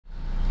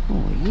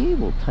yeah,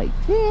 we'll take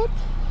that.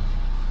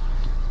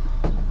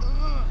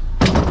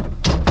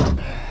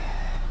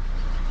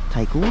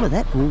 Take all of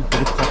that. Oh,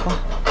 bit of copper.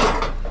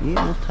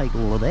 Yeah, we'll take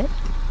all of that.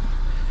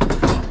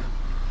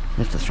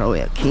 Have to throw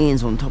our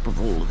cans on top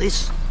of all of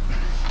this.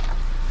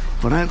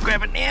 If I don't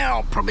grab it now,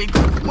 I probably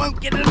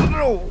won't get it at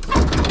all.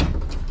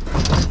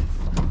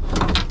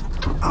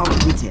 Oh,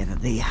 it's out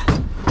of there.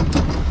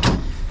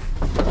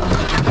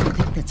 I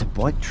think that's a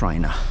bike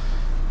trainer.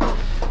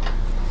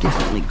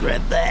 Definitely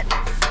grab that.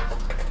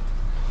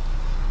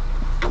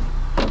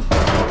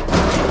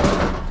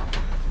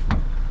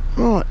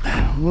 Right,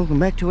 welcome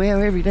back to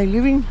our everyday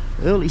living.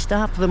 Early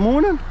start for the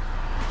morning.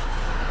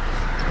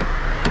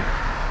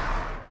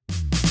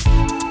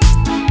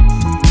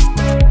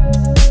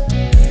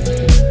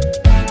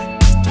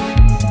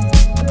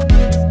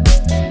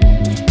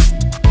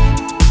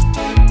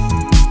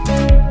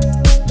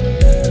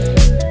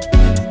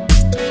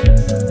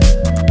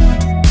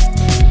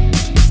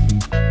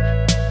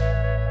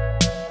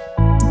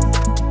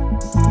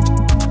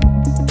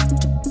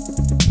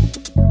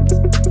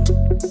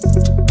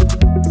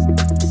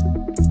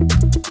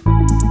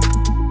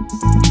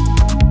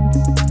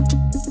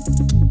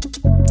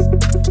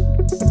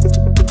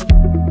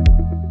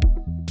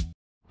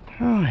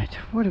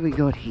 What do we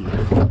got here?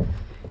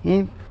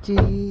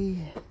 Empty.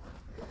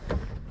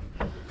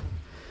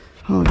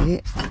 Oh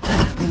yeah,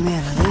 take them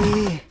out of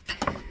there.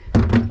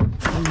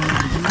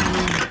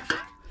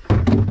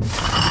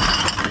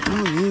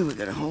 Oh yeah, we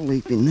got a whole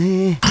heap in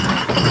there.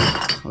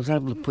 I was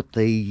able to put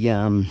the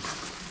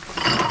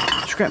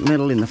scrap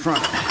metal in the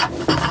front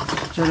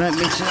so I don't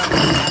mix it up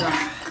with the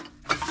stuff.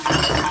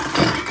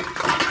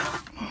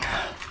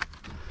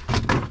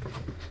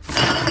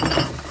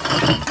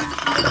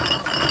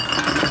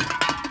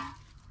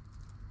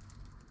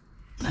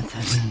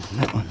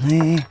 That one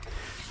there.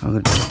 I've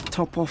got to take the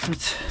top off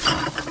it.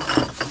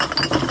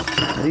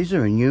 These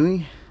are a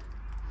newie.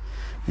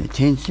 They're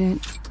 10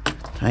 cent.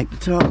 Take the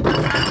top.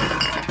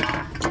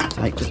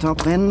 Take the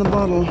top and the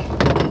bottle.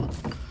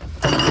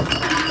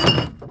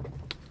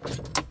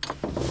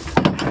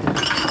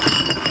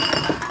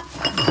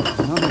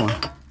 Another one.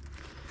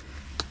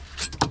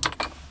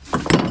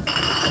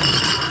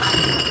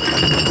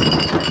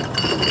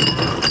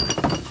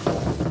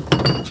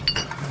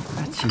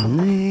 That's in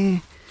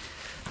there.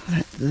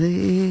 That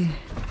there.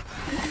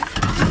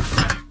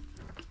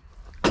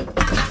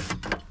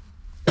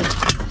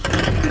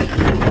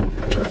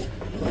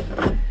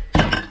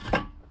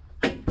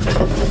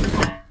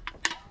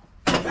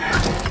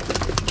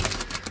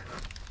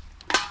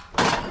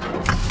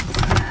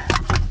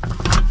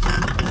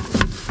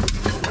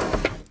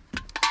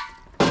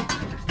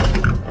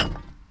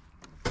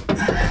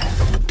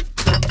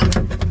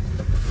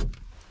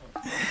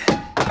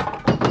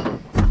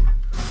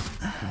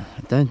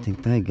 I don't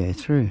think they go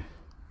through.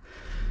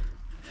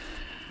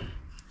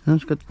 Oh,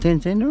 it's got the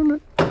 10 cent on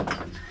it.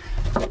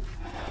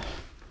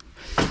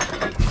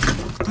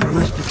 They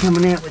must be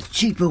coming out with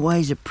cheaper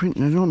ways of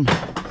printing it on.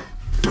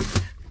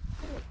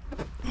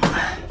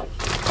 I'll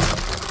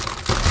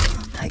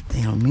take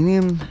the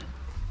aluminium.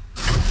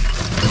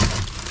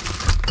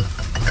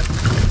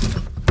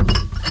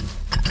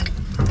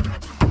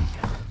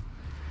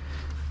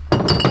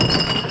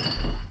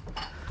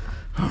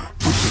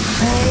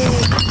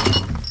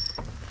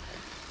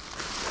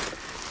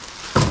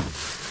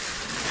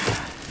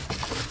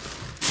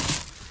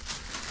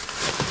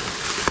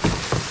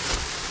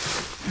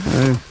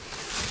 Oh,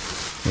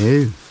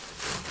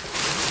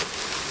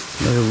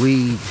 lot of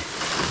weed.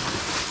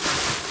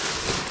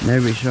 No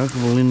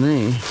recyclable in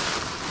there.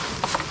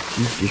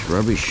 It's just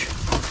rubbish.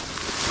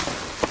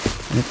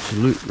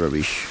 Absolute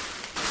rubbish.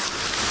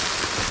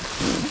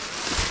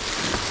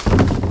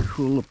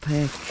 Cooler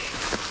pack.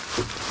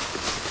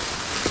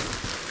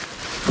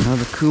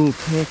 Another cool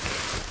pack.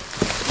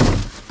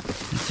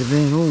 That's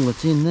about all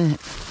that's in that.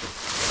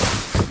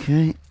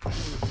 Okay.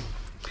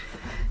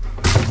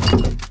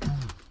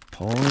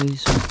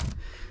 Pies.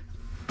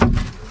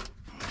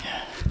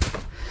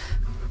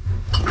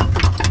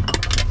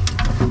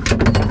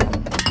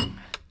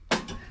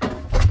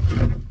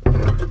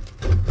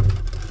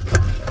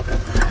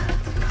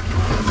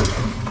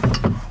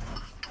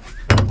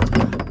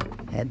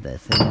 Had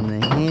that thing in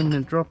their hand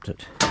and dropped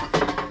it.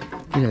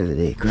 Get over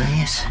there,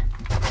 grass.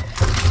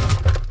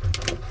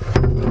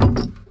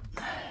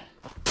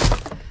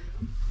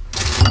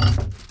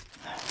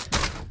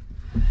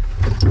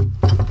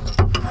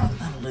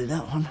 That'll do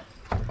that one.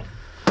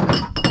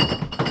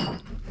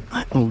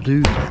 That'll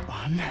do that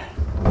one.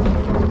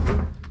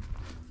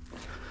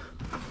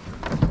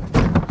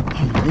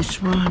 And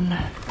this one.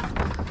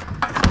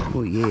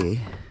 Oh yeah.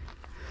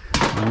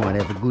 I might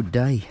have a good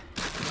day.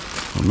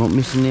 I'm not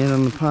missing out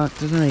on the park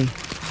today.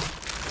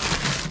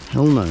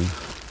 Hell no.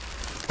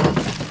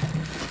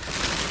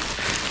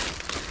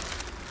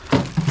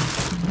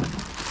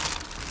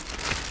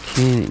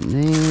 Can in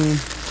there.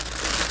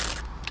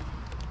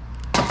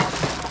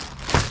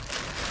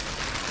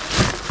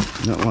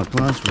 Not like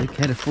last week,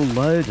 had a full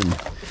load and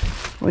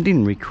I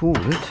didn't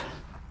record it.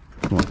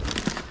 What?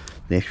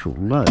 The actual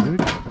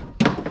load.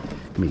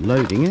 me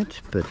loading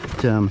it, but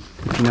if you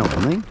know what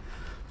I mean.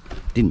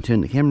 Didn't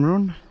turn the camera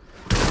on.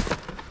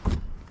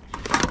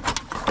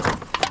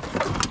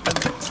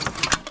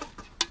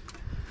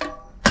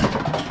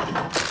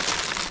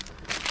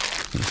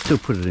 I'll still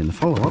put it in the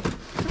follow-up.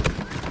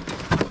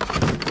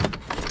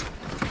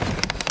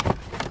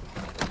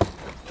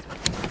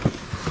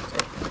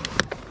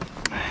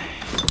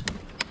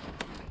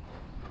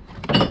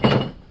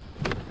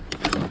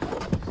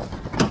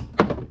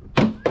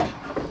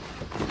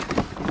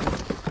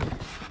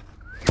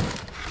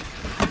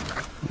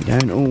 You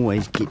don't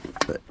always get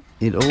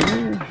it all.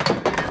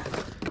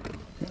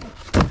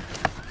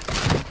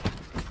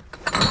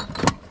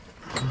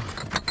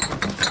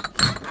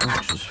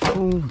 Box is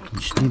full, we can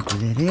just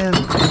empty that out.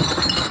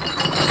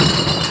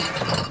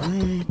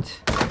 That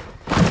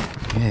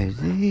go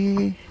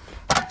there.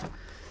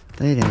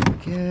 They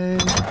don't go.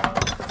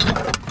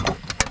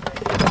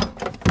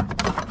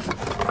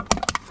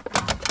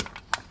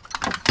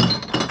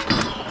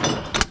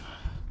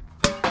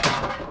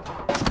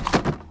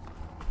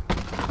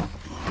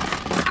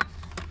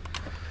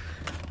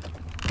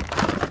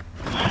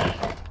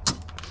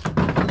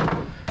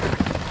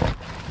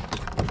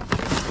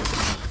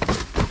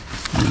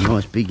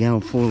 Nice big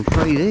alfoil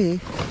tray there.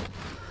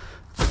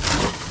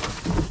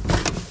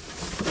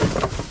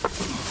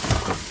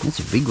 That's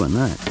a big one,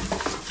 that.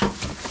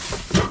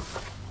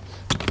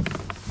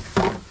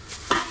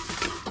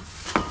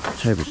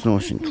 Let's hope it's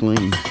nice and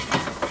clean.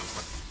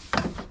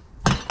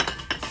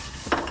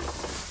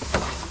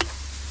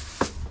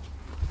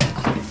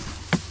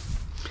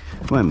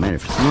 Won't matter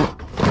if it's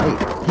not. Hey,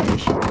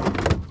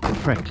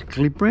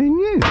 practically brand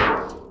new.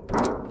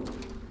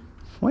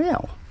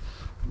 Wow.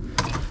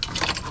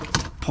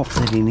 Pop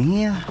that in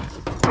here.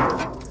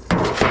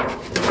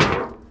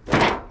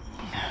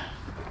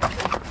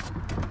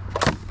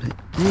 Put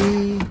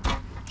there.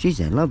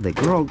 Jeez, I love that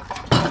grog.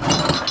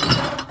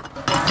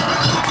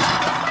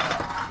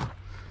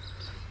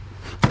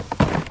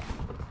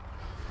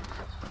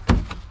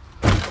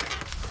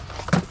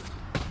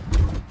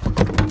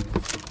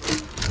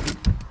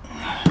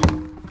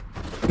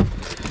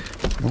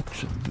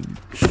 Box of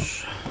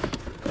boots.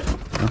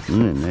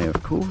 Nothing in there,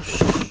 of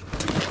course.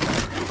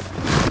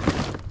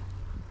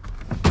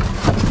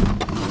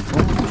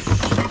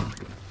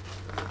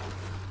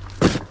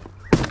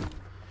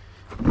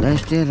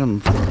 Last out on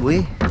the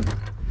footwear.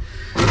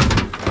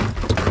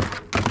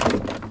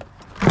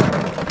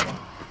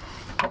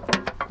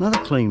 Another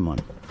clean one.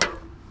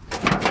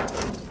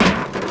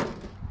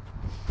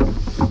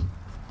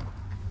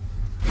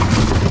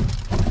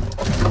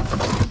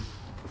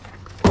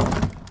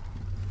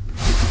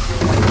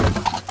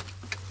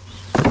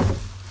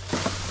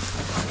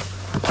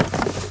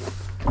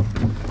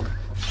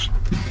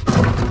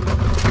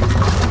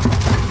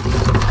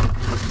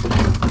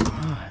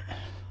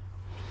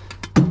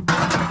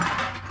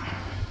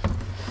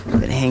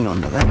 Hang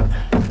on to that.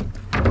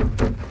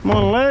 Come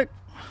on, Luke.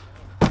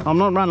 I'm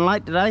not running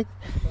late today.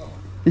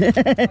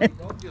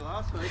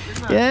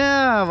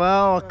 Yeah,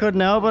 well, I couldn't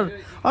help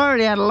it. I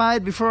already had a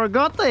load before I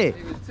got there.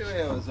 He was 2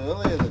 hours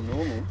earlier than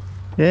normal.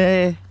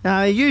 Yeah,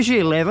 no, usually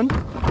 11.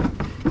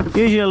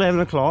 Usually 11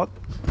 o'clock.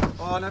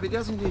 Oh, no, but he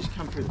doesn't usually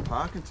come through the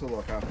park until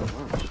like after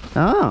lunch.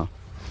 Oh.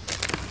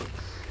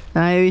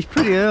 No, he's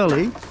pretty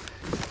early.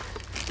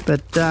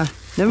 But,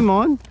 never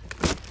mind.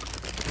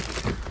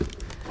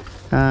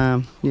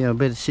 Yeah, I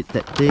better sit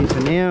that there for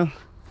now.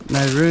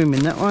 No room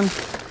in that one.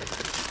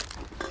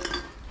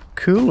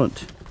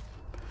 Coolant.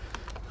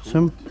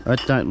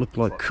 That don't look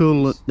like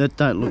coolant. That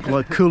don't look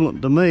like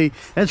coolant to me.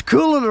 That's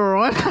coolant, all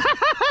right.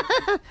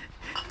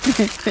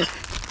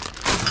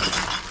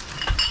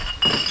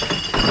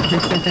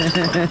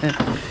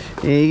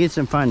 Yeah, you get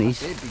some funnies.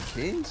 They're big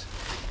cans.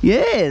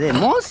 Yeah, they're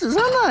monsters,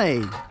 aren't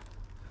they?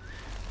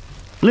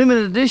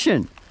 Limited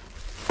edition.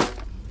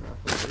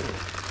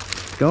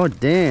 God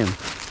damn.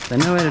 They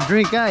know how to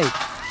drink, eh?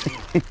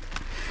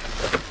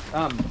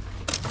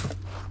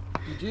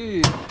 Did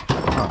you...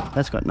 Oh,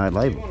 that's got no Do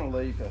you label. want to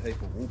leave a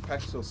heap of wool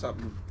packs or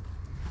something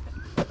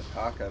at the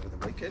park over the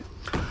weekend?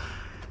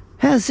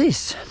 How's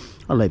this?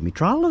 I'll leave my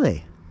trailer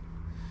there.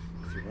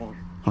 If you want.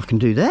 I can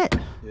do that.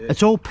 Yeah.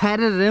 It's all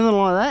padded and everything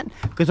like that,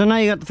 because I know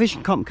you got the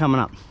fishing comp coming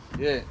up.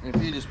 Yeah, and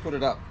if you just put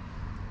it up.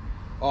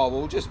 Oh,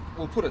 we'll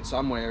put it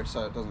somewhere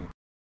so it doesn't...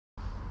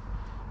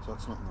 So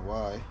it's not in the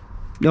way.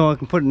 No, I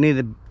can put it near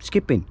the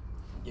skipping.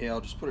 Yeah,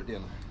 I'll just put it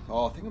down.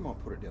 Oh, I think I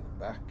might put it down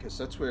the back because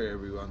that's where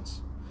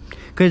everyone's.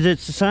 Because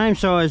it's the same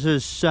size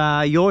as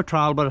your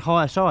trailer, but a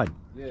higher side.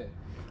 Yeah. Is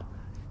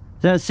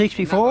that a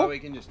 6x4? We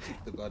can just tick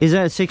the bloody... Is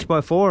that a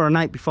 6x4 or an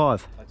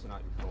 8x5? That's an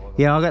 8x4.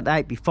 Yeah, I got the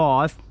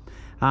 8x5.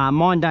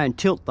 Mine don't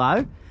tilt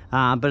though,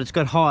 but it's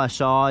got higher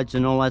sides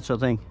and all that sort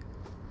of thing.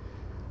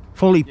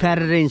 Fully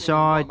padded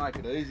inside. Might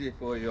make it easier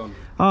for you on.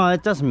 Oh,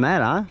 it doesn't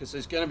matter. Because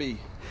there's going to be.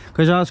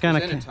 Because I was going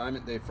There's to.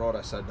 entertainment there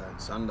Friday, Saturday, and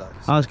Sunday.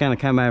 I was going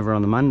to come over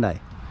on the Monday.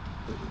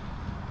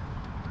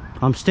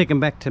 I'm sticking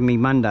back to me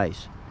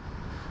Mondays.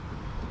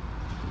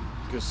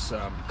 Because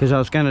I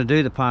was going to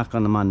do the park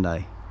on the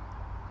Monday.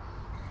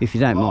 If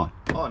you don't mind.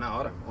 Oh no,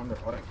 I don't mind it.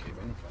 I don't keep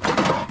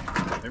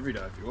anything. every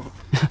day if you want.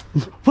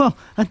 Well,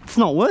 it's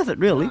not worth it,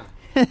 really.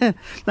 No.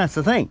 That's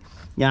the thing,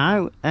 you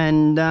know.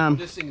 And I'm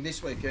just thinking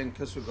this weekend,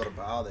 because we've got a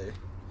bar there.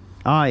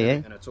 Oh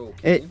yeah. And it's all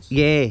cans.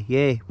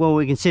 Yeah. Well,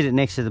 we can sit it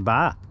next to the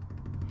bar.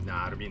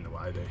 Nah, it'll be in the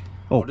way there.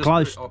 Or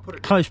close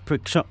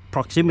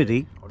proximity.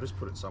 Yeah, I'll just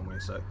put it somewhere,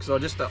 so because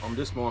I'm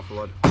just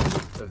mindful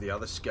of the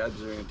other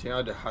scabs around town. I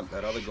had to hunt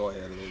that other guy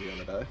out of there the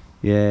other day.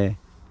 Yeah.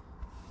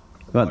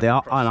 What,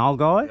 an old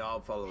guy? The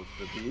old fellow with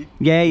the beard.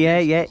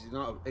 Yeah. He's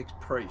not an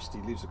ex-priest. He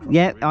lives across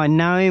Yeah, the river. I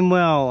know him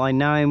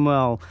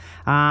well.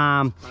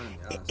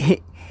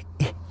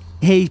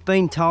 He's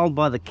been told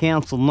by the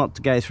council not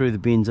to go through the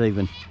bins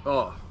even.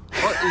 Oh,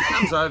 he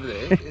comes over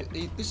there.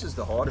 This is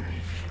the height of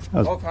him.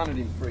 I've hunted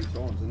him 3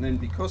 times, and then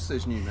because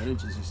there's new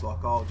managers, he's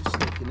like, oh, I'll just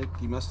sneak in it.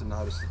 He must have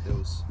noticed that there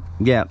was...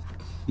 Yeah.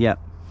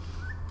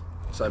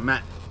 So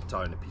Matt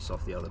told him to piss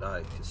off the other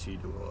day, because she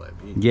do all that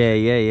bins.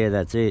 Yeah,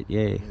 that's it,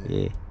 yeah.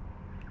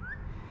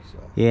 So.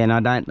 Yeah, and I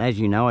don't, as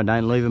you know, I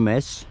don't leave a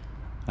mess.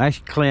 I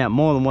actually clean up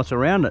more than what's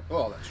around it.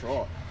 Oh, that's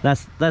right.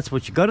 That's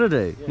what you got to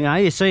do. Yeah. You know,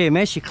 you see a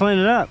mess, you clean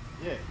it up.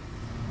 Yeah.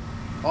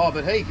 Oh,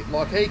 but he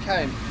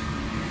came,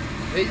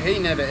 he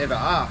never ever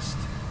asked.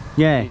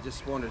 Yeah. He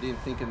just wanted in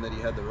thinking that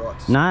he had the right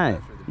to No,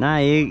 go through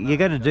the you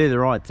got to do the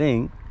right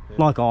thing,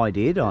 like I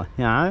did. You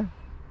know,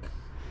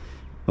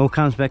 all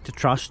comes back to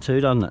trust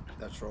too, doesn't it?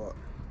 That's right.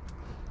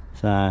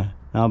 So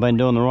I've been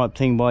doing the right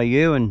thing by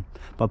you and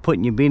by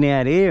putting your bin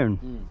out here,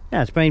 and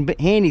yeah, it's been a bit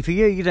handy for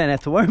you. You don't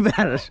have to worry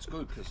about it. It's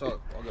good because I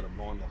got a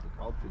mind like a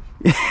goldfish.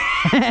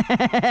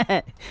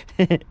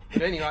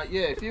 But anyway,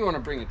 yeah, if you want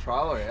to bring a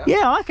trailer out,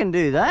 Yeah, I can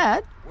do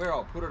that. where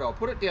I'll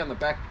put it down the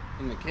back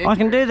in the camp. I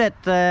can do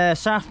that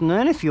this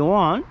afternoon if you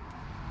want.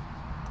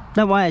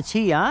 That way it's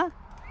here.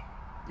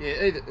 Yeah,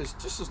 it's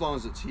just as long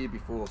as it's here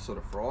before sort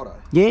of Friday.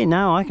 Yeah,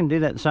 no, I can do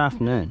that this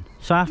afternoon.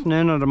 This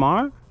afternoon or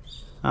tomorrow.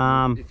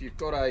 If you've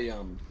got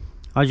a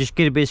I just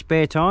get a bit of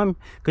spare time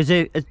because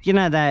you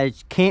know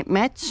those camp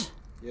mats.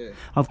 yeah.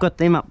 I've got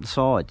them up the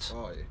sides.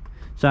 Oh yeah.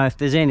 So if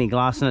there's any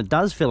glass and it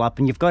does fill up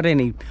and you've got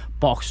any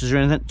boxes or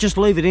anything, just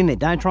leave it in there.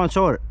 Don't try and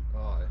sort it.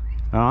 Oh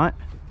yeah. All right.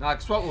 No,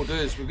 because what we'll do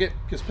is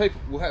because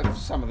we'll have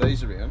some of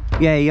these around.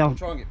 Yeah, We'll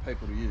try and get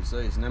people to use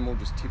these, and then we'll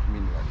just tip them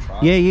into that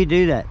trailer. Yeah, you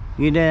do that.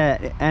 You do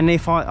that. And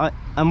if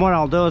and what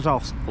I'll do is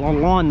I'll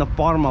line the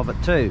bottom of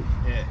it too.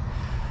 Yeah.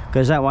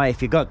 Because that way,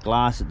 if you've got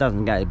glass, it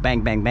doesn't go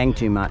bang, bang, bang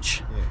too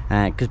much.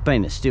 Because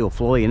being a steel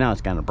floor, you know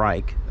it's going to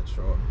break. That's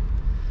right.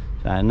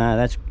 So no,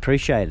 that's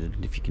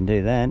appreciated if you can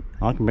do that.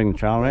 I can bring the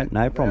trailer out,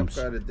 no problems.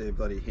 Have they upgraded their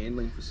bloody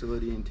handling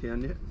facility in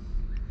town yet?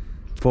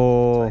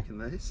 For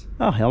Taking these?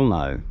 oh hell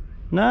no,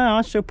 no,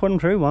 I still put them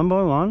through one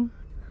by one.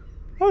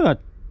 I got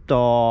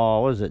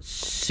what is it,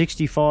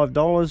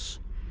 $65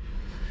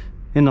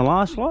 in the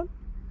last lot.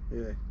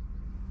 Yeah.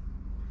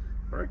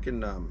 I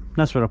reckon.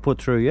 That's what I put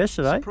through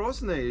yesterday.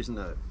 Surprising there isn't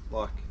it?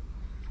 Like.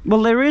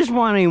 Well, there is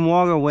one in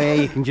Wagga where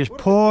you can just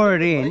pour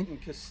it in.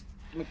 Because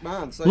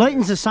McMahon's.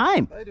 Leighton's the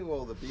same. They do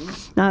all the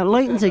bins. No,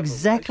 Leighton's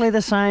exactly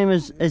the same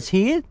as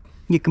here.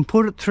 You can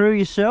put it through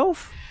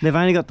yourself. They've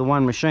only got the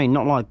one machine,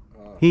 not like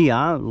here.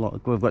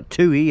 Like we've got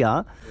 2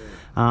 here.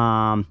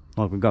 Yeah.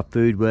 Like we've got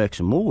Foodworks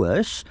and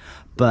Woolworths.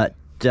 But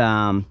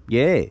yeah.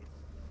 Yeah,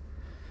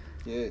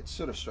 it's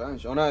sort of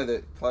strange. I know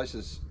that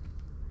places.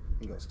 I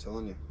think I was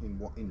telling you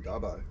in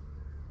Dubbo.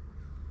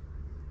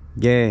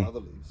 Yeah.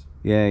 Mother lives.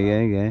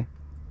 Yeah.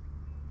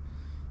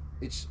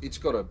 It's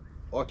got a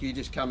like you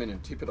just come in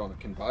and tip it on a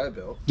conveyor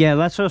belt. Yeah,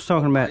 that's what I was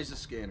talking about. Laser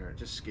scanner, it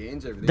just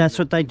scans everything. That's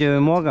what they do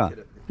in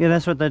Wagga. Yeah,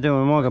 that's what they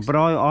do in Wagga. But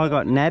I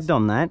got nabbed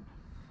on that.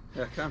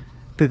 How come?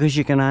 Because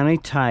you can only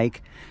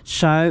take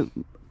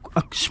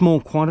small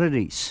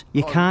quantities.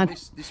 You can't.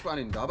 This one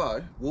in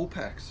Dubbo, wool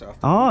packs.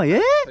 Oh yeah.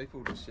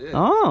 People just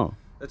Oh.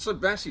 It's a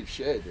massive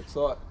shed. It's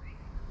like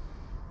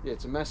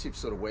it's a massive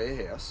sort of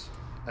warehouse,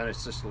 and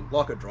it's just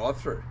like a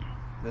drive-through.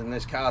 Then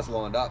there's cars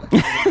lined up. They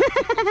can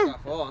tip their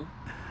stuff on,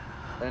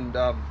 and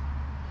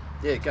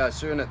it goes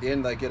through. And at the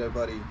end, they get a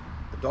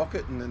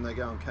docket, and then they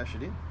go and cash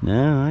it in.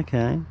 No,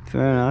 okay,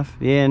 fair enough.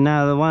 Yeah,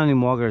 no, the one in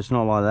Wagga, it's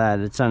not like that.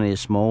 It's only a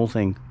small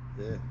thing.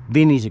 Yeah.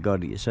 Vinnie's have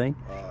got it, you see.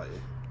 Oh yeah.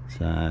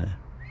 So,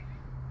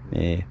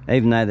 yeah,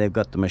 even though they've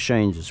got the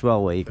machines as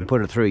well where you can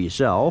put it through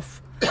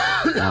yourself.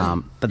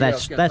 But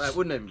that's it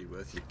wouldn't even be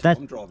worth your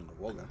time driving to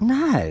Wagga.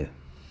 No.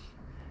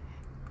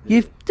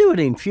 You do it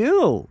in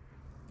fuel.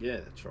 Yeah,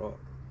 that's right.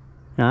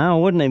 No, I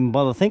wouldn't even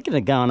bother thinking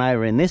of going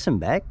over in this and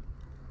back.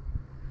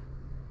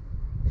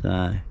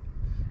 So,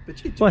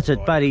 what's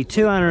it, buddy?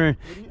 200.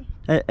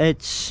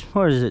 It's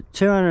what is it?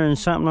 200 and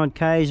something odd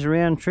k's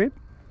round trip.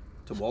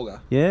 To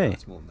Wagga. Yeah. No,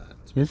 it's more than that.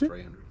 It's is it?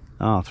 300.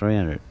 Oh,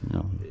 300.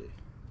 No. Yeah.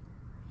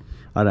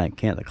 I don't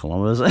count the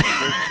kilometres.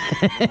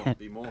 It'd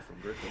be more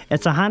from Griffith.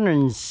 It's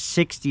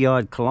 160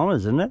 odd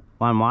kilometres, isn't it?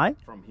 One way.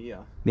 From here.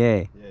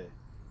 Yeah. Yeah.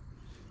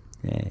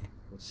 Yeah.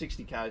 Well,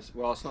 60 k's.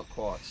 Well, it's not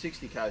quite.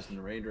 60 k's to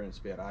Narendra, and it's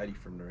about 80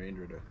 from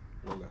Narendra to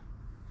Wagga.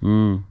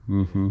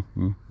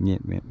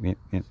 Yep.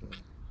 So,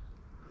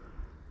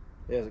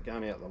 how's it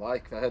going out the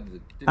lake? They had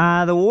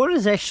the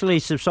water's actually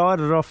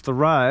subsided off the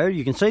road.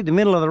 You can see the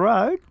middle of the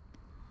road.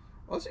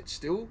 Oh, is it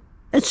still?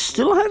 It's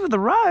still over the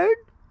road.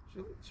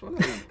 So why don't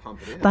they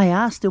pump it out? They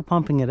are still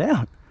pumping it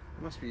out.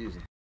 They must be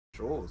using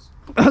straws.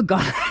 Oh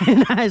God,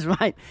 who knows,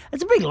 mate?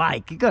 It's a big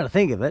lake. You got to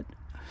think of it.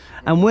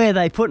 And where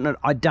they putting it,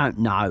 I don't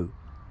know.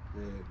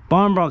 Yeah.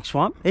 Byronbrook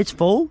Swamp, it's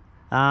full.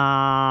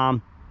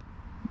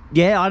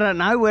 Yeah, I don't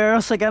know where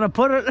else they're going to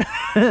put it.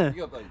 You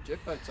got those jet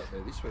boats up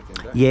there this weekend,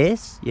 don't you?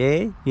 Yes,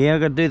 yeah. I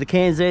got to do the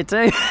cans there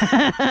too.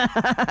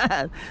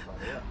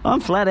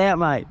 I'm flat out,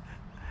 mate.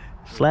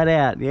 Flat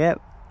out,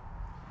 yep.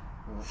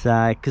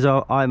 So, because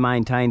I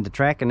maintained the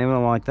track and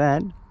everything like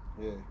that.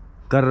 Yeah.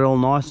 Got it all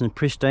nice and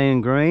pristine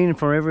and green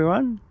for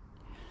everyone.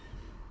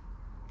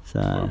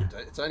 So.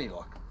 It's only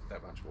like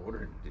that much water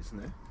in it, isn't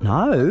there?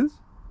 No.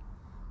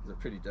 They're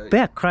pretty deep.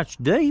 About crutch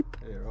deep.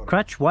 Yeah, right.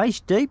 Crutch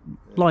waist deep. Yeah.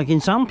 Like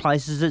in some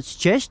places it's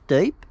chest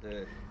deep.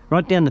 Yeah.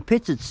 Right down the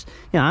pits it's,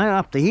 you know,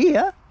 up to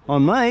here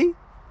on me.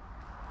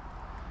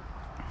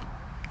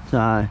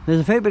 So there's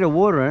a fair bit of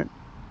water in it.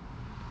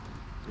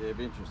 Yeah, it'd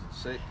be interesting to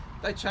see.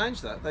 They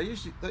changed that. That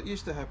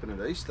used to happen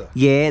at Easter.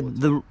 Yeah,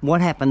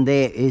 what happened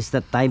there is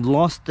that they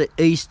lost the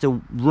Easter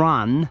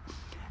run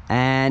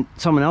and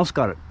someone else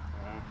got it.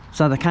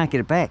 So they can't get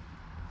it back.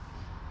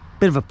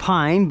 Bit of a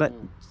pain, but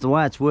it's the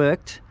way it's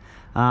worked.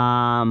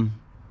 Yeah,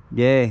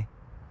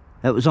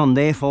 it was on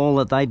their fault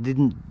that they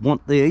didn't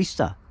want the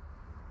Easter.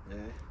 Yeah.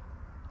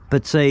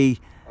 But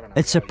see,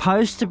 it's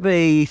supposed to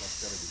be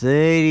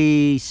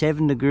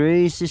 37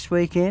 degrees this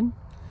weekend.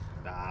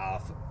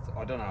 Nah,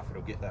 I don't know if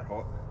it'll get that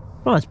hot.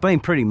 Well, it's been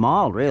pretty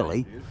mild,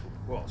 really. Beautiful.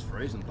 Well, it's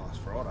freezing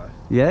last Friday.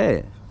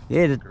 Yeah,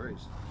 yeah. Degrees.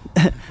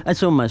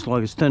 That's almost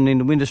like it's turned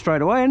into winter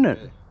straight away, isn't it?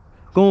 Yeah.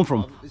 Going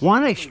from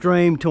one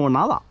extreme to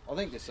another. I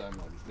think they're saying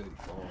maybe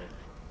 35.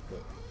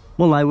 But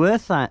Well, they were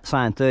saying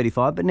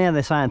 35, but now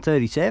they're saying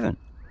 37.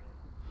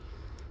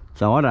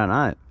 So I don't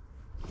know.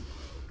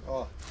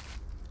 oh,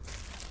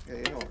 yeah,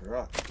 you know what,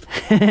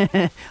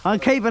 right. I'm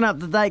keeping up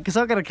to date because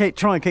I've got to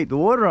try and keep the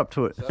water up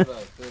to it. Saturday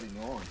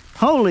 39.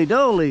 Holy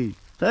dolly,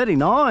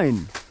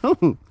 39.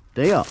 Oh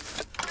dear.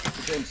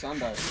 But then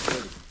Sunday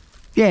 30.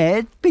 Yeah,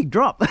 it's a big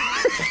drop.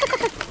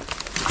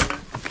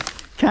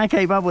 Can't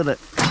keep up with it.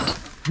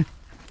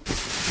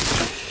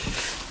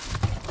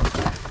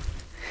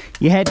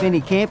 You had many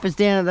campers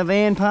down at the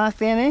van park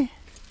down there?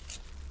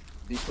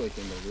 This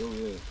weekend they will,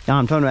 yeah. No,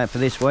 I'm talking about for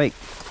this week.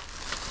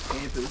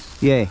 Campers.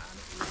 Yeah.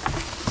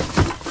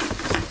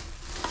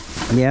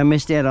 Yeah, I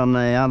missed out on the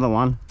other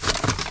one.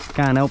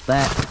 Can't help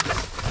that.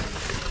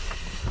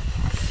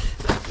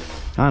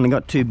 I only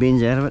got 2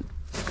 bins out of it.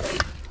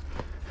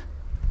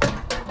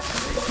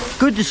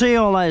 Good to see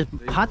all those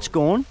huts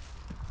gone.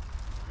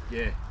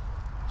 Yeah.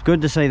 It's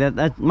good to see that.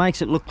 That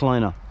makes it look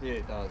cleaner. Yeah,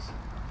 it does.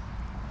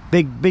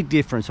 Big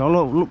difference. I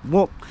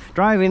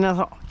drove in and I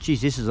thought,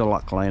 geez, this is a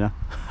lot cleaner.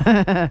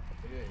 Yeah.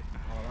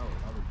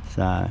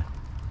 So,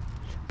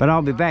 but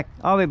I'll be back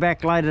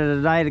later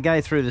today to go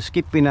through the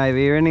skip bin over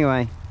here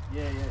anyway.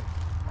 Yeah.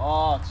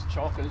 Oh, it's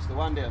chockers. The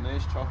one down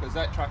there's chockers.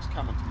 That truck's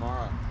coming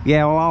tomorrow.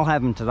 Yeah, well, I'll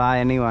have them today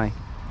anyway.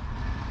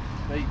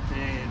 Beat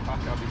there, fuck,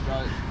 I'll be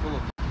great. Full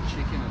of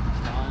chicken and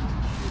stones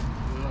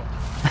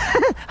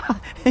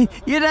and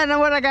shit. You don't know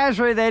what I go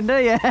through then, do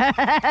you?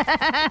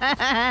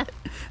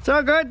 It's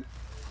all good.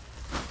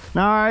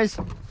 No worries.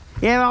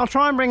 Yeah, I'll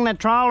try and bring that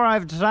trailer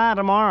over today or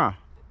tomorrow.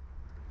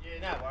 Yeah,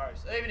 no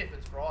worries. Even if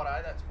it's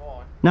Friday, that's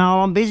fine.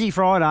 No, I'm busy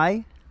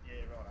Friday. Yeah,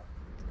 right.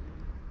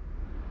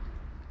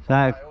 So,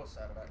 Friday or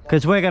Saturday.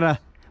 because we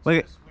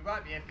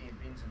won't be emptying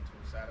bins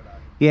until Saturday.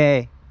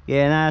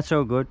 yeah, no, it's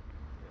all good.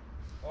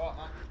 Alright,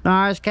 mate. No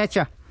worries, catch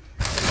ya.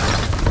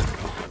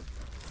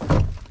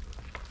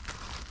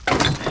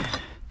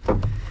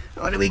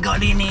 What do we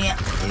got in here?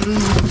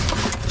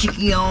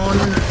 Chicky on.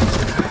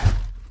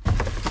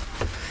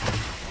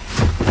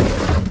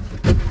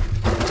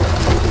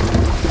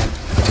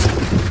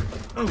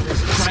 Oh,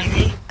 there's a tray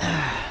there.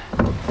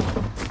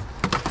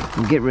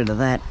 We'll get rid of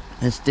that.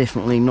 That's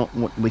definitely not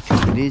what we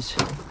think it is.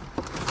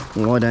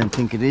 Well, I don't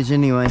think it is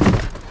anyway.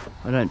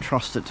 I don't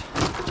trust it.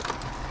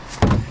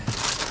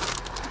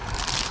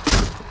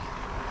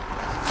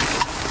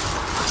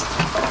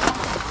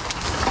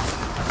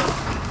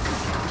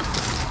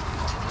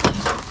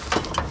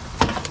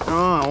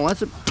 Oh, well,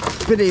 that's a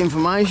bit of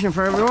information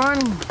for everyone.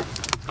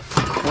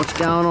 What's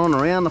going on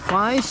around the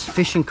place.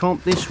 Fishing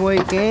comp this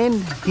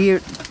weekend here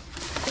at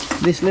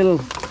this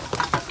little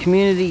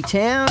community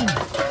town.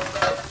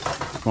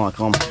 Like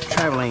I'm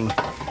travelling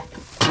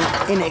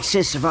in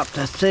excess of up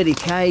to 30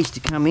 k's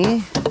to come here.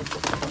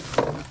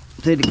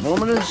 30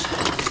 kilometres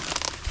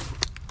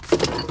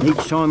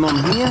each time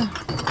I'm here.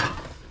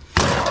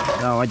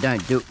 So I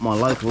don't do it in my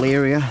local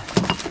area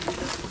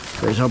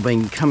because I've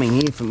been coming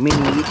here for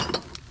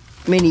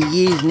many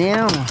years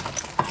now.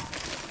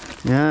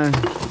 You know,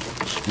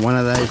 it's one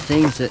of those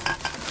things that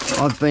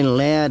I've been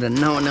allowed and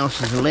no one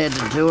else is allowed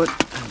to do it.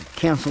 The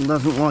council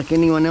doesn't like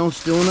anyone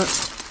else doing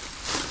it.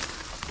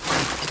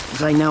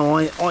 They know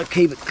I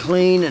keep it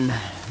clean, and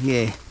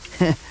yeah,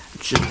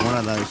 it's just one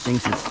of those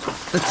things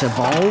that's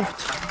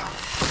evolved.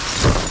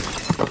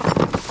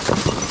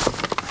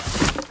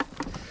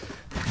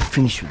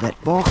 Finish with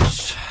that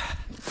box.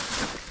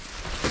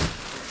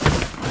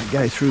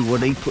 go through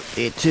what he put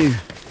there too.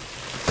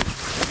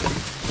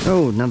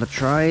 Oh, another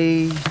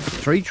tray.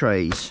 3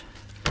 trays.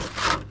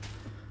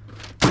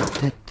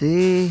 That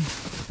there.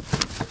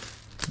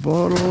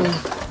 Bottle.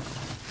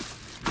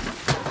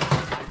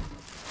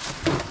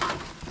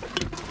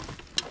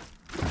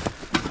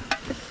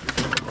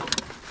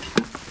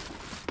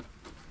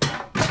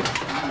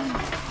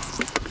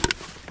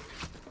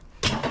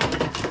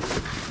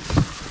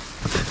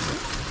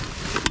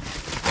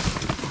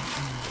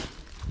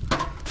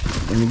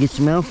 Gonna get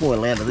some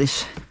alfoil out of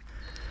this.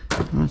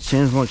 Oh, it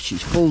sounds like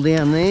she's full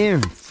down there,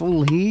 and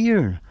full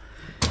here,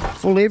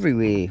 full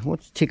everywhere.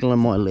 What's tickling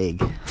my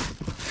leg?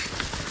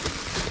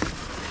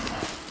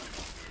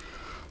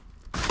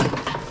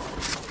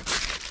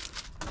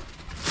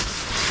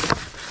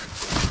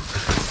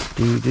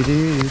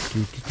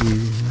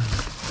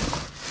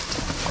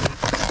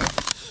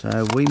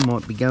 So we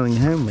might be going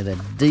home with a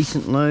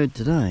decent load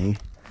today.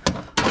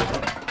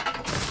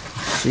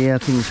 See how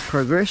things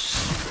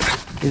progress.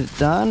 Get it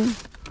done.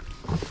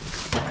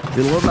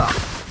 Fill it up.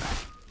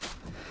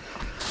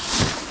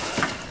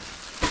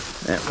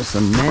 That was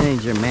the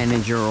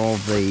manager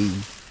of the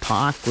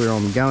park where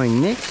I'm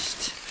going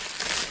next.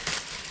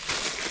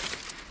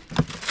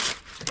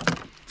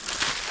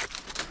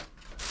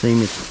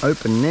 Seeing it's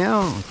open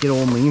now. I'll get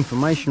all my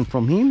information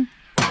from him.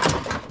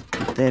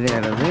 Get that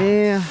out of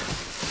there.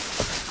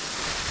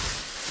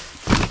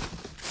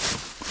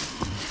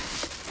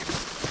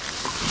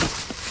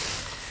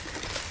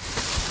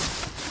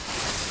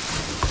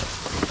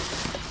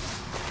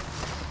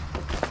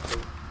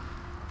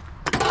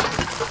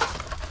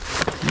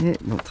 Yeah,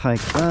 we'll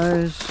take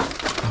those.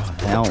 Oh,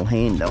 the old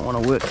hand don't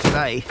want to work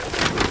today.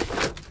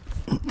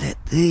 That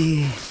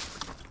there.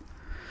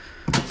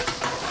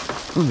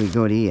 What have we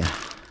got here?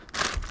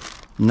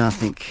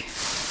 Nothing.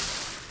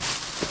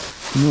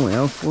 More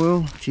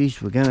alfoil.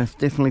 Geez, we're going to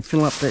definitely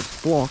fill up that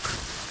block.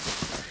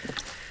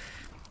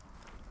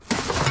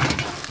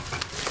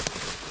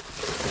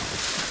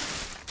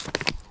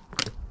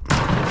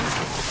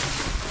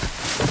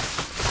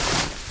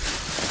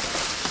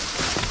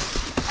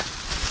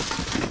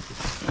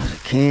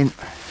 Can.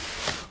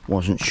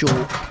 Wasn't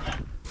sure.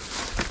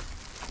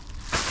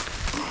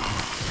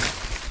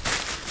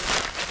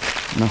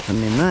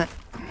 Nothing in that.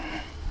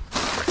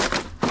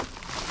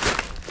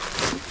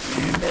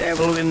 Better have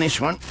a look in this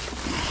one.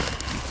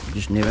 You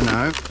just never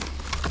know.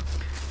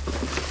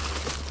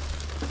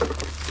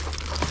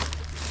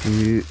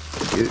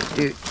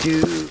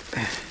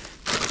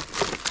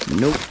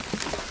 Nope.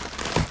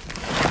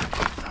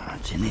 Oh,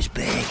 it's in this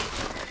bag.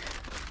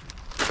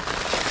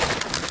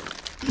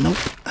 Nope.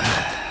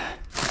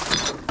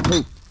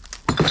 Oh,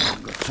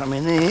 got some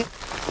in there. A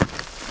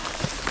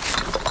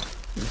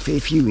fair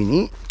few in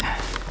here.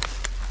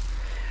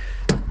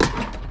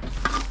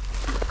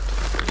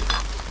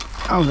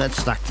 Oh, that's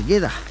stuck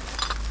together.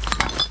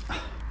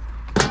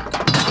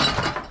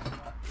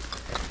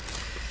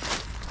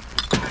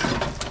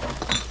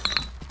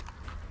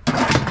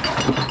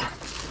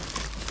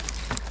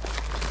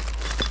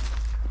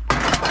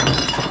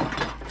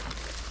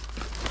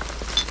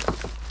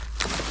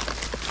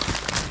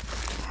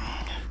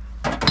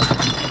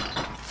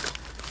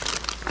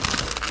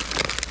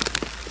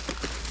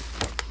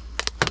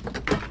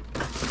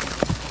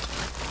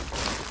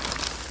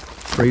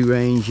 Free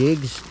range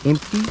eggs,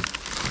 empty.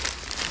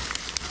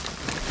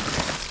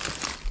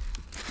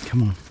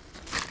 Come on.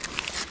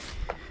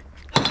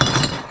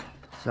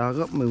 So I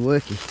got my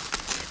workie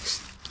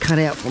cut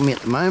out for me at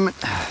the moment,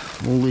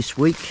 all this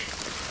week.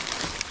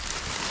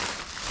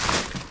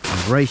 A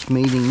race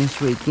meeting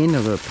this weekend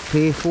I've got to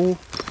prepare for.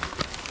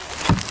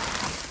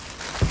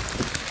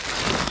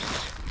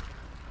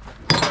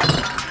 I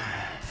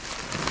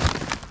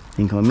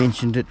think I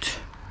mentioned it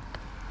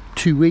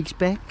 2 weeks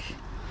back.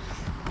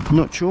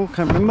 Not sure,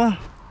 can't remember.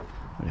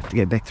 I'd have to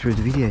go back through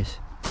the videos.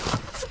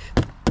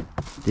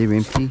 They're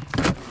empty.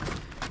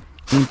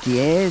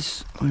 Empty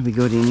as. What have we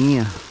got in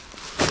here?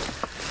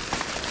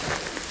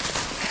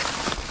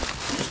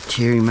 Just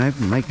tear him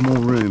open, make more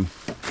room.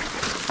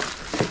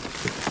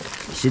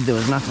 He said there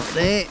was nothing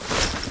there,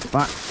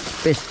 but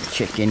best to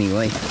check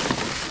anyway.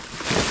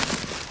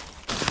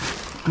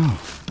 Oh,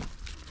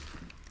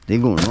 they're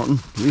going rotten.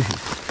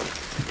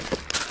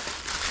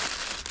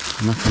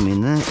 Nothing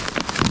in that.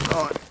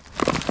 Right.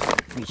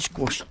 We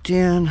squash it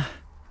down.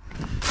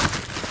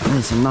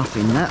 There's enough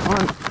in that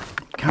one.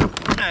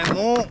 No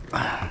more.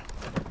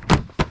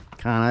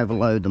 Can't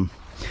overload them.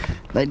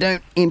 They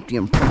don't empty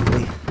them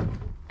properly.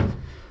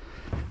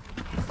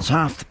 It's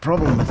half the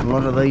problem with a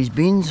lot of these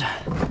bins.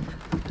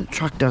 The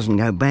truck doesn't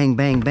go bang,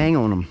 bang, bang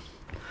on them.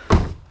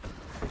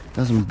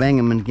 Doesn't bang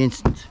them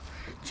against it.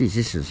 Geez,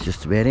 this is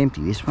just about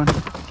empty, this one.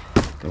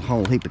 Got a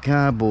whole heap of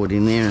cardboard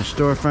in there and a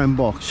styrofoam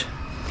box.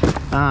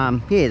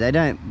 Yeah, they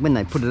don't, when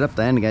they put it up,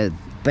 they only go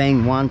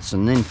bang once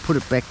and then put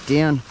it back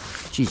down.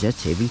 Geez,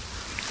 that's heavy.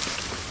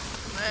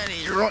 That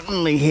is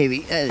rottenly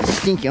heavy. That is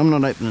stinky. I'm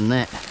not opening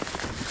that.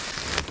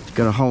 It's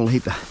got a whole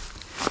heap of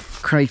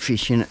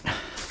crayfish in it.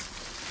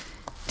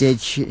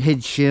 Dead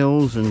head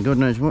shells and God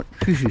knows what.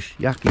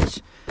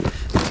 Yuckies.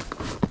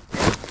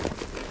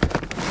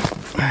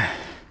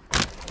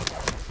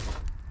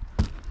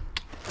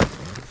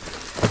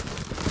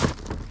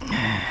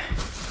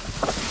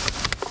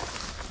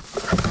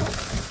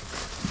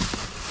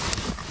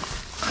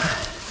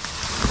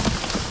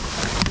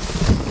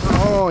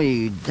 Oh,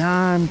 you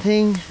darn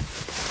thing.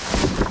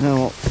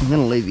 No, I'm going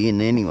to leave you in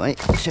anyway,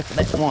 except for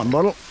that wine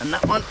bottle and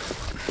that one.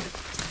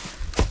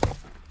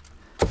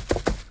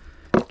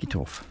 Get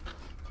off.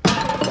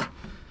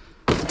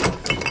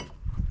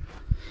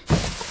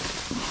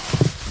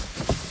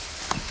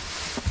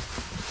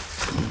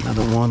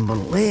 Another wine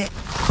bottle there.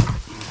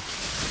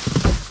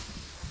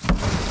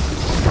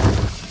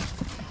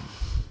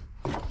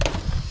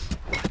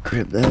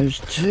 Grab those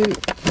two.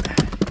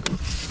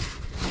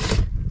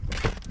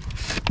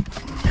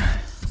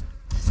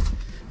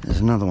 There's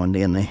another one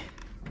down there.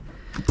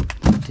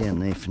 Down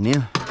there for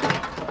now.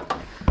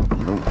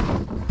 Little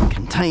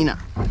container.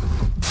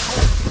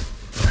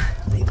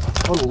 Leave a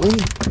bottle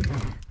there.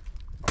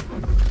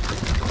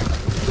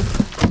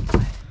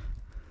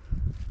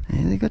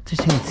 And they got the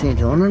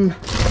 10-cent on them.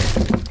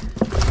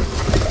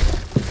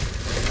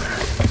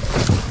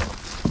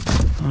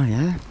 Oh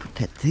yeah, put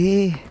that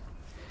there.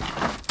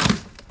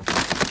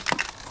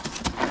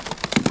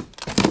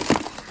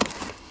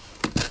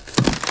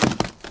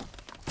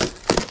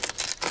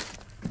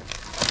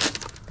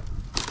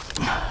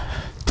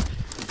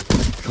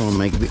 Try and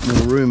make a bit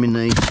more room in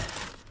these.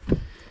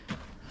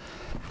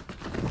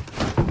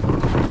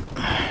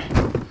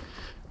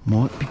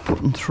 Might be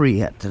putting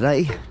 3 out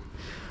today.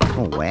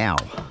 Oh wow.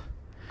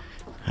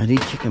 I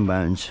did chicken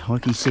bones,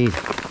 like he said.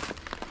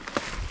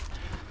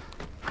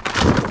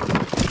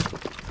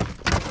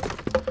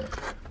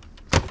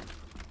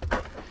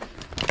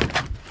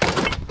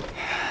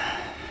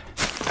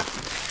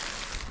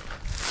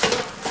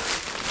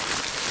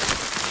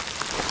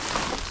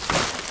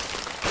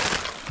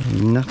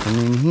 Nothing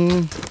in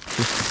here,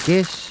 just a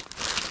guess.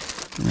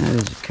 No,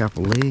 there's a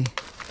couple there.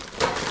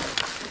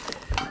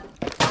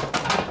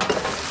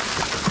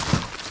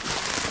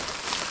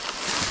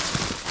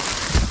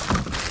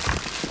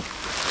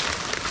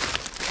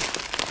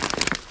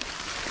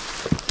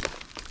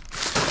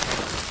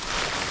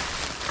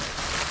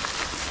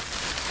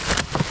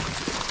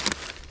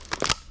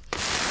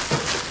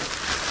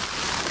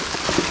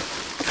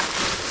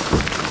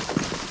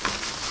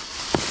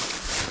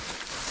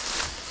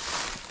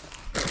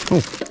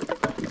 Oh.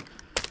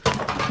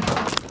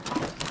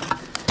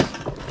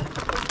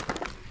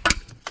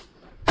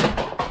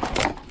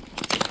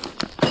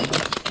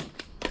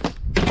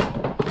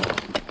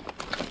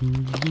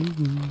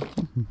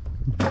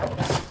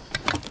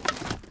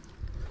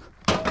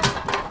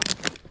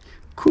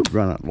 Could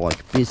run it like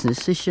a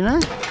business this, you know.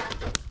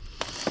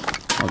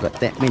 I've got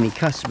that many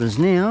customers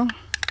now,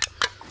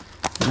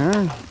 you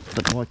know,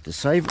 that like to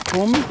save it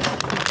for me.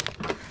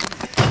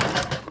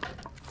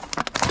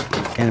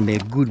 Going to be a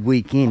good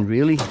weekend,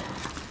 really.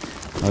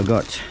 I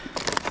got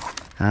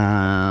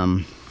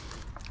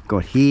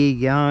here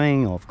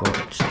going. I've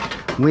got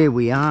where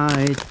we are.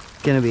 It's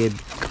going to be a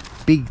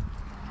big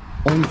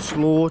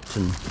onslaught,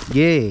 and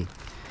yeah.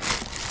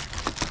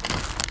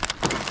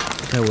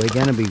 So we're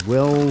going to be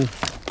well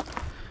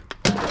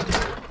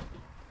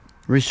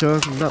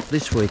recycled up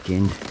this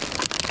weekend.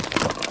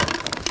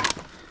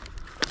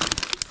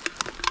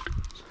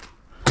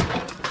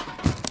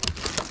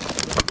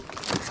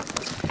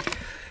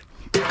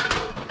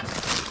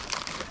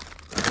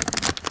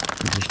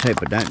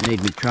 Hope I don't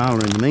need my trailer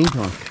in the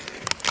meantime.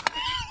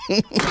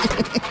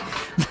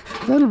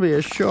 That'll be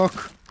a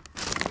shock.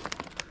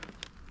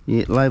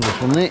 Yeah, label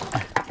from there.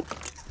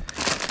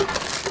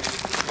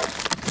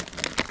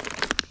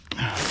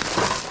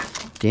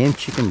 Damn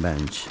chicken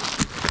bones.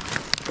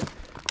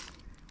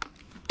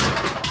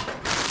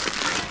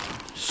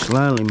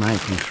 Slowly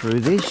making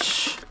through this.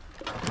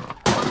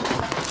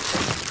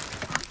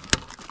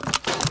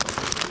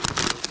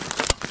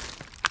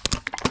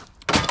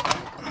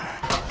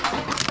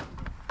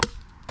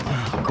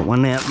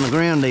 One out on the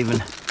ground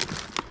even.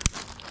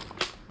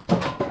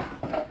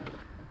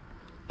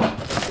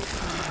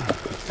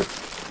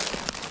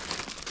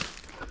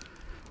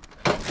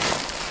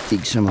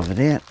 Dig some of it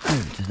out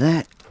over to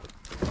that.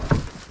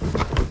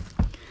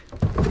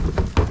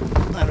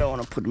 I don't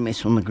want to put a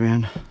mess on the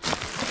ground.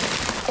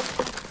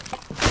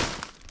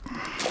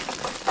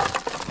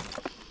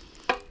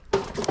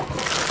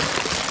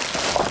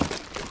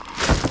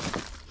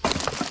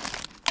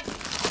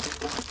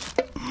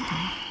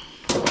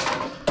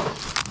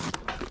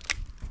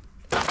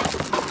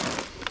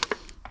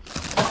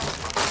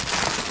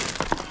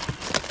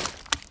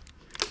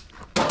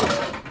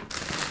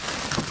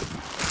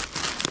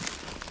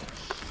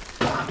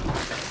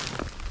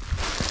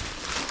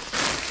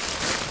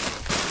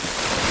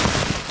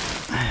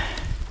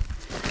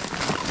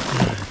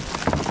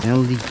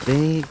 Aldi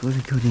bag, what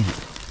have we got in it?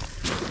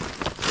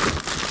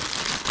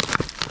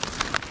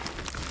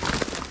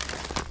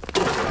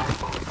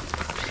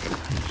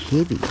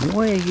 Heavy,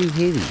 why are you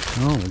heavy?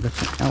 Oh, we've got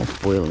some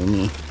alfoil in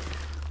here.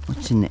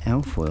 What's in the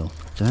alfoil?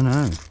 Don't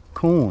know.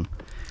 Corn.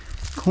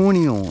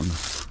 Cornion.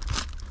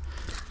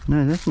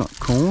 No, that's not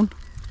corn.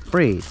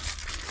 Bread.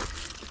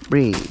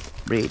 Bread.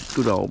 Bread.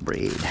 Good old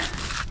bread.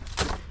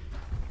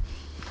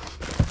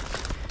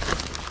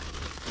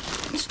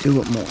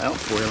 Still got more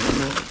alfoil in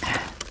there.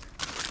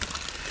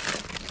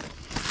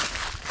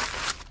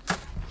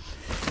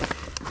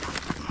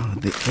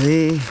 bit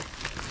there,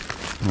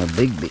 a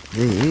big bit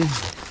there,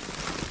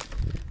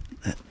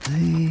 that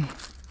there.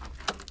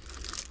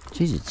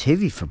 Geez, it's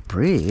heavy for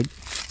bread.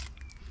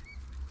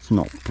 It's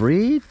not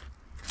bread.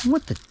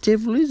 What the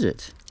devil is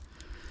it?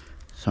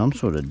 Some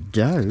sort of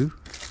dough.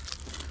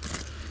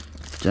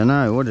 Don't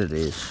know what it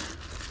is.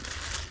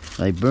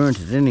 They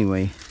burnt it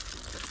anyway.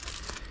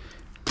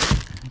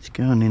 It's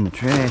going in the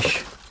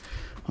trash.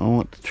 I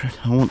want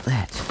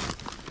that.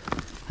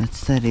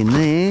 That's that in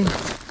there.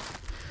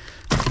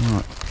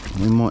 Right,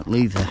 we might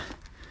leave the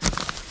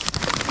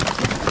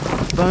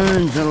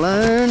bones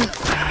alone.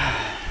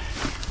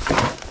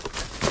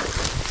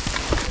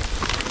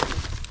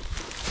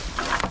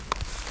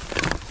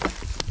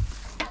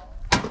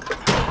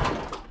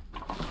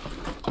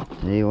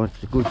 There,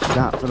 what's a good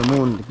start for the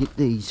morning to get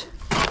these.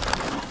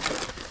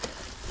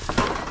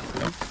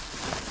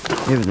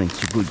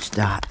 Everything's a good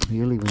start,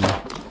 really, when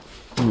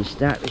you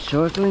start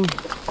recycling.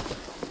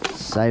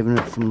 Saving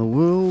it from the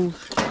world.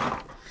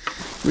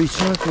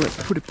 Recycle it,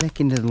 put it back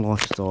into the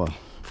lifestyle.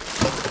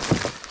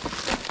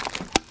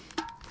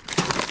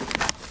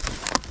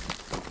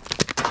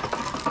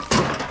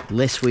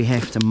 Less we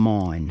have to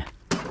mine.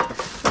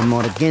 I'm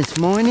not against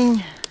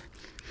mining.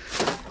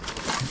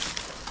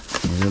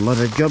 There's a lot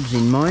of jobs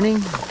in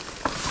mining.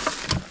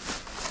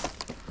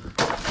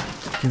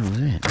 What was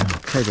that? Oh,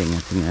 coating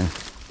up in there.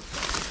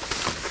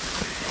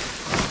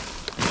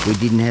 If we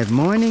didn't have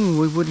mining,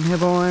 we wouldn't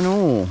have iron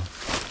ore.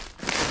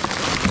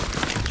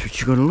 That's what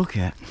you've got to look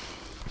at.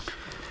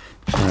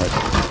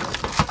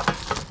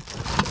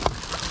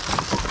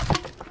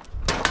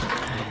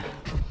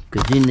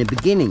 Because in the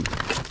beginning,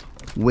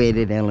 where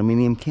did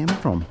aluminium come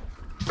from?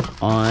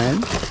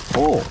 Iron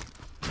ore.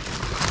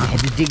 You had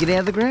to dig it out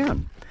of the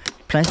ground.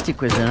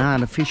 Plastic was an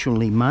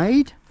artificially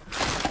made.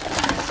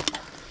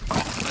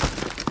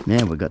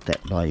 Now we've got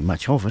that bloody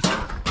much of it.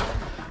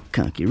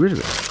 Can't get rid of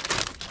it.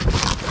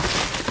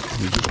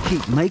 We just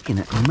keep making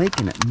it and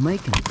making it and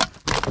making it.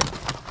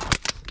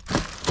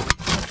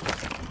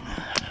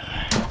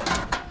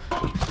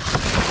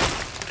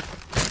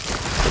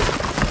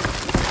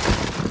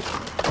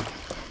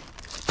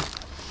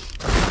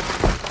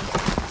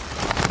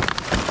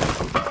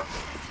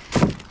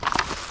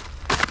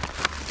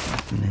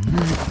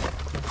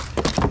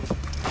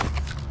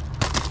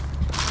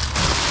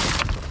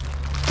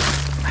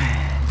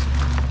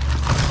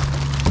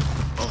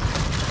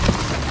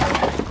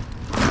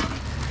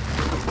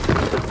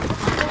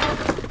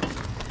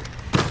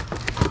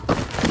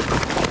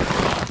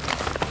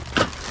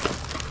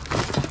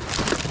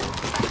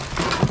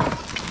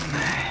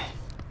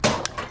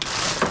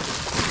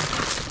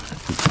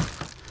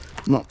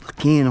 Not the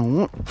can I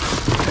want.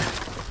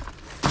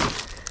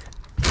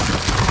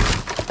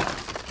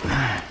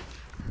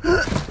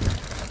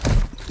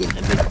 Getting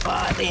a bit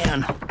far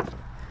down.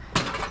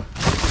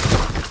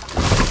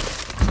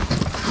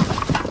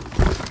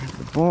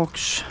 The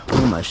box,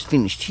 almost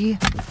finished here.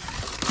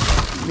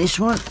 This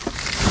one.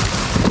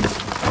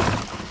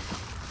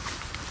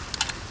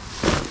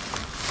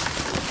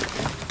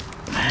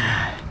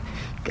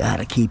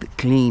 Gotta keep it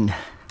clean.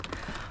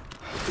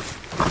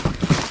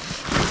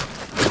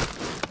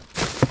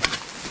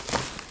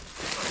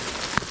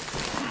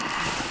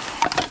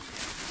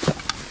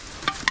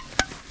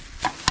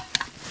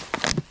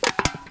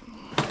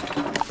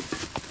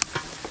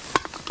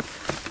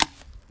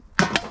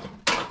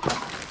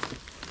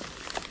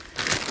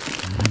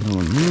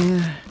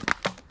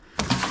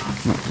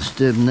 Not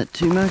disturbing that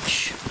too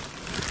much.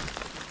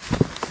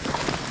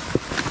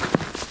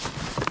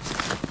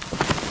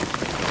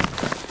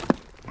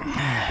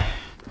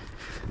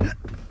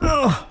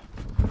 Oh.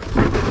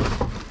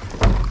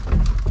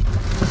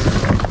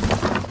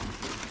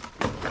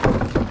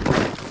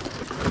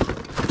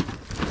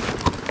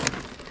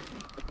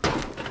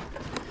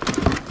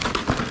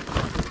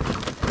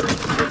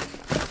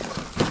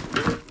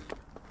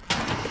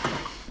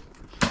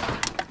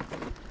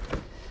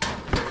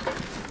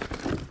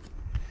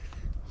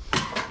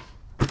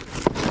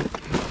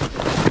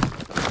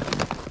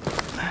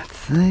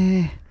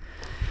 There.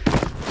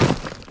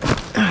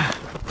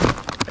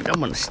 I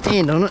don't want to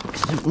stand on it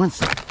because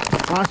once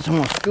last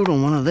time I stood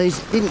on one of these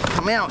it didn't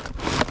come out.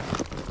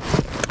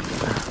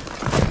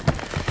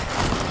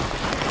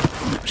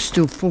 It was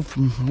still full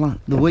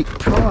from the week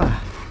prior.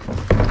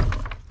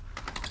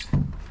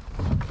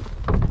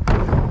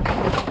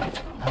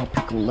 I'll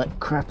pick all that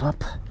crap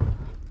up.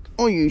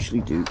 I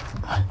usually do.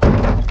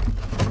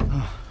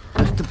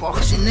 Left the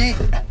box in there.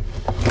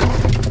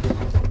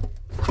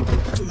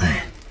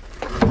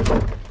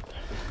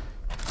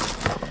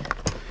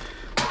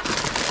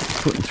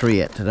 Putting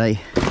 3 out today.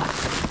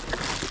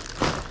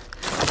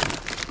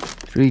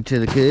 3 to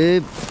the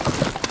curb.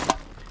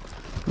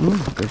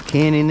 Got a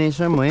can in there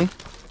somewhere.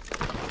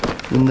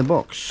 In the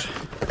box.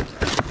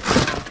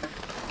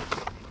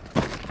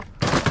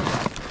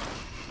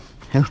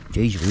 Oh,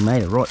 geez, we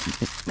made a right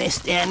mess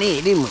down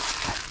here, didn't we?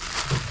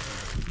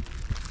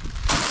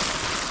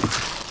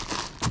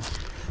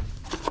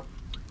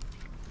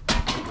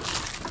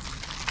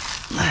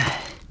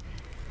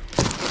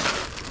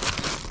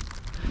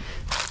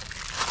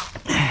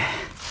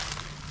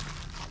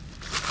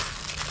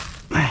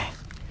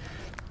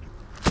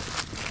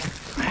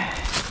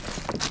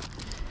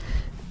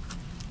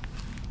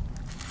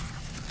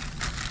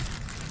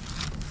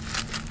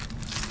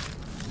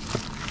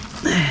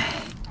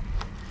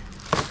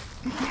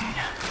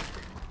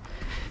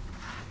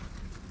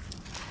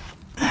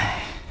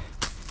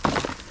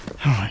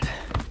 Alright,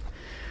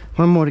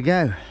 one more to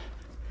go.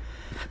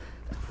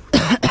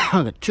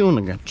 I've got two on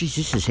the go. Jeez,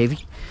 this is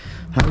heavy.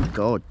 Oh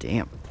god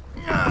damn.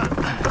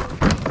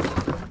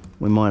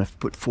 We might have to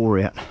put 4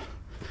 out.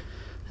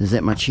 There's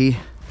that much here.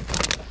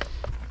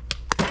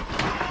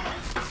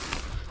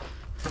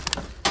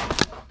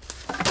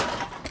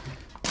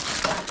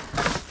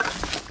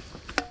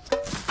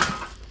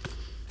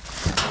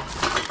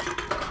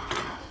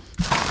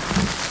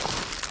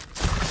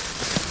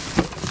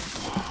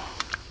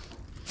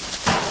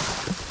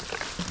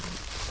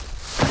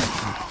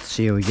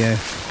 See how we go.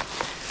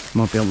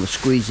 Might be able to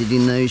squeeze it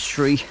in those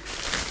 3.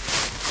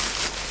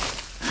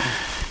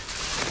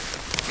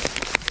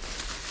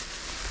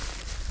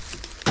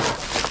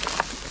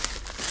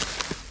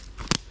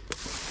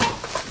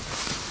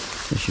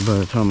 Especially by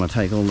the time I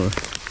take all the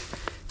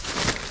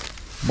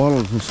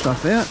bottles and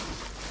stuff out.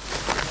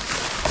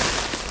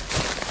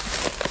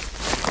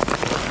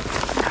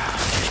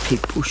 Just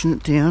keep pushing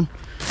it down.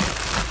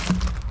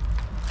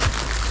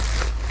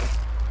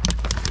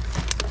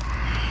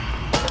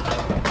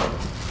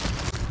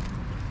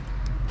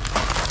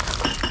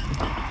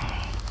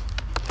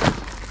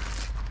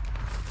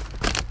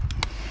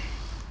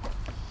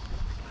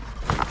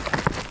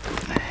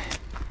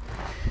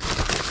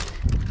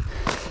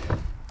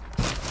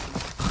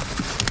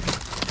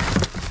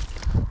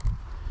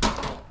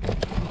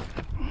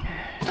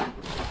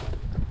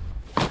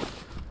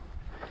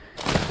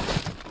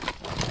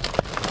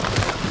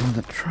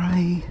 Another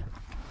tray.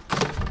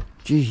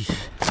 Jeez,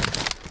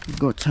 we've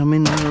got some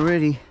in there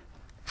already.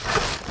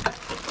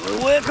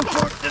 We're working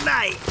for it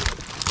today.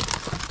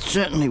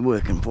 Certainly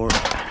working for it.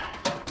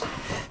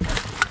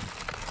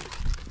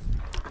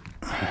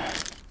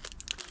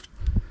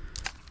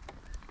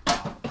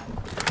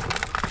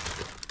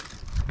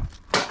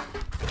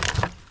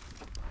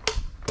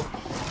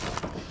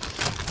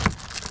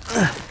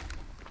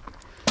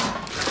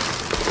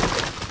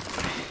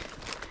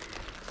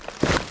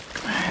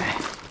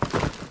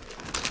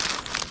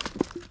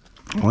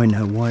 I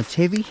know why it's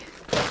heavy.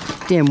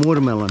 Damn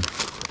watermelon.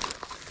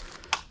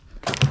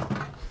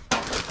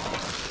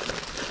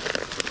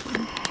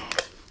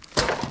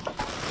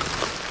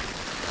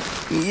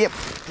 Yep,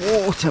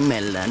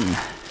 watermelon.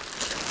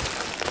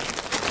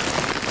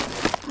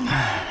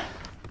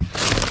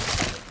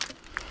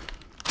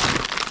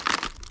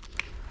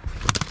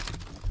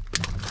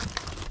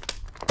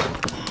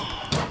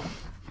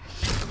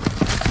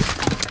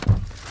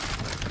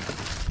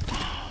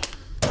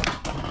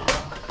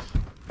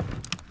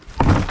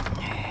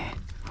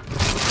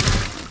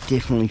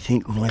 Definitely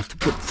think we'll have to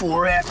put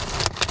 4 out.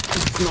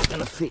 It's not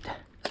going to fit.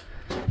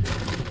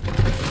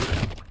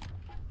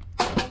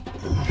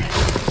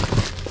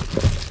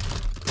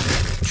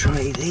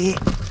 Tray there.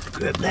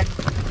 Grab that.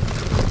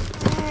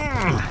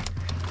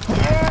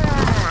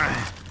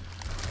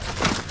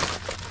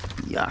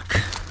 Yuck.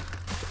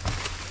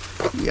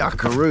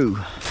 Yuckaroo.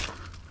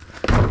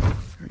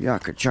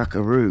 Yucka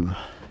chuckaroo.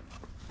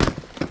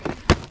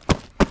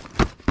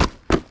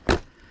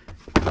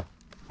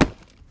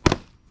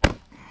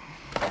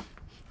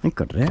 I think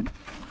got that.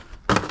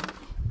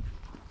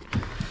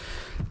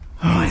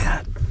 Alright,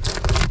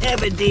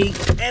 have a dig,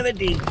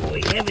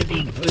 boy, have a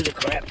dig through the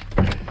crap.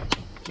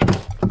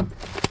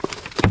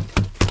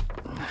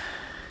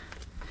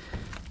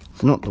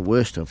 It's not the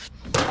worst I've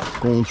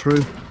gone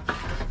through.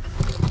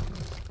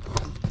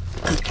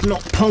 It's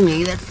not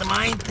pongy, that's the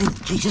main thing.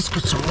 Jesus,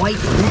 got some weight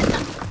in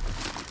that.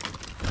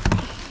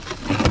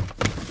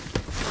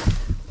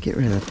 Get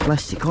rid of the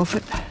plastic off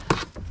it.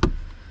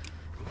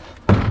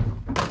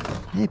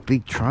 They're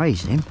big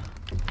trays, them.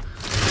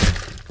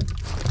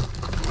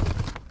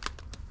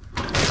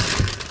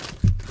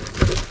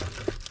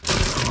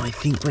 I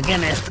think we're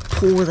going to have to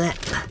pour that.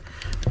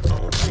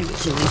 Let's see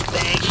what's in this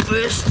bag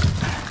first.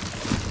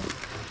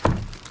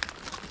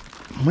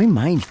 We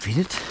may fit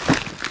it.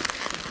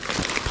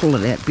 Pull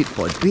it out bit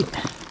by bit.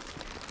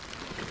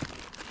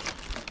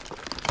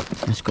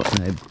 It's got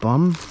no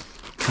bum.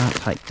 Can't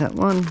take that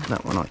one.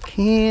 That one I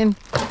can.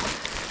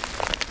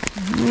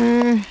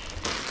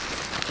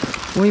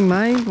 We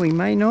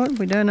may not,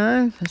 we don't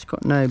know. It's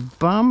got no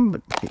bum,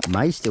 but it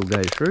may still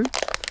go through.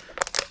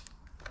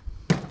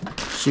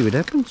 See what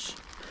happens.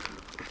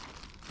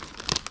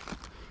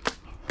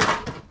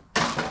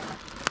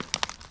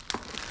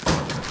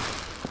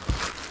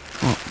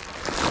 Oh,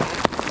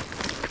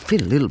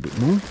 fit a little bit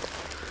more,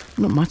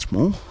 not much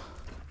more.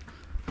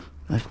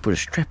 I have to put a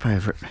strap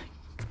over it.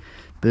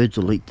 Birds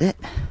will eat that.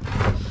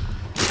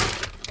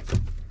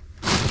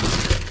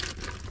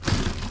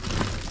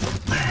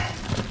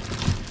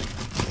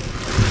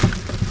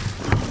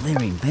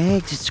 They're in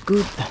bags, it's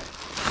good.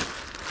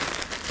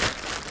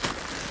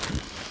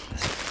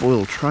 There's a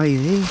foil tray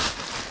there.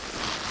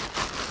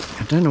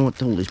 I don't know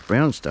what all this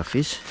brown stuff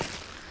is.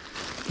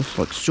 Looks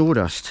like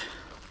sawdust.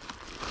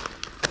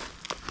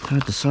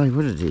 Hard to say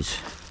what it is.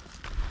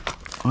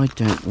 I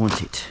don't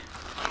want it.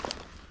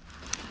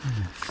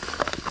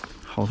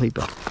 A whole heap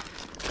of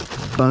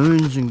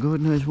bones and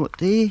God knows what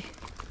there.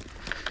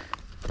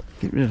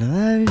 Get rid of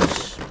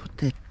those. Put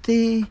that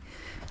there.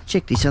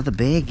 Check this other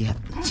bag out.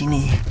 It's in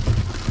here.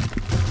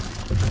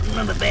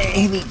 Another bag,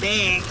 heavy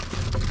bag.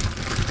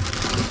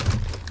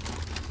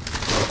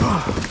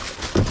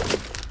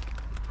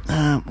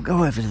 We'll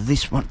go over to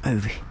this one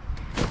over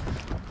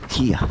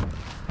here.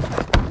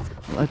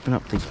 I'll open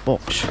up this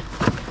box.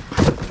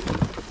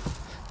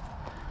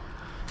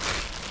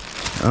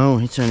 Oh,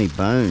 it's only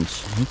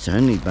bones. It's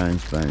only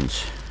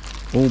bones.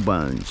 All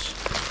bones.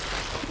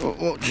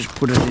 We'll just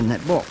put it in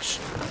that box.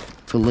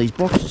 Fill these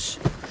boxes.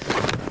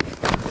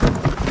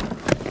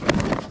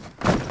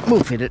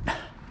 We'll fit it.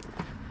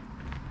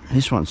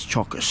 This one's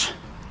Chockers.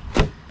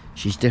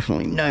 She's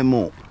definitely no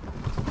more.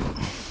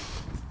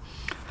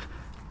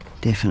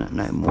 Definite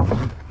no more.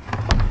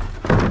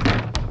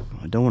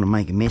 I don't want to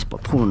make a mess by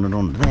pulling it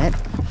onto that.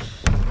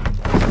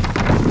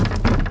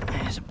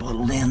 There's a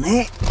bottle down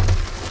there.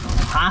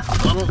 Half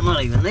a bottle,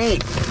 not even there.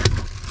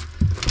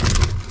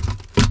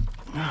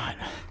 Right.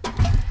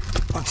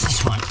 What's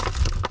this one?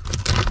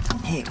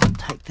 Here, we'll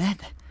take that.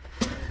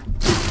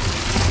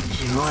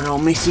 She's right all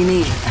messy in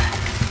here.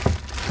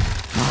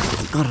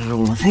 I've got it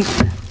all, I think.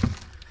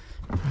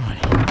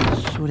 Right,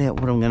 sort out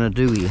what I'm going to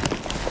do here.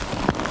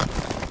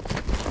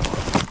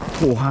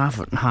 Pour half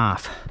it and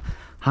half.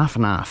 Half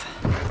and half.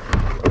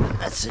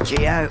 That's the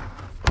GO.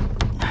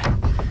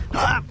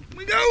 Up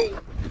we go!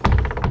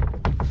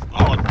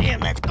 Oh damn,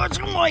 that's got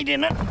some weight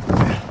in it.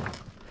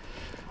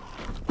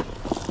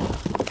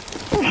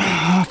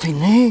 Half in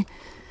there.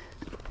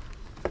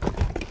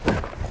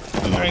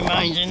 And the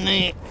remains in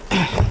there.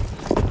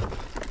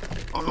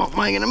 I'm not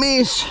making a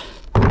mess.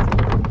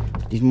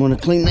 Didn't want to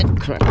clean that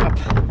crap up.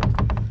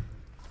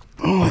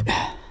 Alright.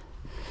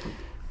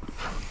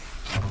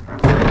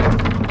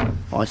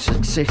 I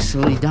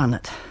successfully done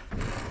it.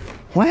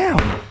 Wow.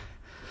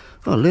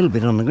 Got a little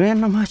bit on the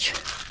ground, not much.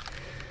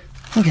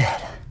 Look at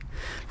that.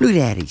 Look at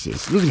that, he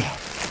says. Look at that.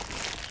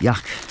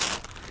 Yuck.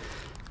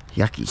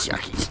 Yuckies,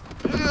 yuckies.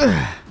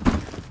 Ugh.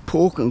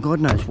 Pork and God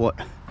knows what.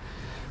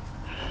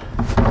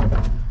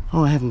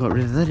 Oh, I haven't got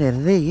rid of that out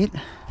of there yet.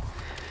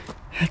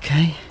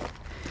 Okay.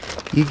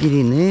 You get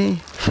in there.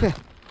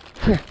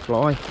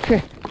 Fly.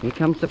 Here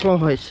comes the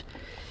flies.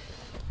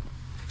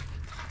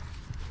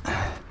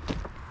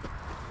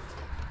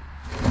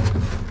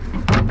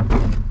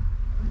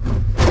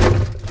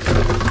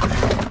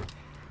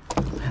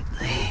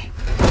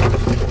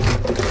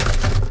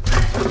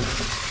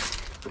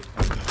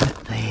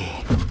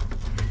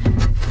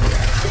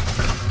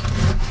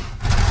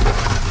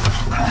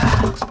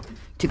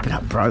 Tip it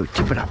up, bro,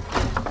 tip it up.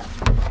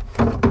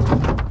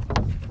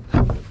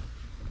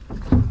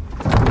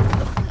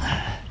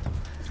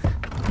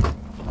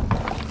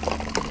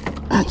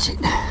 That's it.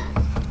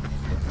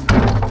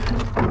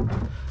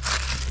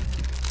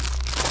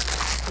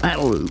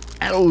 That'll do,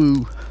 that'll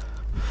do.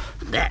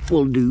 That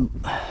will do.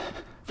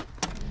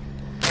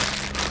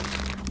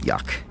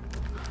 Yuck.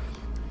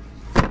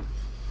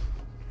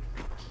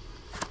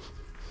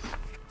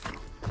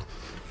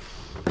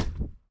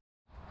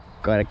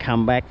 Got to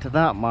come back to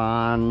that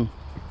one.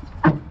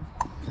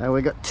 So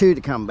we got two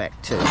to come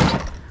back to.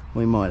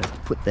 We might have to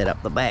put that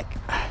up the back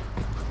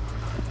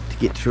to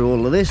get through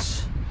all of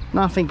this.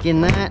 Nothing in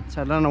that,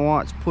 so I don't know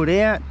why it's put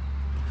out.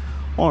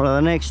 On to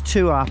the next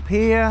two up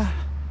here.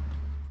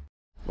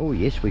 Oh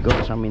yes, we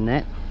got some in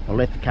that. I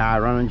left the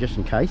car running just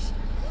in case.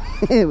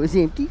 It was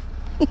empty.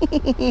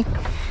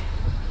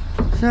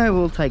 So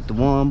we'll take the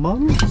wine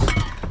bottles,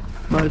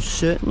 most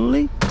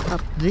certainly,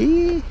 up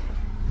there.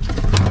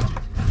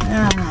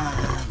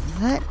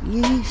 That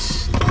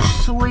yes,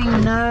 soy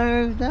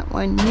no, that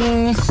one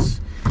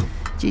yes.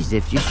 Geez,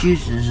 they've just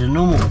used it as a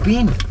normal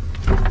bin,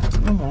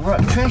 normal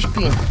right trash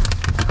bin.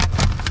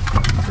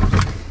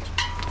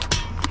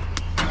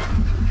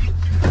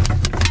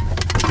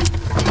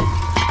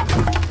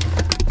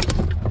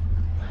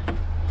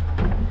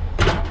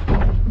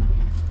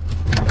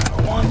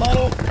 Wine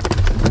bottle.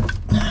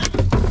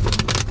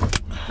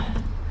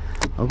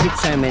 I'll get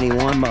so many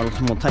wine bottles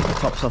and we'll take the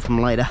tops off them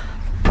later.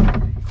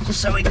 Just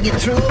so we can get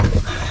through them.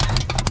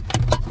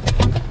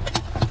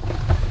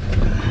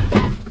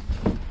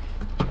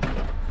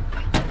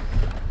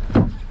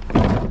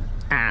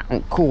 Ah,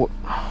 I'm caught.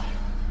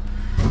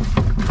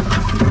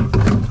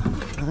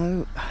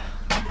 No.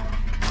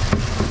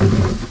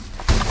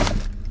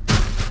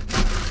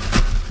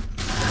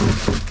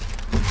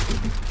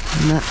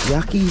 Nut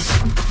yuckies.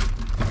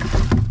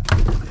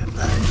 Grab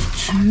those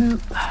two.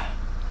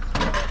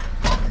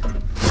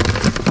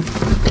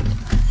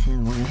 See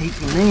the one heap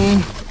in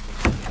there.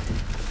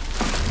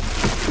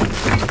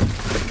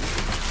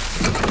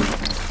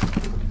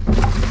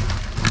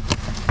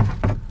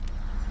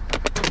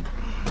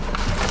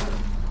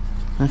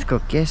 That's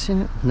got gas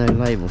in it, no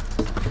label.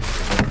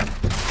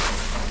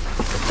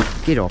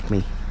 Get off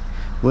me.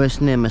 Worst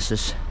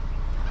nemesis.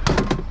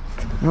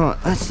 Right,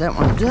 that's that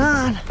one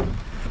done.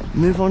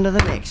 Move on to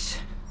the next.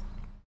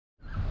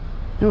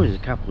 Oh, there's a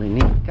couple in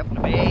there, a couple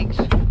of bags.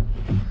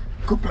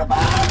 Couple of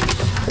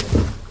bags.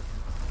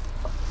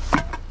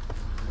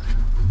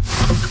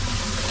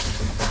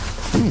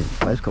 Yeah,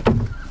 both got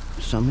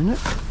some in it.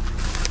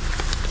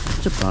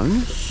 It's a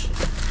bonus.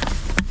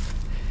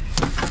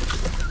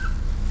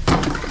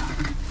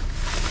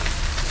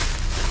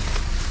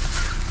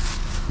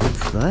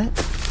 What's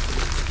that?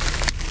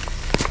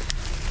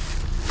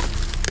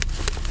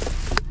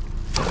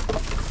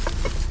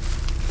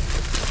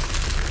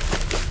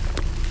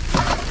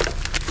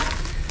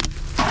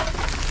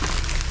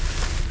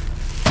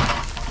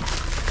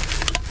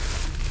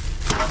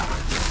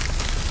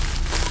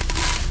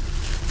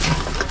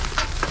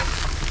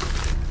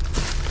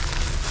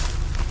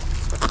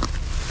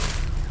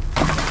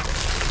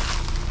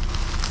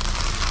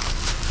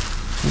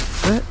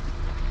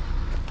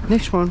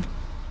 Next one.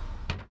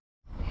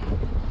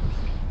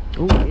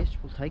 Oh yes,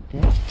 we'll take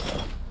that.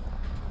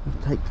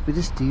 We'll take the bit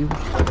of steel.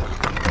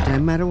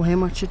 Don't matter how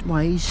much it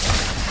weighs.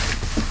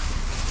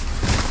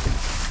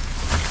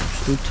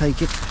 Still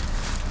take it.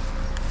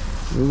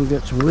 Well, we've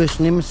got some worse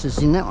nemesis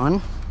in that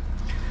one.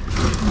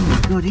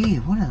 Oh my god, here,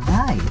 what are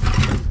they?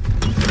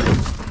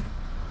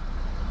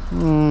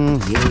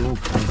 Yeah, we'll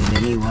take it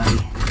anyway.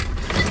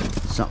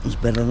 Something's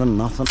better than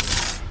nothing.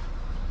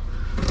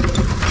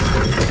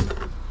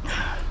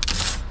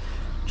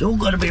 It's all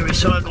got to be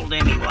recycled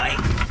anyway.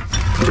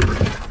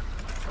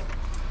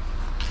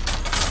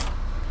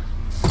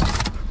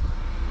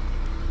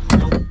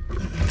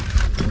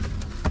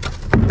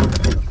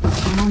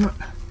 On it.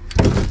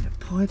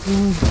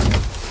 Pipeline.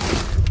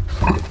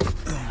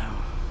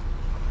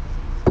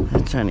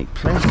 That's only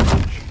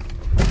plastic.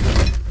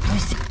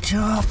 Plastic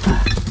top.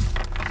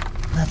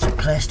 That's a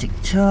plastic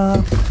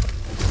top.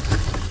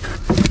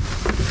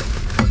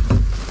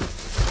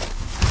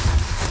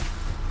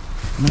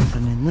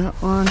 Nothing in that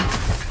one.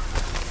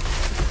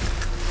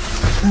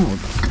 Oh,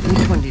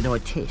 which one did I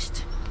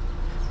test?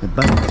 They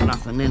both got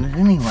nothing in it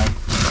anyway.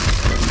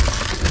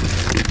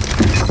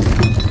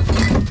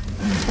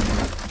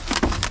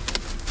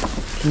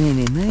 Can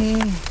in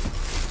there.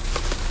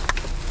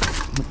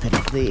 Put that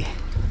up there.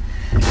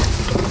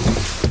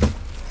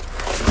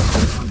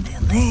 One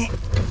down there.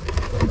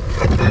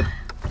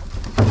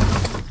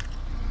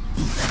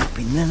 Put that up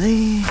in there.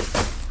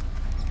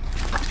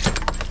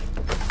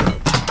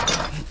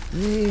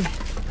 There.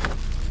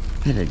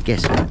 Better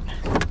guess it.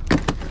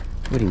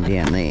 Put him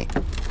down there.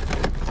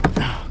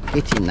 Oh,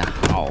 get in the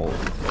hole.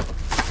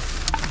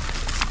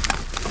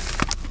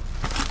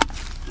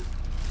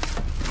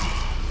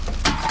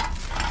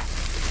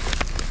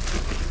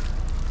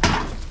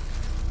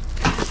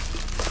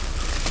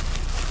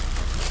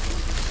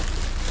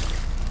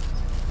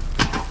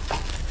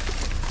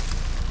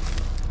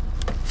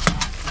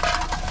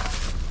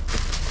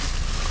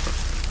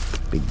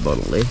 Big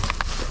bottle there.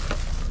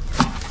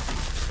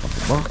 Off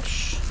the box.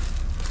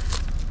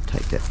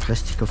 Take that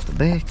plastic off the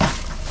back.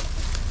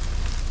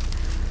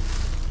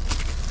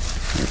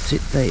 That's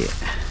it there.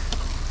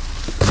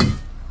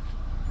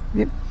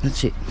 Yep,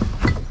 that's it.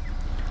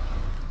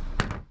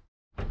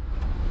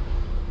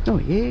 Oh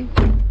yeah.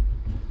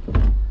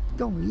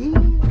 Oh yeah.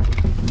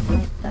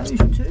 Grab those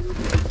two.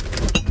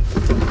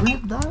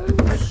 Grab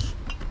those.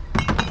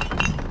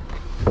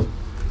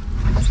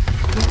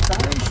 Grab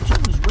those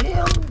two as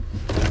well.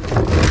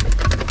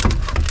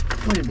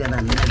 What have we got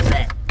under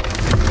that?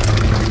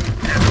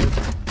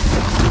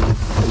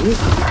 Yep,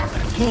 I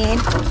can.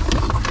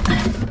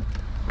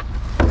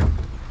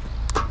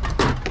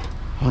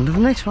 On to the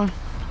next one.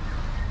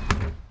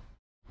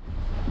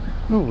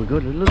 Oh, we've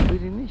got a little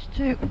bit in this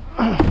too.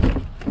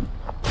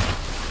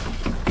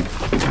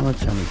 Oh,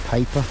 it's only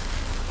paper.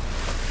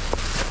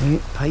 Yeah,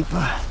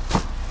 paper.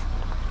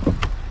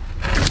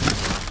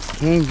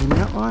 Cans in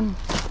that one.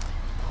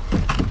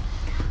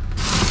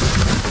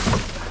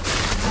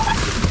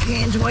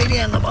 Cans way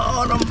down the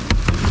bottom.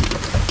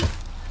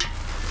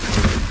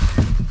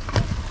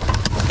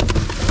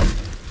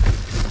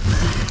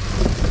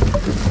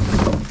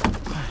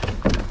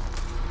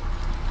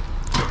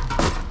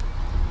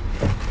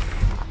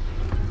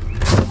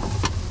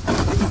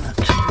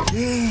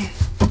 There.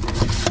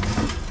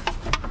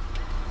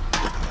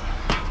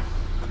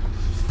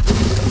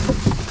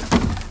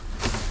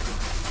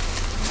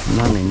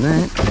 None in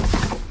that.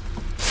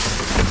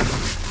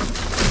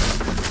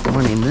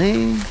 One in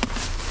there.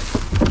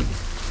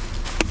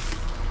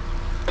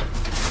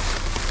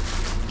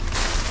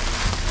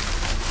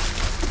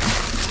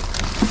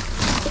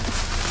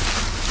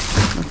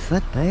 What's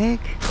that bag?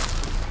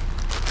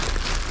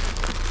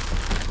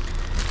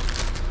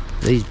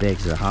 These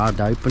bags are hard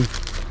to open.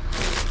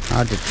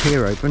 Hard to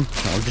tear open,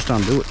 so I'll just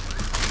undo it.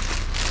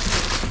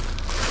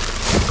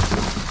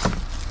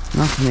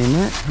 Nothing in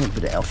that. A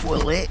bit of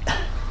alfoil there.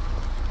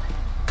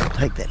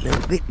 Take that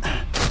little bit.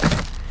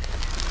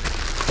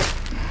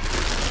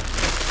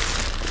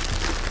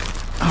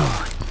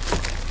 Oh.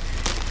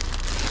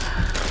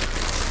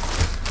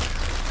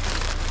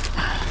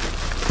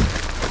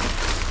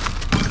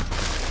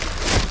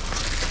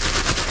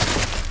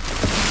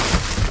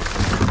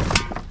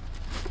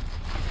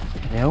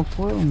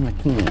 Alfoil in the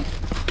can.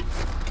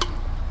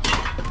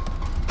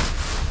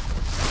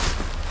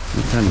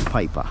 It's only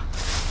paper,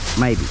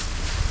 maybe.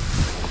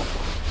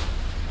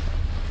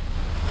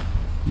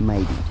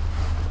 Maybe.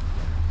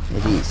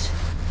 It is.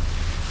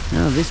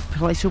 Now this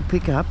place will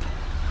pick up.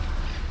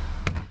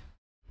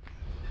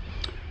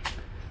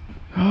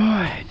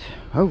 Alright.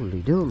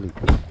 Holy dooly.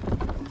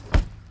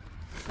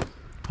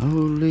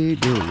 Holy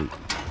dooly.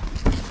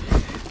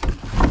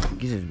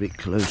 Get it a bit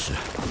closer.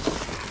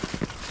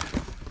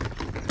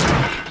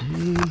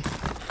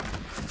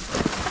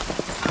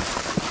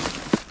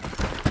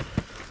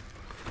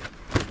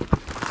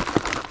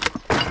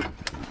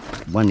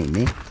 One in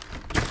there.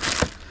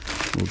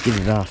 We'll get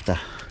it after.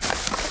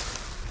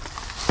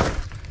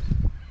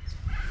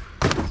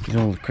 Get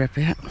all the crap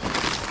out.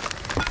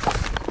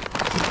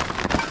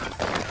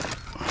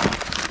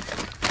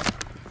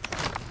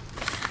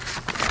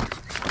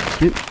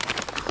 Yep.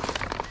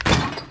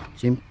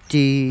 It's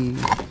empty.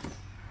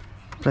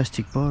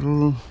 Plastic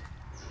bottle.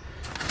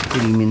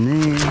 Put him in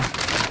there.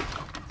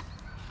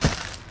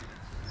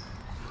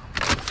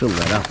 Fill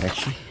that up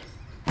actually.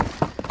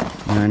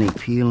 No need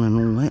peel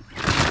and all that.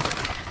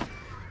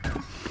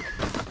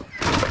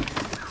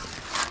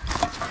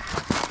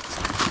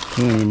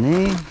 Can in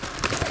there.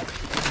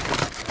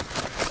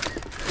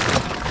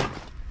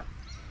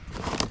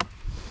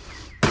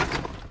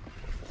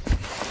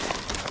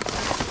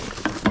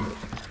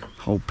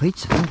 Whole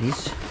pizza, that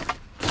is.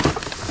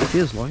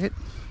 Feels like it.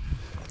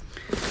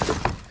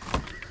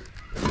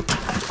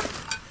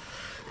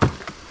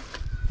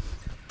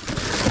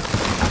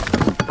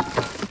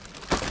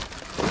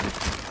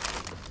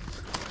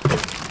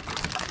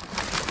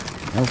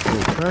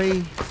 Alcohol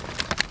tray.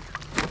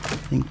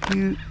 Thank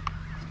you.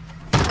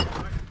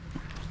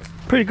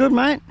 Pretty good,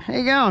 mate. How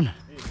you going?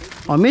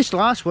 I missed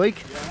last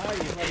week.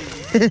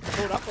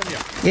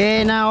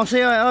 Yeah, no, I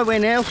see. I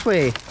went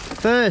elsewhere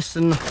first,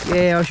 and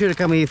yeah, I should have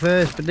come here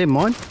first, but never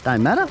mind.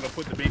 Don't matter. I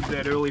put the bins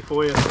out early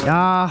for you.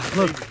 So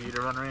look. It's easy for you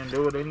to run around and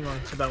do it anyway.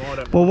 So don't mind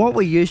it. Well, what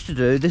we used to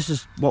do, this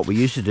is what we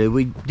used to do.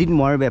 We didn't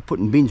worry about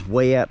putting bins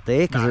way out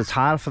there because it's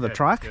harder for the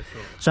truck. Sure.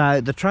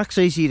 So the truck's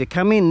easier to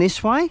come in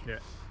this way. Yeah.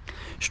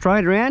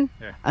 Straight around,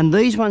 and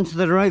these ones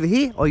that are over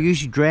here I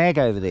usually drag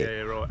over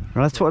there. Yeah, right.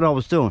 That's what I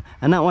was doing,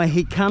 and that way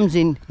he comes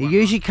in, he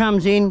usually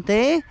comes in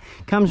there,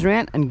 comes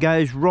around and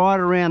goes right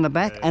around the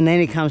back, and then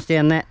he comes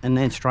down that and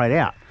then straight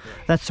out.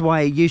 That's the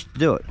way he used to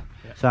do it.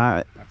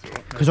 So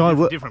because I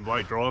work different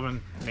bloke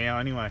driving now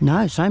anyway.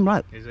 No, same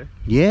bloke. Is it?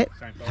 Yeah,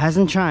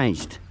 hasn't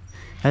changed.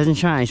 Hasn't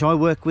changed. I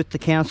work with the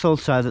council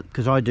so that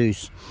because I do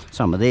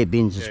some of their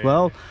bins as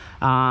well,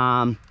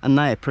 and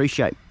they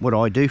appreciate what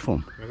I do for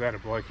them. Was that a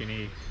bloke in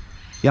here?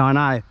 Yeah, I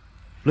know.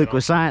 Luke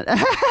was saying. I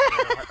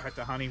had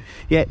to hunt him.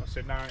 Yeah. I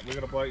said, no, we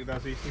got a bloke who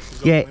does this. This is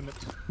off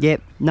limits.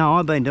 Yep. No,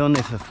 I've been doing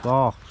this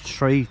for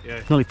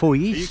nearly 4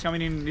 years. Are you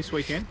coming in this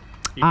weekend?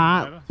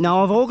 No,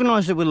 I've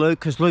organised it with Luke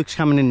because Luke's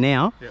coming in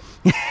now.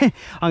 Yep.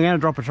 I'm going to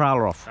drop a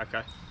trailer off.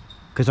 Okay.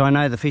 Because I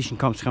know the fishing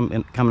comp's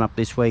coming up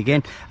this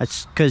weekend.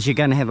 It's because you're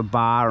going to have a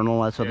bar and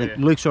all that sort of thing.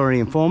 Luke's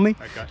already informed me.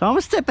 Okay. So I'm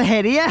a step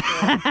ahead of you.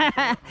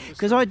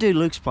 Because I do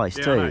Luke's place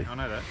too. I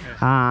know that.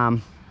 Yeah.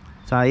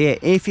 So yeah,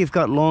 if you've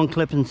got lawn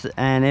clippings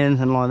and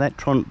anything like that,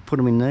 try and put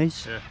them in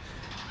these. Yeah.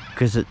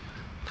 Because it's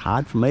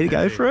hard for me to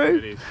go through.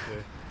 It is,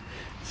 yeah.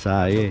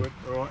 So yeah.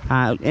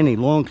 Right. Any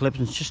lawn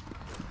clippings, just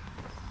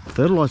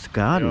fertilise the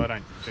garden. Yeah, I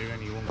don't do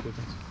any lawn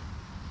clippings.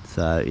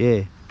 So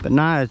yeah, but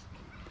no.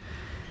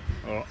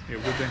 Alright, yeah,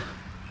 good then.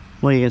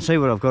 Well, you can see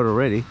what I've got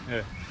already.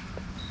 Yeah.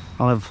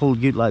 I'll have a full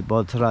ute load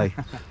by today.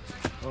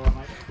 Alright,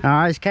 mate.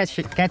 Alright,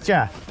 catch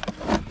ya.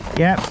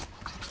 Yep.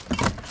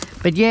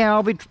 But yeah,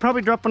 I'll be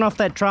probably dropping off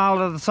that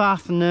trailer this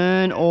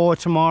afternoon or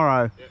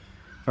tomorrow. Yep.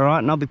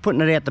 Alright, and I'll be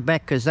putting it out the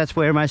back because that's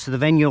where most of the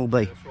venue will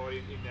be. That's right,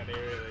 in that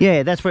area there.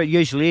 Yeah, that's where it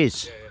usually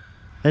is. Yeah,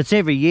 yeah. It's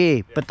every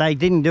year, but they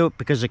didn't do it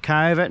because of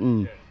COVID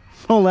and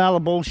all the other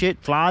bullshit,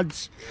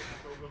 floods.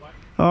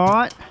 Yeah,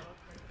 alright,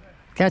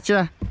 catch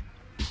ya.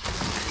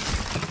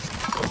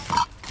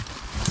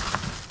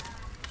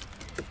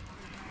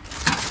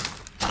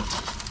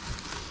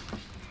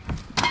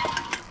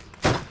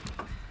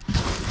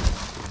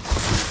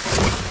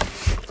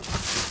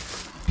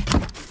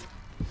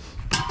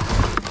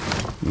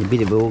 A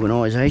bit of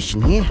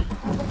organisation here.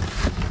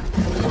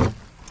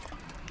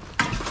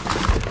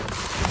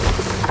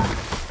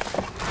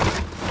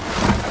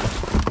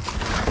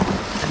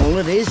 All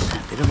it is,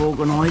 a bit of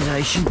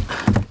organisation.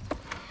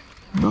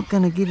 I'm not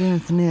going to get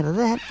anything out of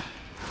that.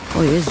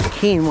 Oh, there's a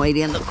can way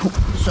down the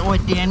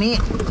side down here.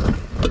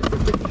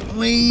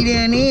 Way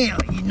down here.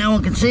 No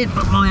one can see it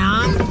but my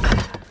arm.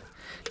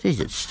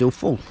 Jeez, it's still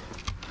full.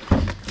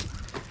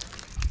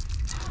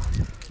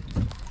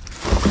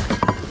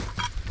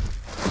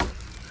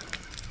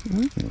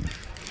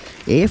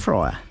 Air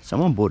fryer.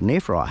 Someone bought an air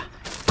fryer.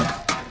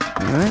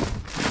 Alright,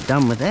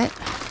 done with that.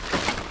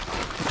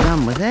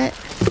 Done with that.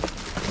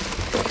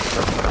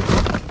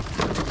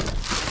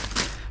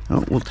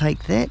 Oh, we'll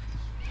take that.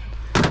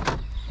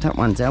 That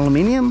one's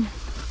aluminium.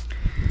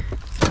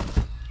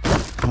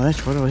 Oh,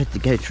 that's right, I had to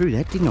go through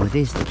that, didn't I?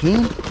 There's the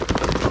can.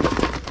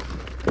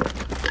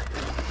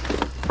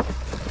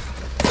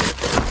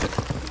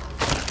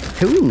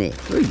 Two in there.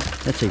 Ooh,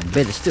 that's even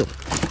better still.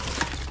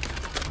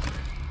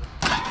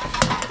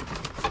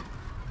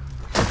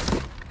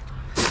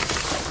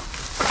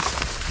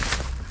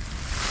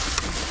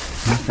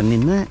 Nothing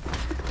in that.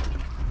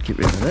 Get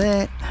rid of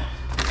that.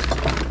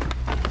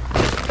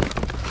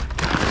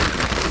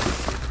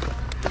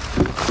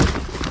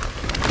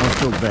 I'll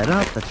fill that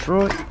up, that's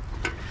right.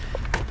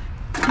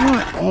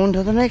 Right, on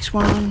to the next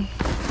one.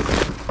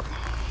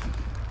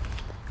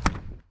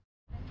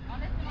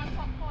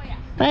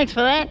 Thanks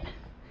for that.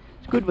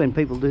 It's good when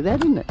people do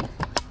that, isn't it?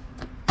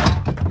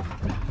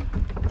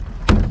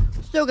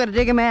 Still got to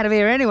dig them out of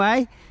here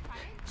anyway.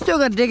 Still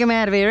got to dig them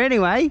out of here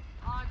anyway.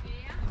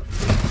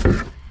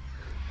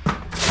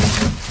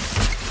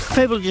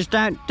 People just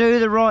don't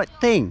do the right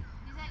thing. Is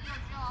that your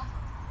job?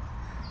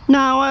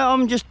 No,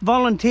 I'm just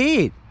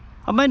volunteered.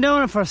 I've been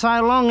doing it for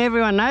so long,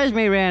 everyone knows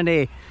me around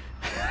here.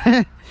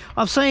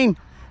 I've seen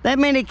that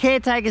many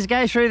caretakers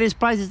go through this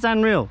place, it's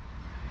unreal.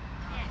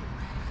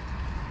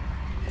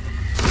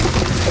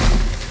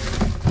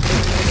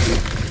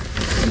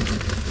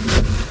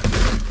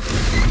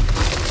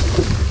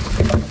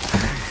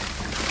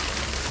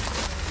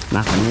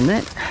 Nothing in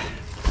that.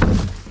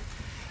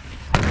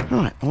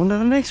 Right, on to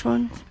the next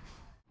one.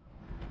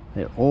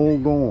 They're all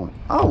gone.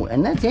 Oh,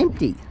 and that's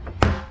empty.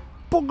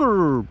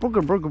 Booger,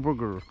 booger, booger,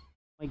 booger.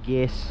 I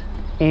guess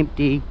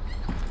empty.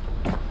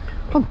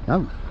 Oh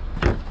no,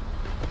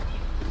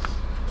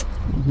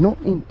 not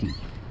empty.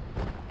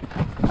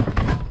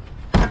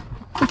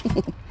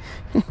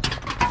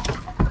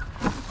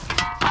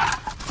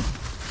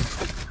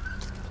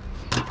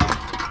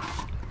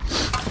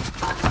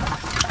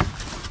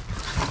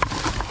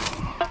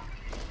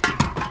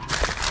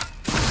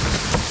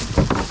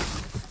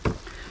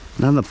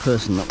 Another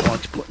person that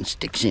likes putting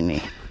sticks in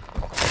there.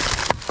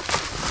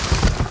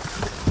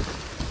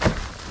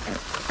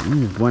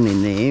 There's one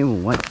in there,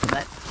 we'll wait for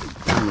that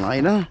done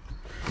later.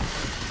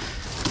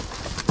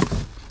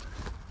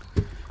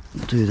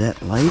 We'll do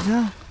that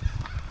later.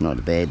 Not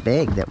a bad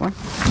bag, that one.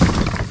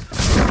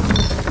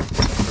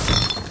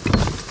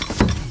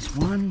 There's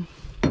one.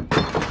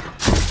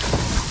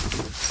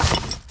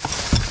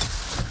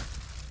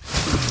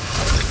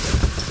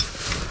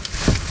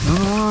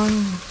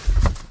 One.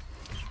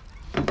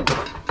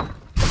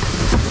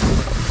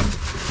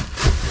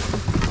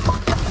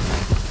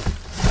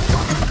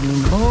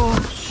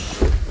 Box.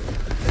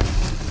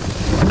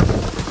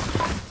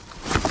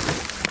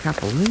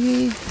 Couple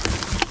there.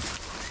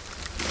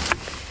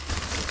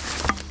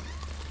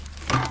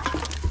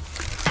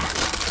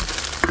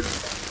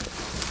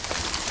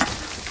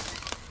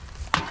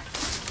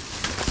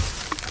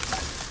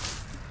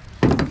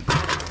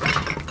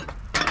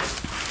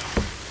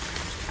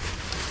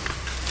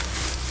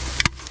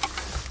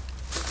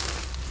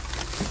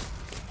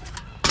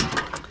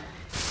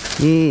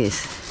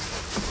 Yes,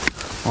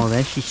 I've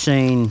actually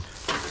seen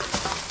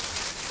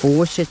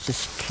 4 sets of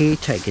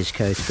caretakers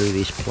go through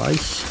this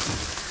place.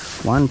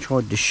 One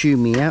tried to shoo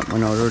me out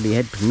when I already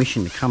had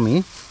permission to come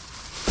here.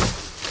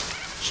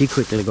 She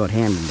quickly got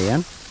handed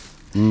down,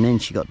 and then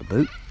she got the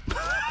boot.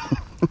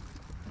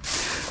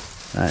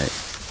 So,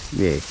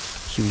 yeah,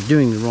 she was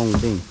doing the wrong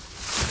thing.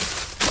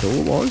 That's all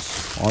it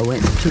was. I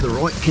went to the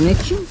right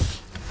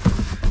connections,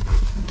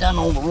 done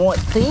all the right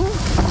thing.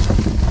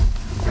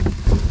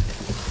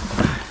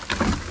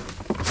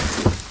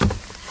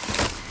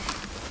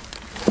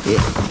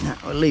 Yeah, no,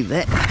 I'll leave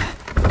that.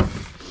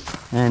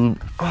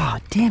 And, oh,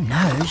 damn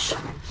nose.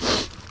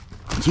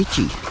 It's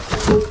itchy.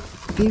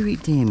 Very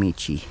damn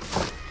itchy.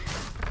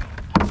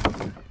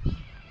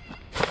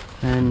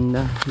 And,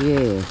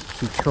 yeah,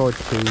 she tried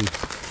to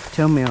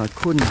tell me I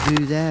couldn't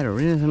do that or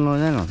anything like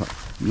that. And I thought,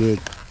 yeah,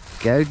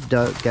 go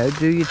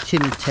do your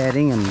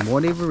tittle-tatting and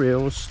whatever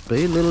else.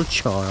 Be a little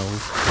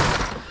child.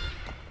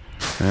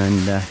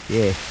 And,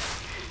 yeah,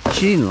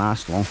 she didn't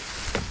last long.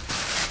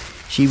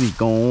 She was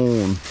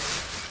gone.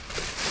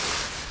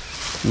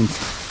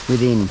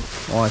 Within,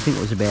 oh, I think it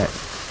was about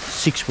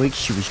 6 weeks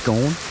she was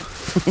gone.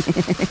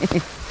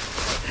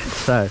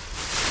 So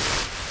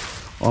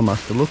I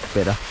must have looked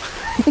better.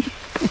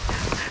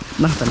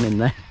 Nothing in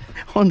that.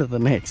 On to the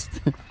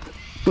next.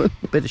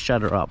 Better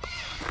shut her up.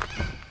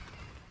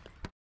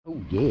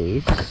 Oh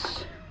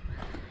yes.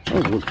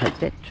 Oh, we'll take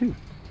that too.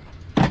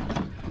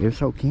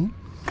 Yes, I can.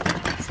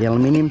 It's the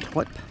aluminium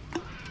type.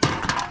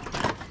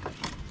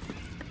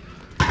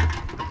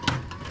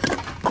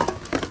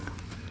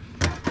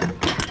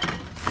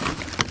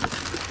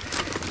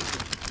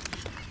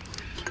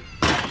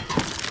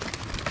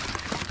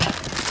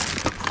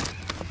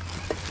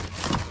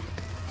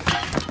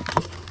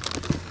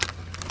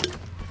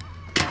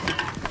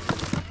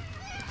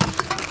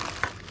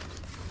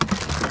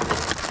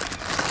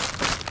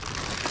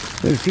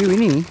 There's a few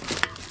in here.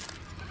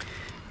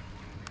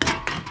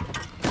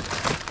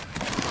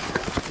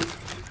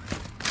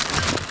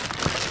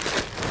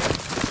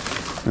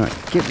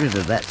 Right, get rid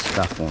of that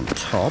stuff on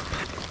top.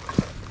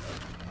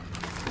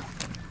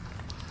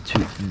 To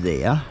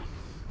there.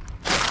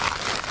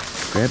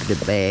 Grab the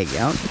bag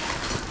out.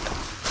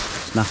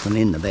 There's nothing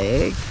in the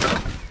bag.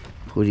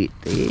 Put it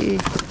there.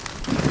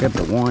 Grab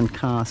the wine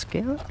cask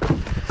out.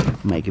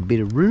 Make a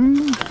bit of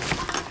room.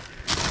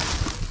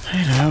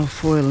 Put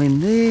foil in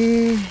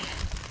there.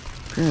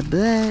 Grab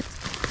that.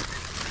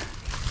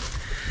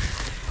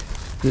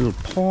 Little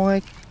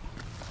pie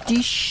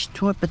dish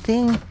type of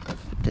thing.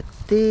 Put that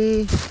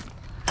there.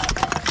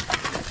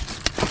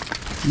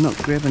 Not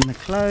grabbing the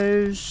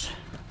clothes.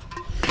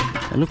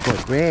 They look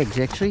like rags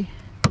actually.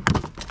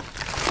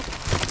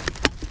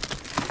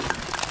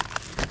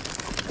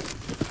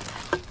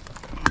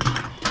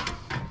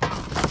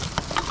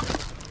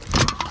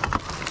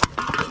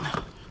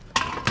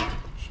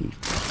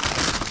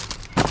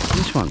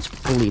 This one's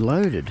fully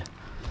loaded.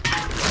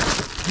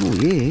 Oh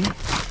yeah.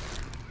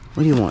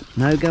 What do you want?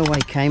 No, go away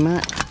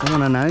Kmart. I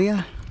want to know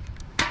ya.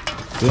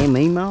 Damn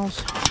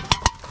emails.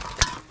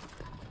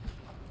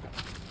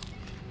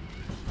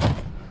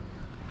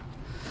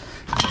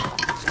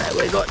 So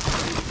we've got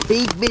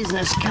big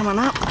business coming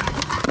up.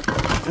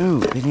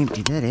 Oh, we've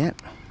emptied that out.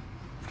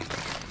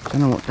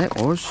 Don't know what that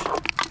was.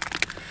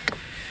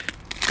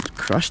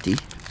 Crusty.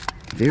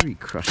 Very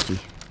crusty.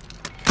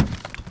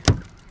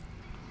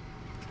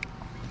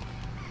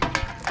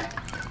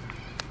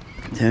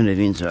 Turn it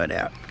inside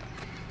out.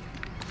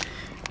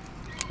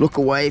 Look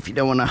away if you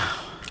don't want to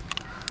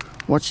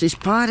watch this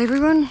part,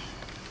 everyone.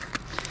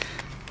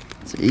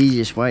 It's the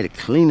easiest way to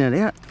clean it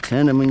out.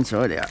 Turn them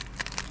inside out.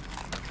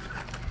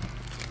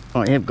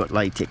 I have got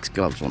latex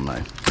gloves on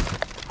though.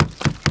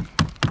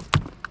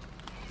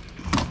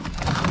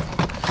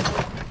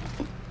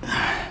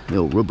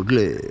 Little rubber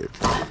glove.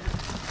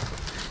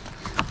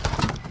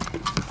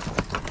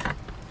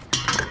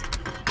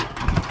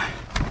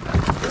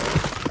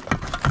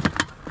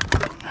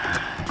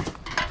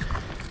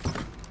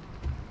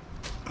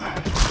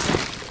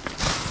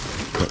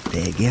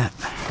 Bag out.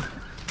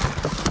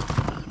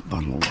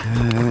 Bottle will go.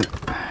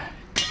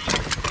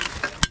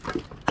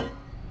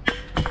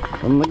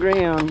 On the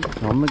ground,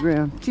 on the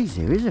ground. Geez,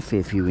 there is a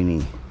fair few in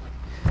here.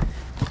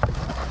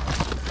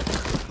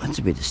 That's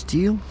a bit of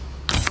steel.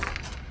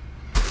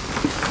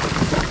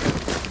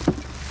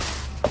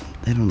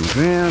 That on the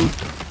ground.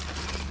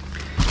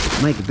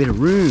 Make a bit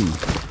of room.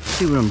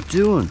 See what I'm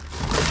doing.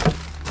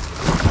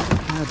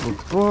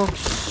 Cardboard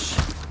box.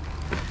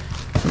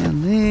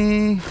 Down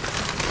there.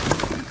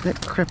 That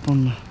crap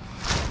on the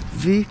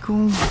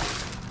vehicle.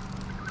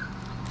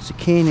 There's a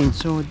can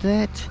inside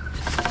that.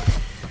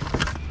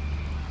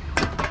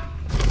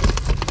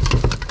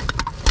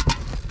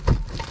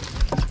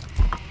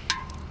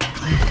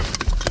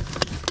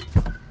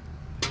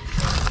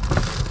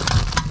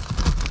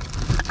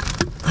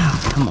 Oh,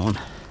 come on.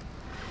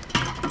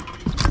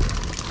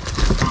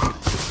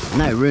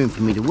 No room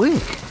for me to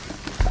work.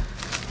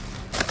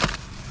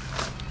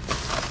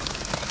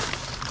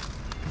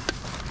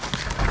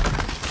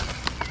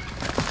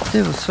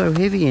 They were so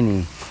heavy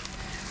in here.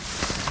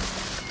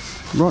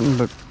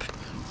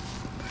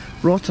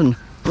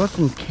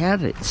 Rotten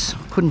carrots.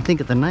 Couldn't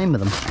think of the name of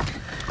them.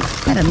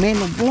 Had a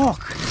metal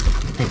block.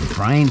 That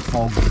brain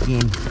fog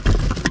again.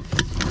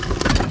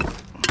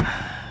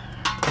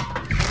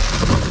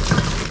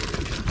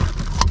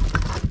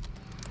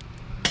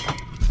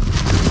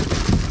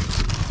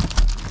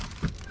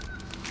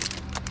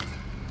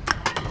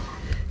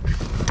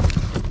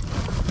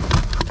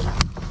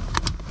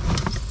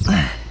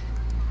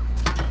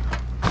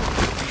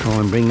 Try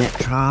and bring that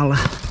trailer.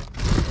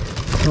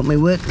 Got my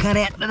work cut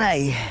out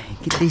today.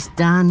 Get this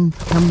done,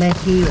 come back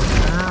here with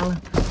the trailer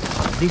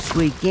this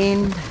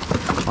weekend.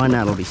 I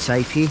know it'll be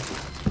safe here.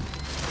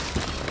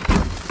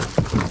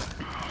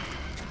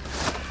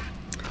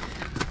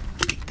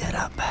 Pick that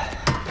up.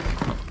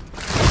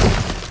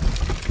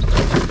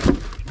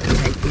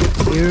 Take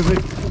care of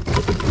it.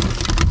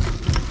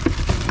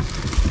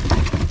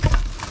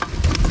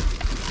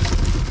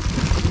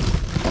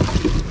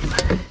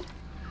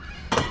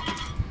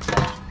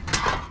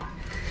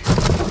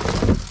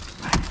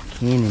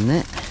 Can in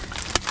that.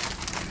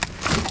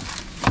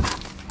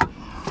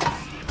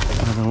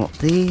 Another lot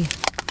there.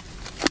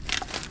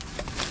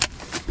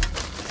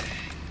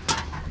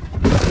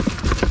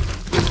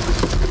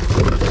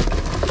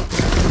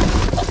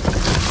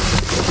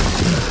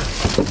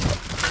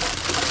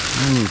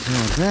 One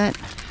inside that.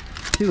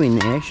 Two in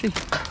there actually.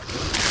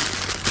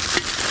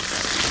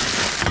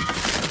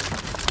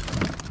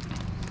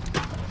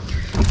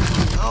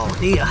 Oh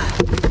dear.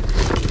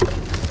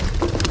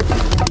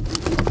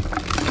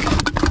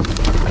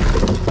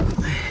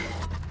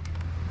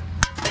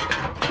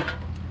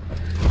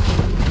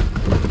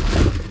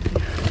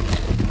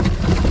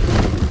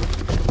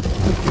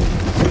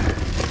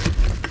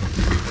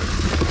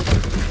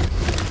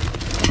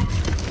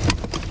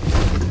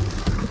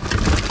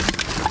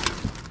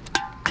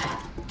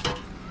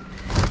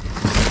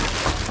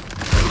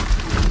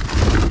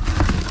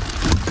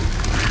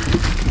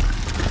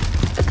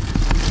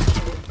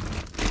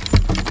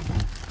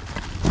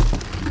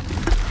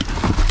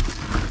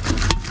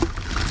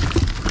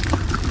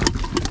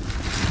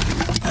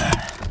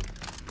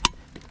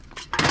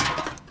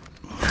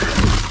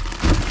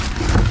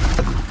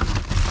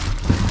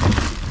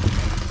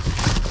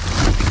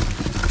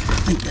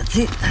 That's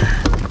it.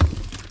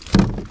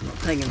 Not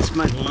taking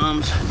smoke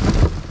alarms.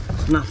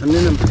 There's nothing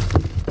in them.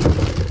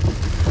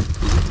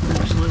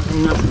 Absolutely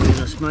nothing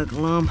in a smoke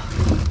alarm.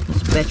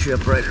 It's a battery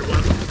operated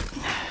one.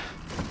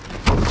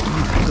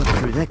 Got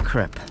through that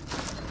crap.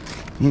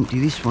 Empty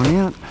this one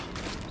out.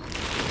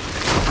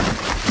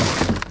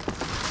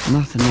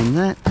 Nothing in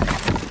that.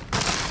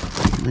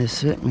 There's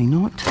certainly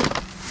not.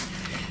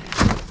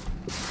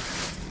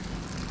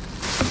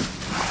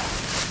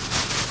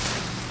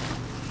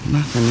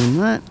 Nothing in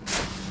that.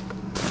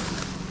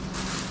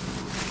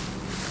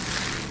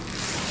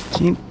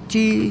 It's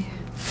empty.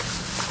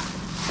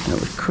 That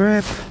was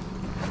crap.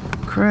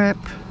 Crap.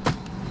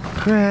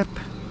 Crap.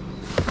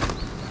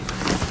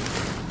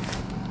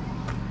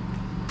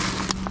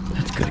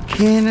 That's got a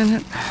can in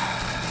it.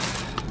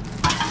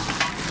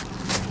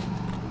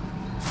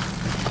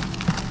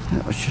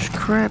 That was just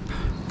crap.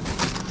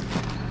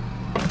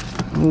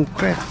 All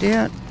crapped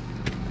out.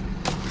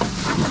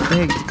 This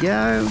bag to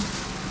go.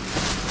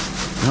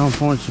 I'll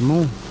find some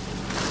more.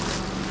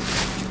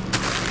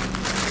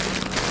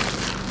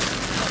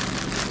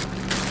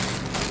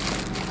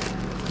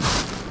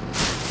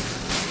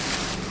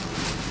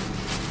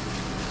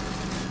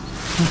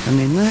 Nothing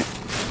in that.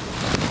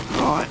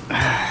 Right.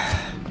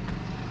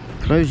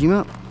 Close him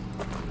up.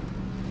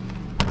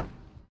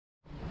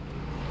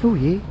 Oh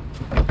yeah.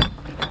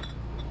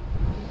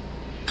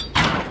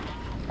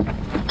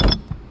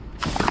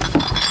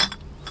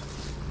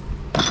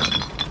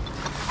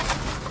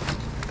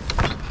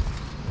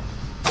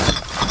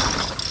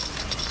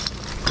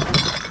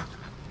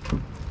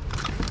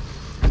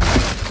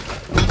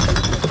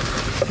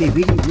 Fair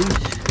bit it is.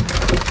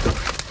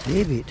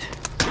 Fair bit.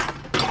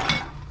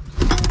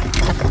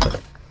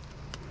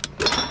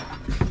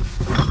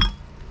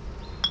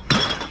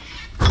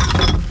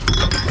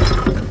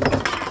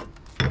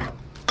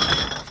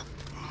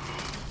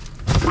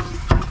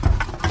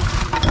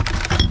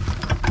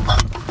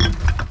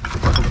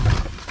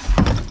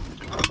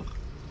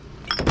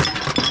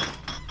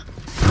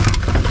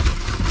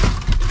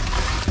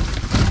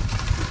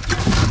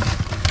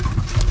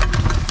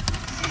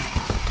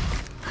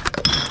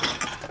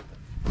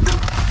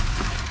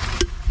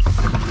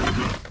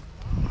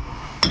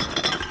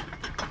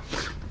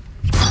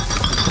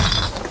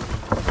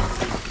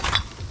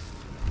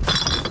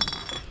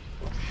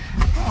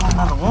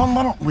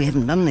 We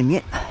haven't done them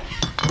yet.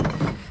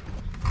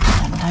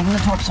 Haven't taken the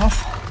tops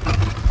off.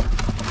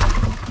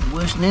 The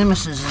worst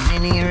nemesis is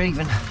in here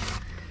even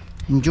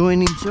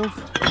enjoying himself.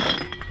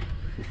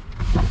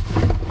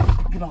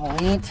 Good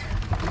old ant.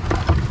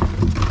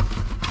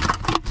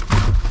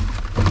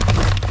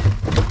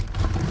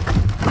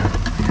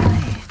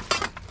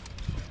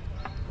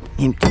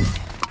 Empty.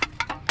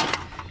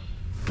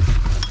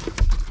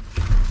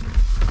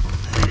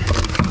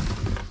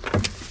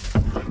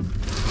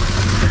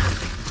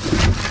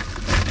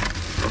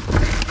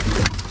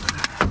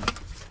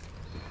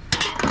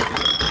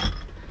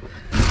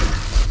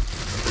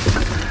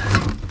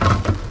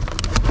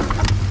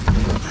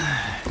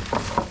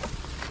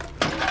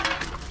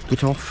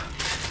 Get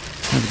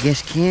off another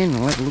gas can.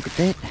 I'll have a look at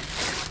that.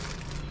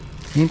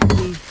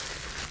 Empty.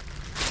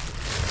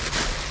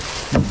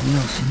 Nothing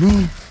else in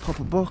there. Pop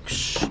a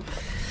box.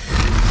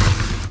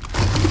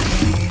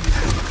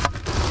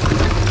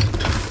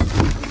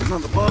 And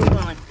another bottle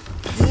on a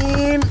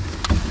can.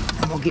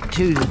 And we'll get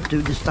to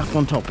do the stuff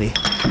on top here.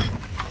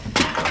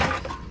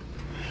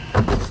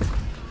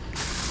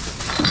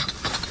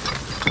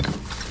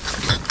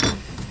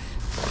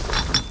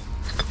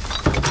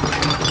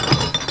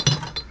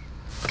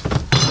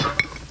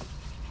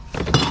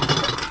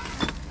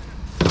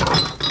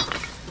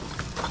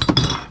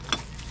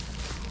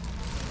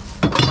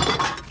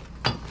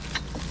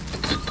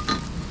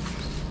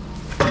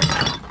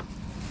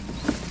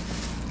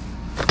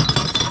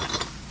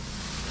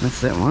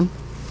 That's that one.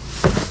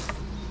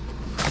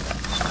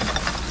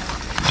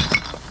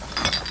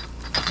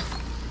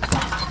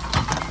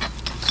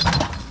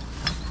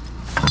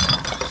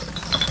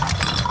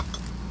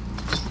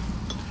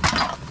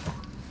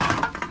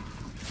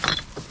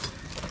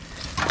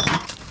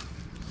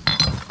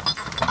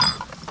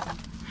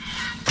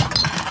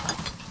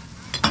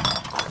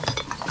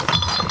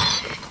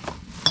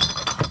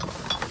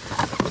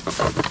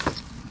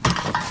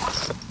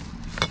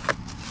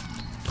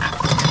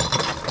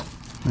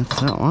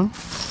 That's that one.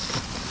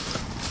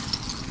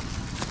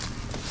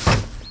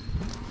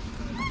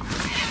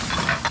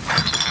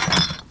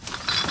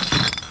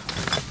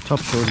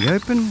 Top's already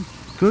open.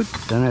 Good.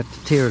 Don't have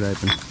to tear it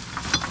open.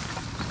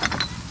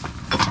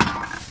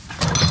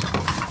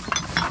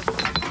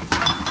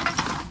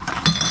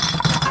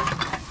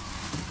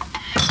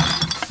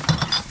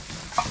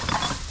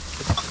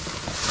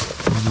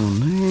 On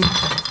there.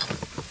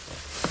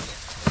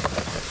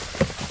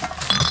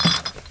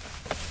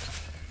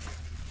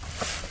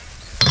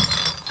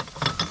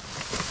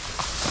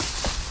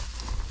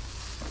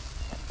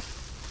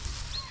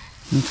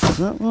 That's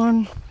that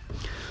one.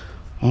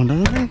 On to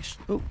the next.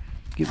 Oh,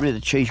 get rid of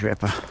the cheese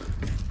wrapper.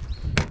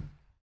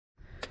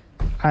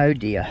 Oh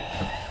dear.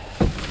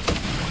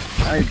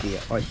 Oh dear.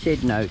 I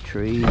said no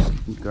trees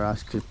and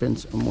grass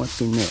clippings, and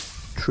what's in there?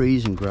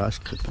 Trees and grass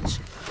clippings.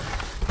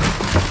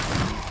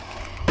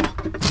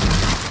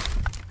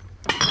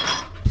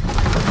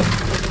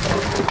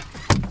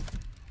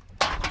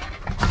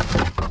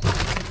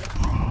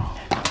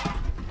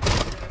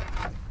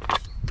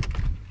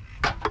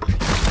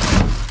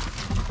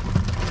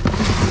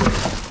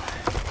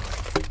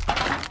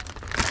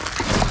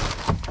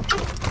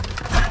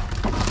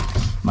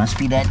 Must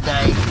be that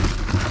day.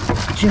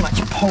 Too much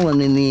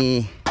pollen in the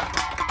air.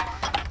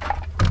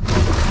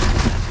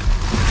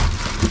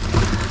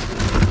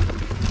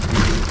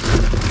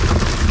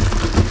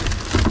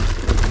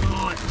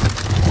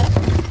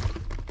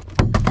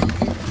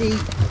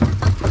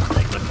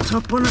 They got the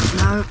top on it?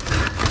 No.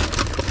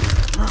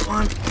 That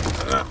one.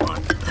 That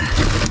one.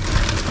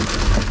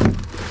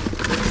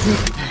 That's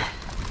it.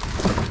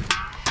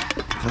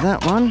 For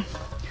that one,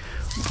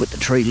 we'll put the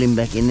tree limb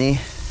back in there.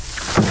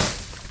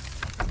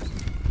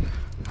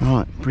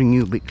 Right, bring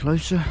you a bit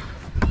closer.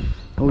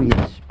 Oh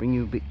yes, bring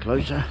you a bit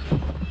closer.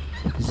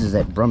 This is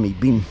that brummy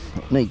bin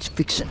that needs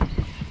fixing.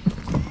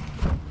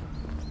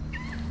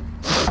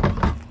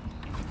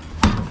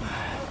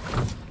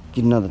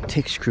 Get another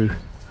tech screw.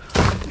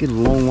 Get a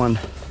long one.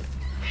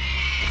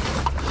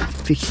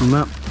 Fix him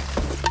up.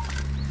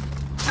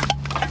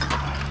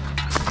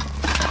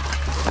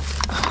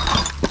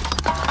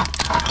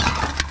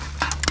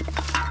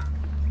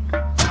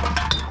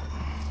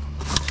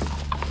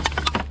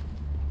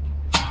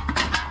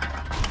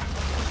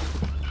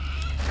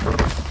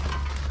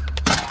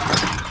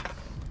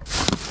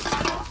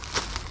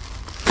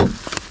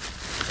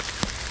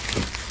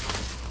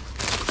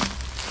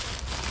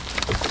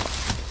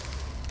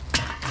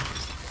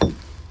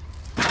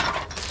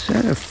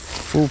 A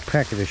full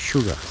packet of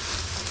sugar,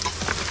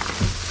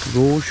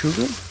 raw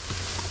sugar,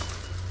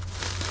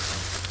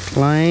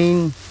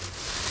 plain.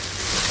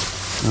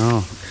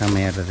 Oh, come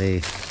out of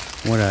there.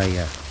 What are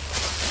you?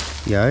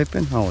 You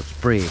open? Oh, it's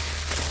bread.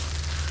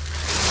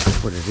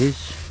 That's what it is.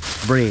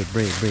 Bread.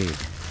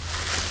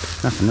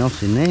 Nothing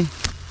else in there.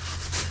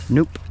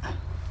 Nope.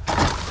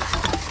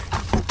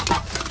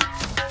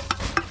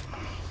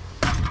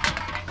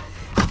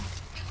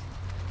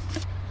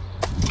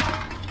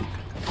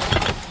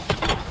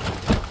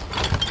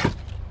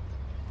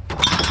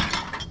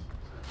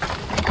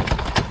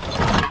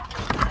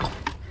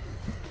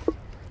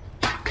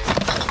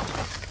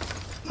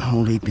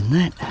 Whole heap in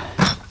that.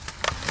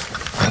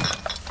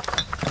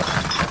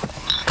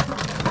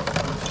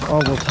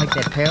 Oh, we'll take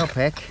that power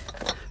pack.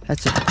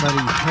 That's a bloody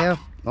power.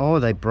 Oh,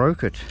 they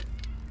broke it.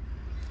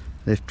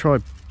 They've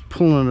tried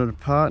pulling it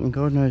apart and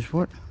God knows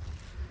what.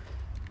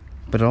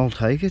 But I'll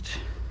take it.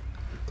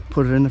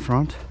 Put it in the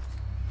front.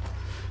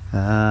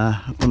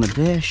 Up on the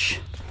dash.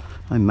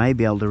 I may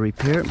be able to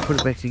repair it and put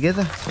it back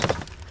together.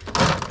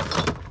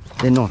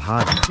 They're not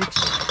hard to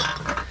fix.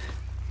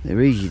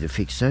 They're easy to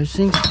fix, those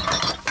things.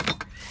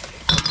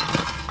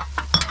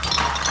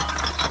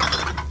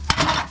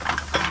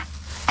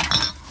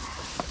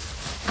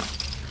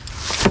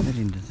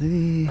 Into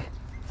there.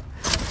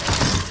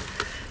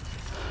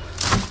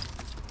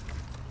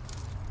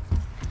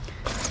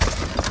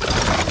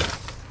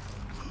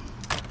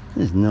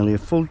 There's nearly a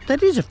full,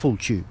 that is a full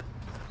tube.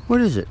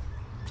 What is it?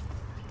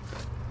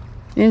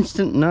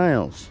 Instant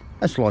nails.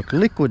 That's like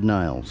liquid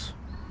nails.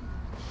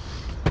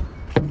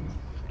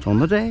 It's on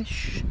the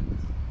dash.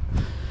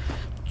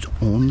 It's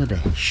on the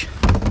dash.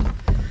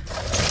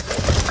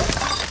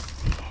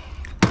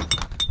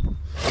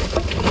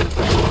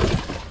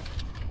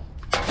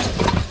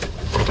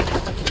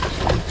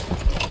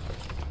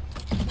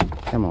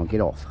 Come on,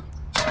 get off.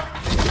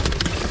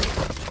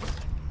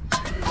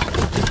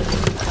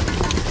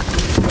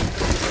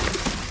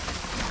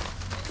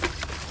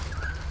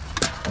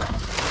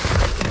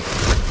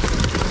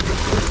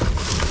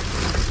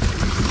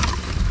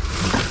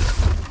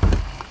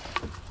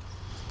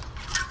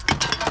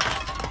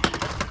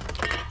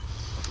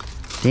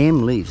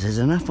 Damn leaves, there's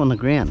enough on the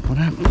ground. What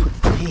don't put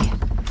it there?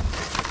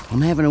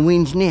 I'm having a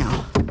whinge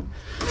now.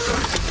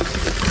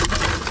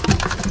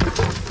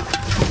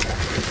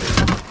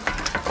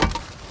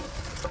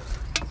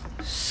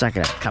 Suck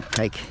it up,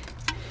 cupcake.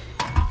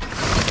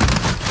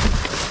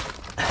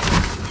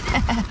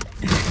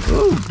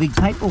 Ooh, big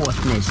paper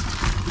wasp nest.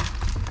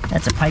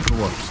 That's a paper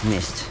wasp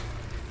nest.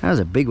 That was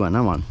a big one,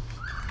 that one.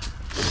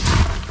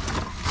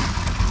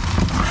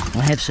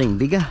 I have seen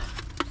bigger.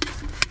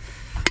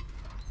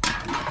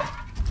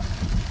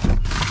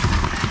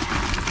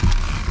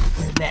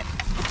 There's about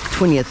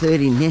 20 or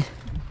 30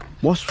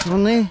 wasps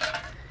on there.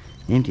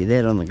 Empty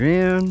that on the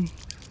ground.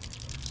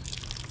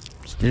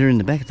 Stick her in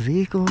the back of the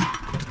vehicle.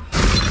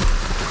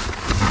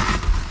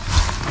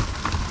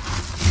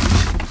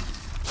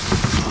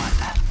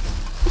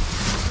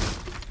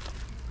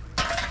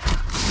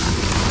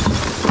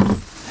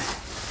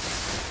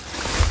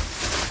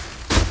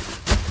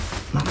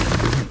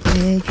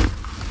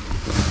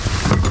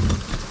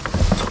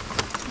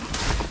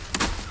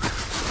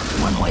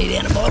 One way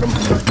down the bottom.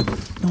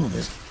 Oh,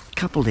 there's a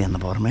couple down the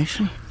bottom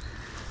actually.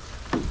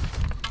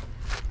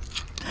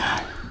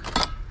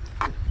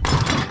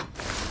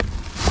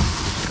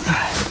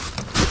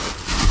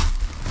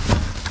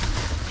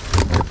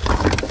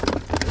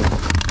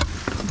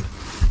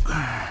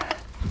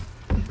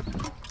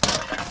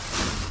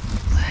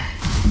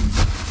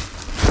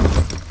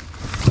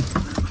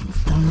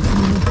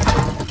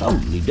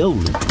 Holy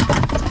dolly.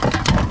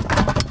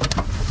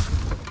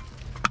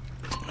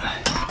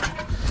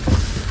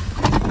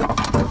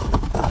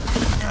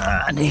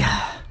 Ah, dear.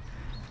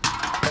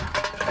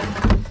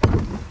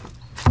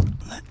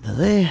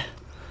 over there.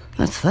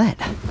 That's that.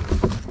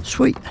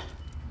 Sweet.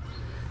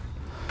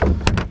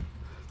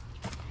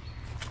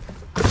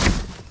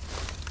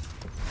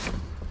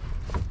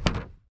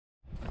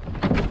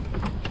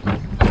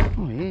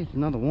 Oh yeah,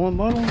 another wine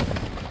bottle.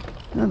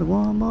 Another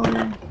wine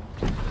bottle.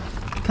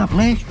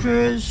 Couple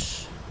extras.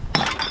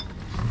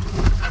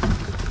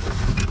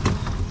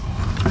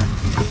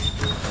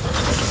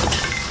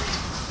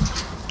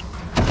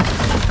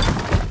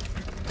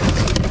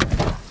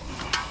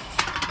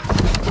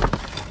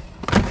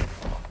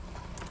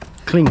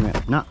 Cling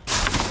wrap, no,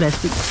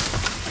 plastic.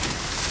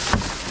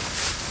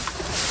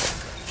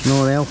 It's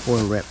not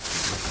alfoil wrap.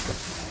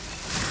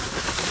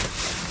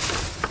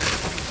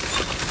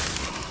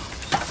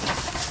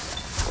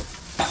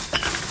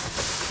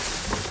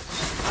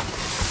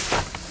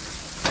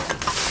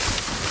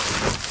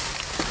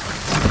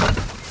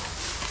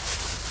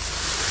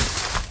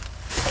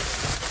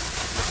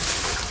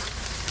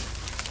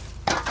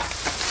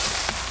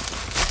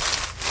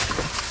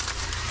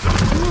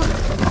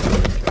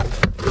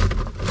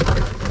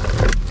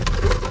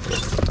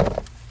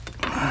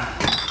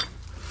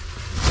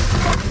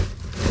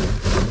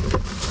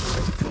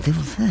 What the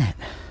devil's that?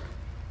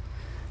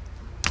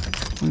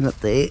 We got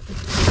there.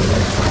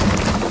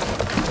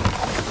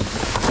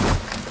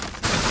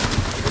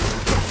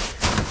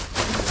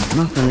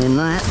 Nothing in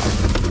that.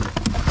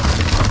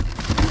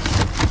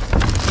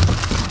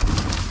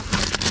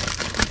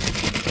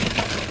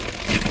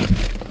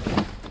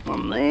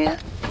 One there.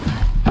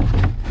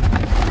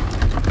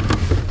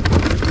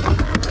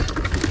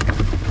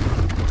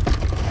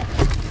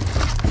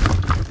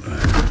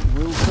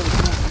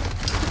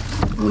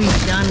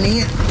 We've done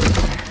here.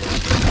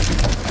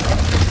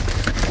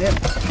 Yep,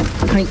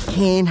 paint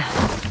can.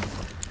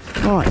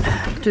 Right,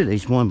 do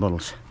these wine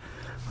bottles.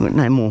 We've got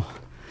no more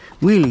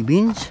wheelie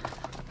bins.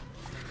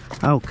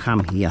 Oh,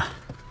 come here.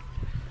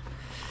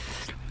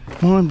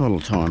 Wine bottle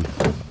time.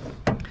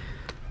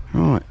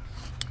 Right,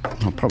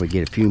 I'll probably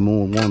get a few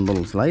more wine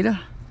bottles later.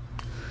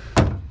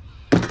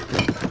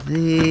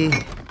 There.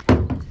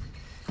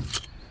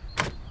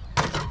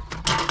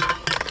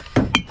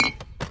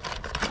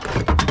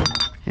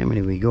 How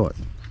many we got?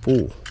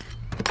 4.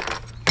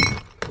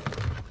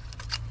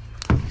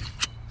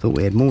 Thought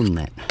we had more than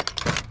that.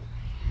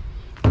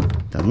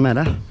 Doesn't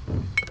matter.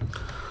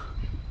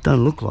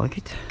 Don't look like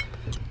it.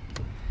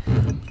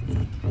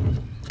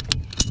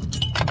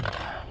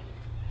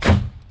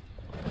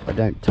 I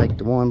don't take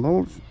the wine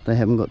bottles. They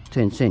haven't got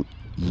 10 cent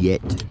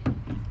yet.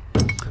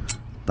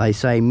 They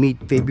say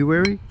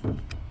mid-February.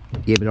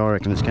 Yeah, but I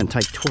reckon it's going to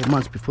take 12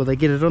 months before they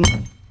get it on.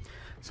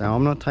 So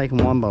I'm not taking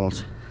wine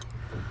bottles.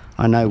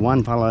 I know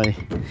one fellow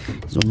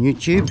is on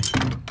YouTube.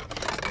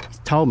 He's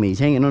told me he's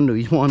hanging on to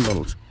his wine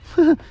bottles.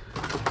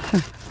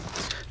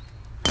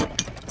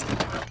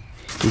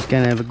 He's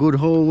going to have a good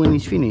haul when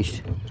he's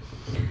finished.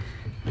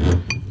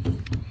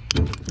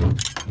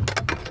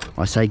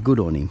 I say good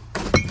on him.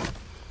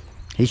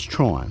 He's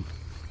trying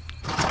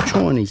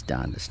his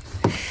darndest.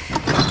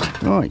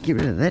 Right, get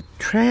rid of that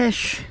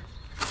trash.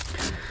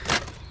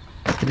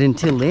 But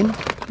until then,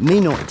 me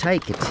not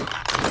take it.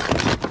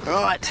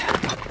 Right.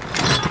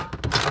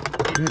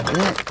 Grab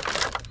that.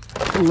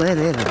 Pull that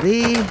out of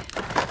there.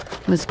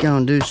 Let's go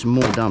and do some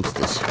more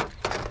dumpsters.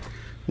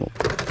 Well,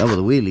 that were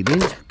the wheelie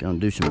bins. Go and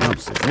do some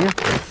dumpsters now.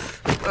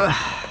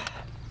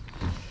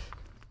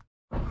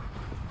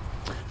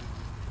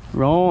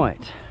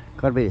 Right.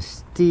 Got a bit of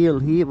steel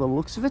here by the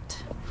looks of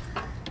it.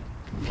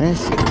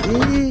 Plastic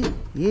there.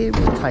 Yeah,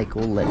 we'll take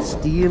all that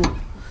steel.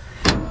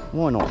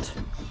 Why not?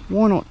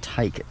 Why not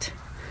take it?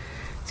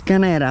 It's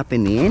going to add up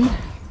in the end.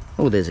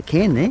 Oh, there's a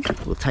can there.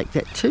 We'll take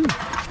that too.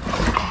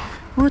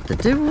 What the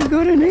devil we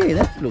got in there?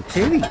 That looks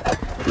heavy.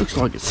 Looks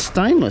like it's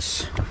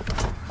stainless.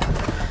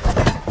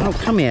 Oh,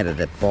 come out of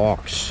that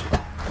box.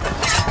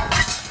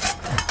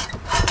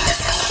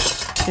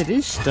 It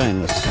is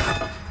stainless.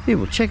 Here,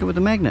 we'll check it with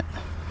a magnet.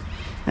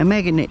 A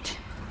magnet.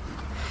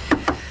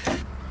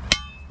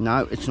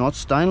 No, it's not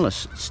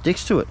stainless. It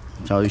sticks to it.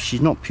 So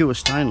she's not pure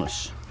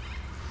stainless.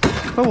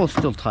 But we'll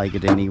still take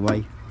it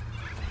anyway.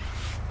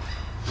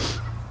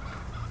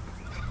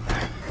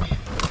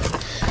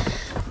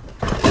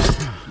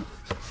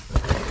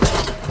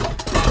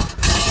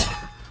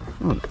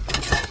 Oh,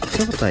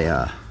 see what they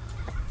are.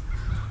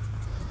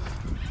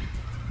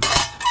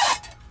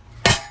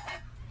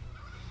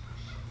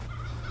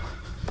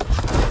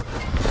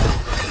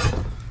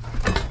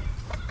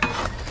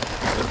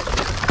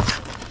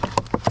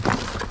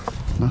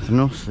 Nothing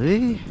else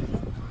there.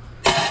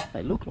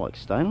 They look like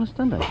stainless,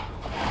 don't they? But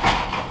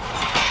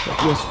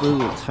yes, we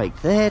will take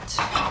that.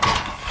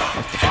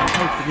 Have to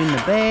tape it in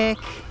the back.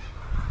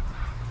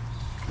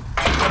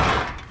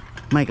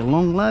 Make a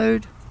long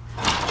load.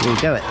 There we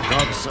go at the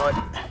driver's side.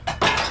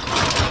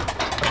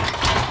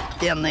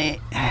 Down there.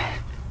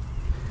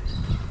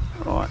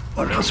 Right,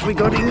 what else we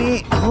got in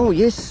here? Oh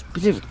yes,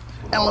 bit of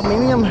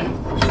aluminium.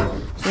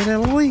 Is that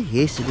alloy?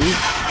 Yes it is.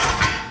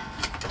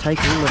 Take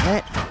all of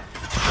that.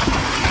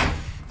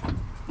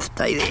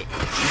 Stay there.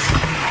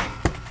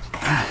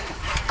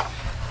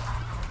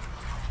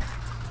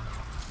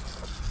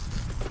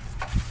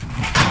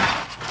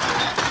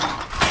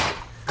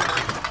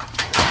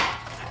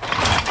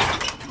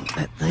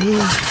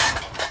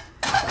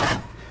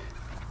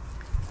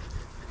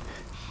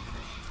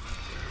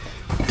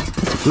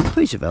 good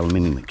piece of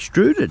aluminium,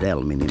 extruded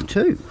aluminium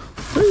too.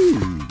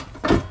 Ooh.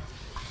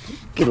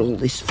 Get all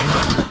this.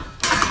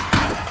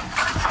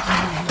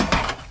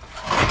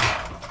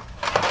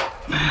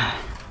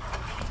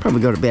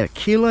 Probably got about a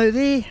kilo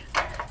there.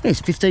 There's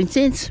 15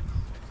 cents.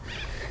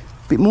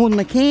 Bit more than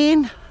a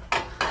can.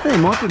 There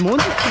might be more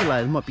than a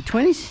kilo. There might be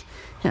 20s.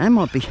 It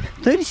might be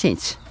 30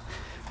 cents.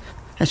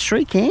 That's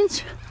 3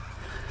 cans.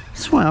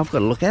 That's the way I've got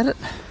to look at it.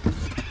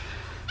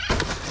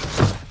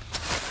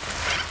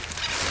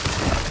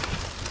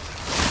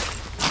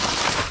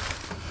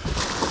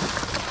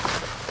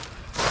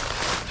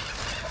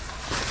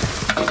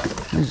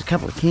 There's a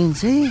couple of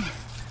cans there.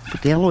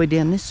 Put the alloy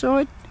down this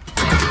side.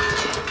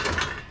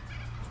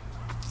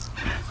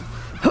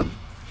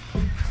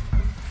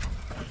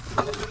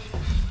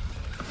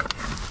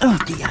 Oh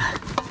dear.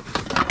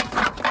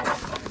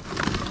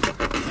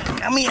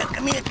 Come here,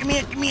 come here, come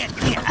here, come here,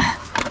 come here.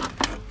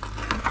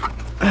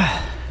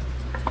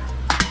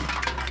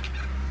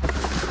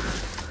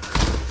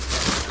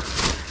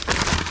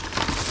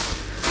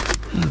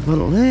 A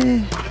bottle there.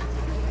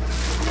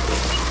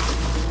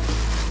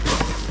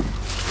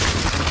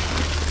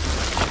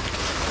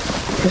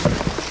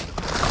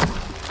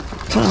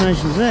 What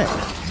nation's that?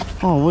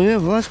 Oh well,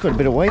 that's got a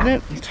bit of weight in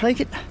it. I'll take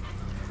it.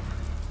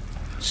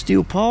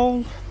 Steel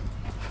pole.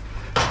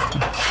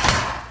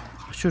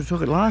 I should have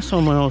took it last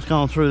time when I was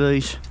going through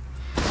these.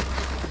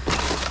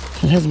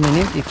 It hasn't been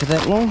empty for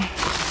that long.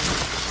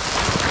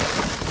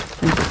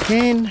 There's a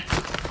can.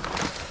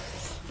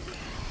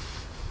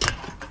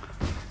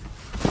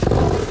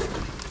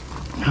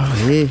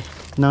 Oh yeah.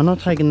 No, I'm not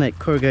taking that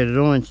corrugated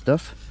iron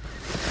stuff.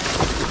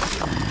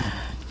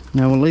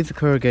 No, we'll leave the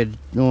corrugated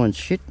iron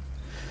shit.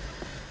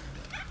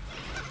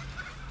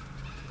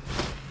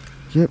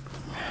 Yep.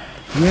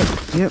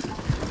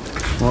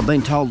 Well, I've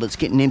been told it's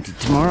getting empty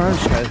tomorrow,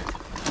 so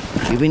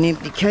it'll be an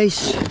empty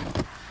case.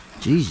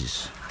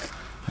 Jesus,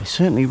 they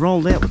certainly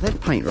rolled out with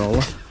that paint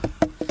roller.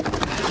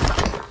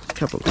 A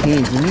couple of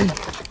cans in here.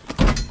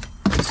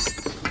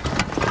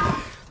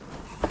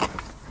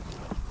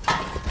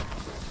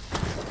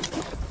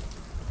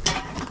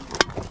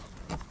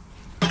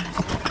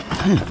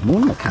 More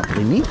than a couple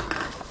in here.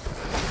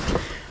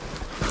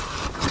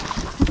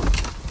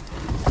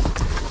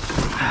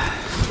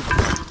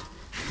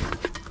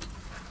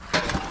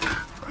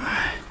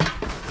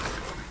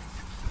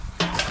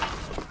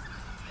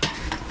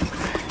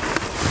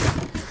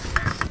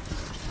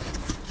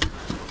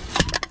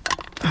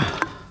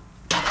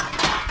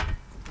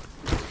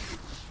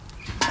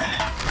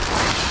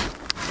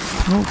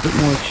 Oh, a bit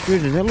more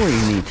extruded alloy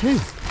in here too.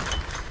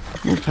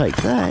 We'll take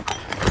that.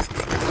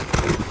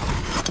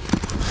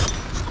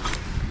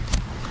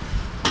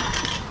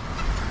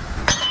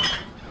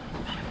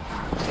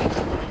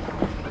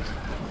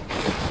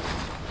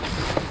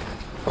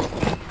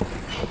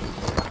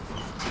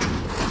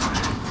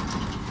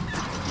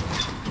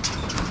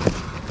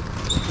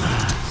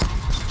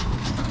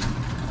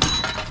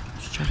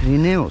 Just chuck it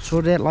in there, we'll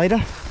sort it out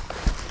later.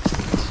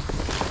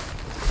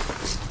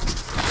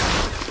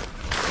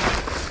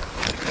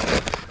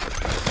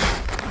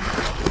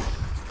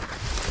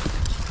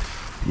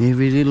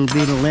 Every little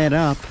bit will add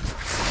up.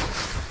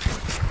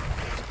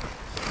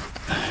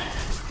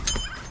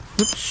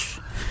 Oops.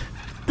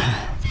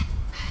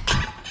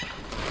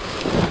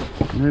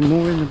 No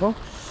more in the box.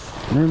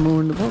 No more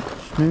in the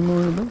box. No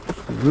more in the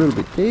box. A little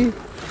bit there.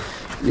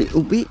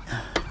 Little bit.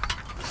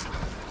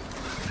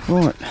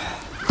 Right.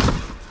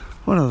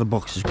 What other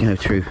boxes go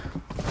through?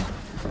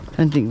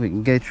 Don't think we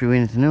can go through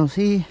anything else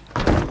here.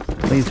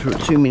 Been through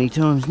it too many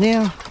times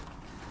now.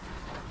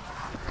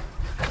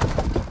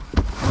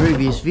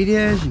 Previous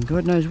videos and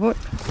God knows what.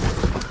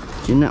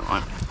 It's in that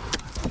one.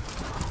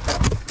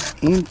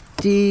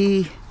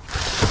 Empty.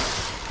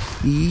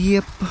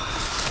 Yep.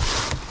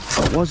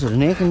 What was it?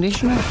 An air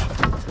conditioner?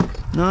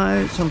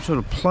 No, some sort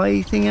of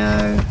play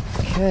thingo.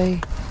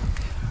 Okay.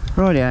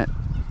 Right out.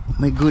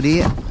 We're good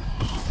here.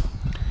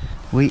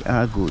 We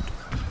are good.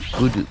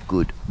 Good,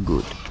 good,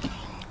 good.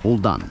 All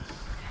done.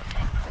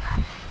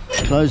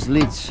 Close the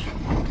lids.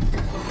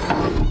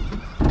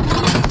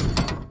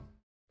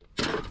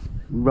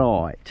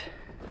 Right,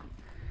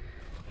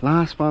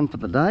 last one for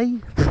the day.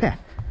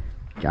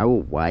 Go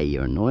away,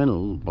 you annoying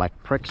little black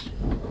pricks.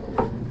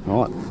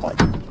 Right,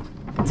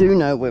 I do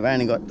know we've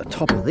only got the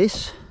top of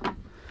this,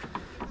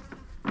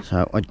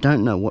 so I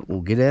don't know what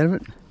we'll get out of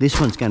it. This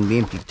one's going to be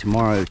empty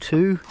tomorrow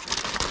too.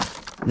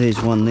 There's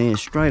one there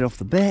straight off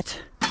the bat.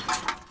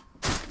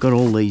 Got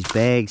all these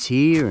bags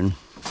here, and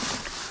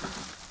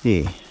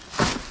yeah,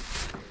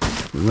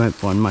 we won't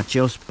find much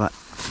else but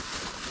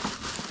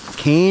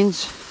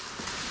cans.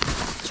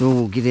 That's all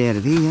we'll get out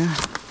of here.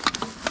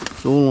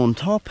 It's all on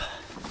top.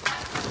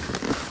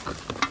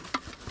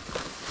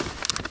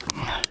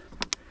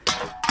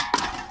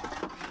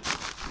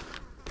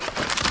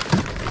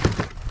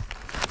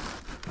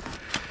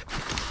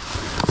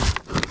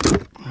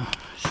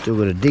 Still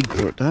got to dig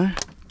for it though.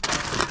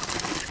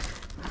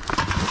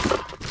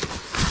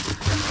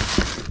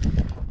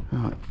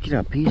 Right, get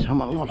up here so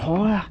I'm a lot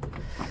higher.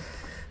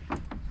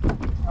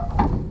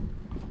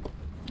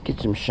 Get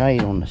get some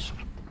shade on this.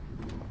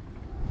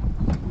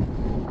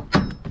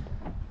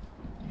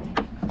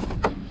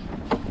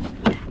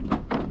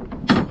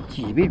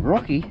 She's a bit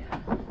rocky.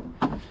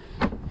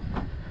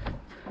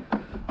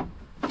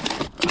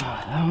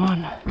 That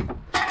one.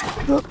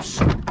 Oops.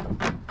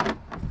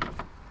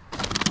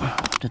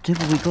 What the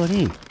devil we got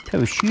here?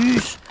 Pair of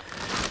shoes.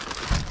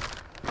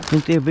 I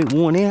think they're a bit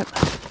worn out.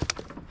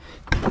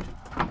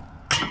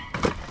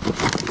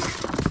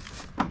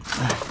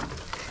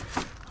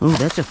 Oh,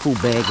 that's a full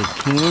bag of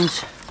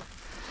cans.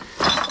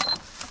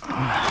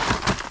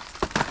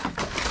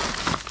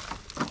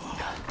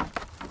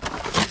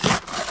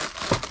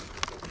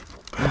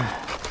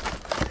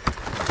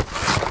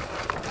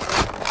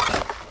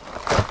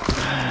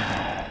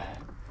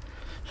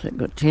 So it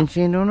got 10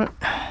 cent on it?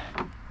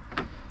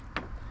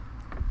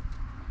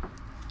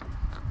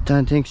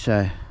 Don't think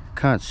so.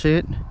 Can't see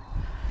it.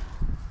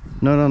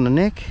 Not on the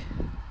neck.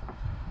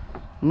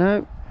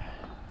 No.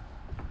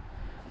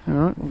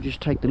 Alright, we'll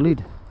just take the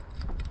lid.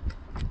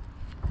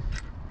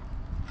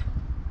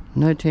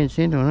 No 10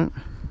 cent on it.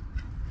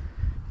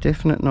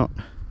 Definite not.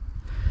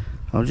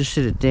 I'll just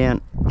set it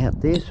down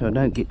out there so I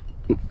don't get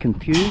it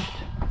confused.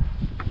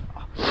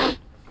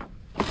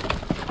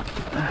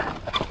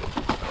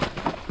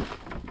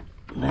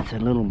 That's a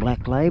little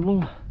black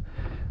label.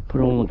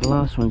 Put all the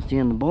glass ones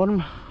down the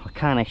bottom. I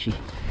can't actually,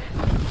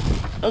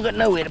 I've got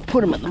nowhere to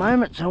put them at the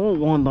moment, so all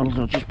wine bottles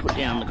I'll just put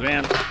down on the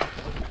ground.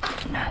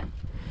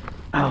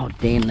 Oh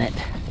damn that.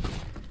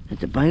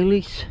 That's a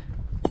Bailey's.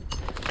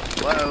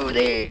 Whoa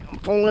there, I'm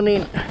falling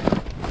in.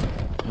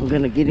 I'm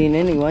gonna get in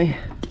anyway.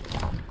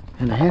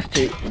 And I have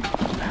to.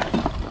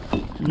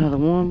 Another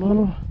wine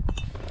bottle.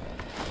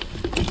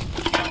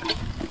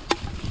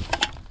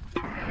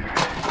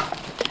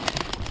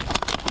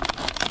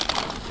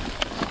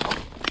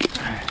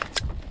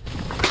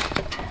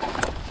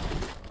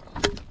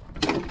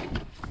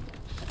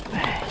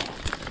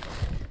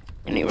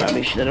 Any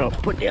rubbish that I'll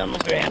put down the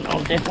ground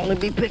I'll definitely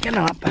be picking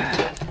up.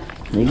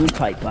 Even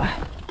paper.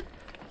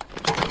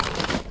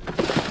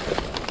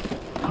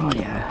 Oh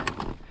yeah.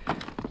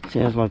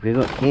 Sounds like we've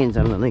got cans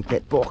underneath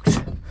that box.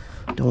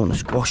 Don't want to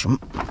squash them.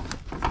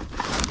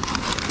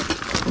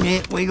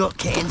 Yeah, we got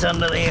cans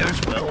under there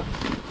as well.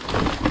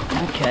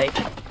 Okay,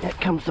 out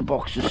comes the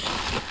boxes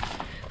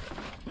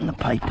and the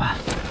paper.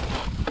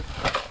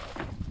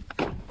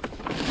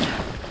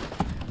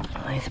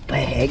 There's a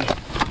bag.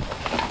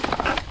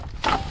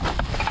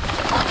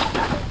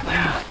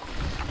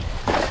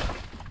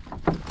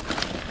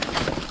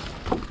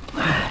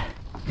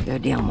 Go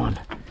down one.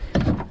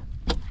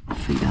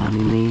 Feet on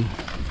in there.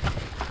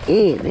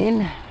 Yeah,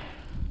 then.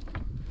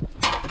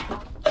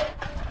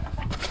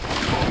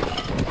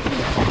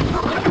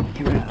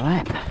 Get rid of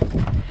that.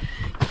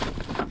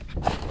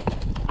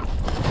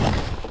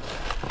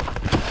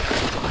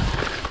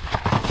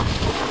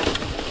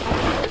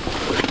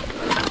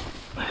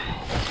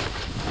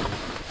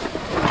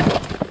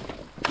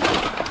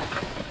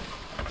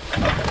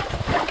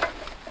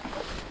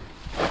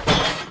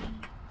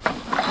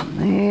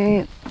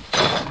 There.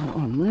 That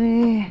one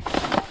there.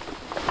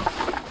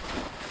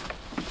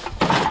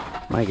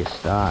 Make a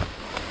start.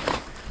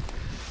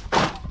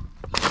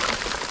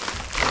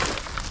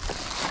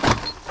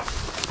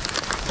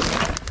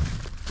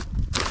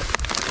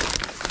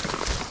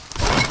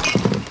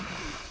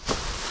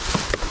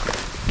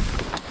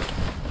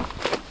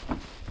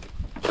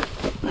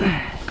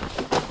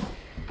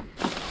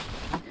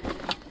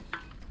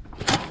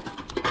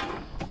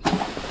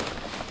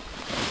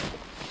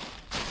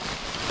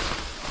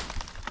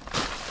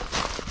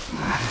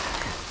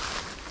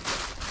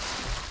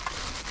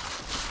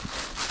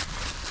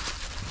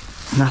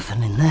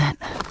 Nothing in that.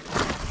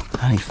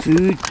 Only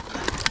food.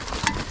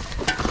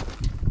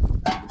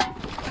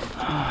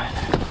 Right.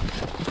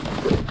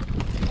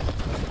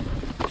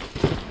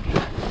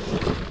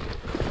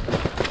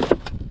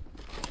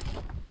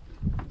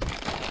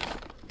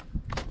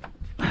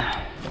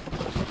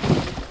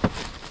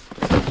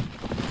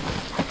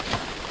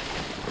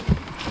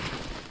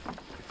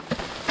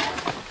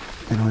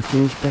 Did I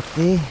finish back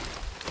there?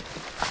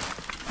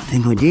 I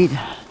think I did.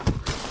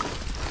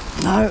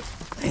 No,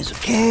 there's a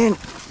can.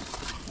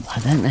 I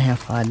don't know how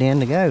far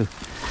down to go.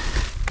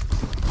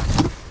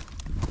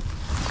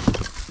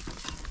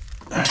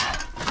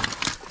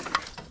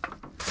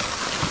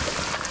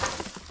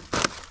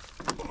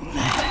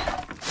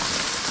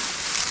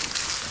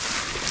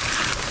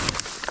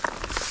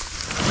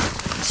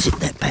 Sit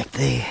that back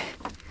there.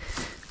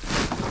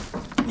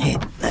 Yeah,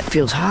 that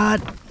feels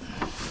hard.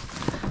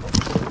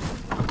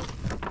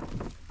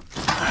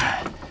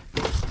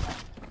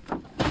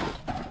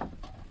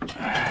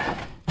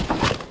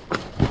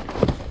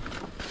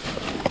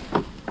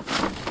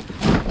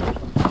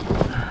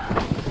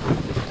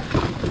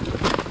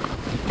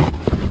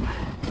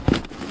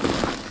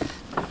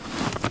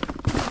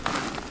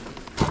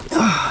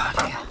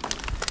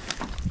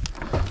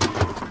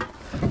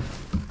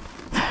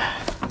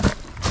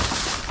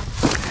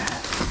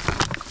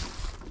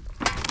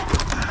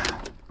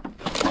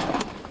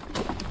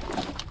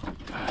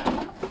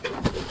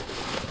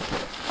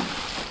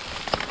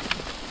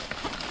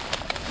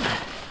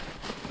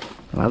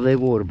 Love their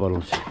water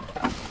bottles.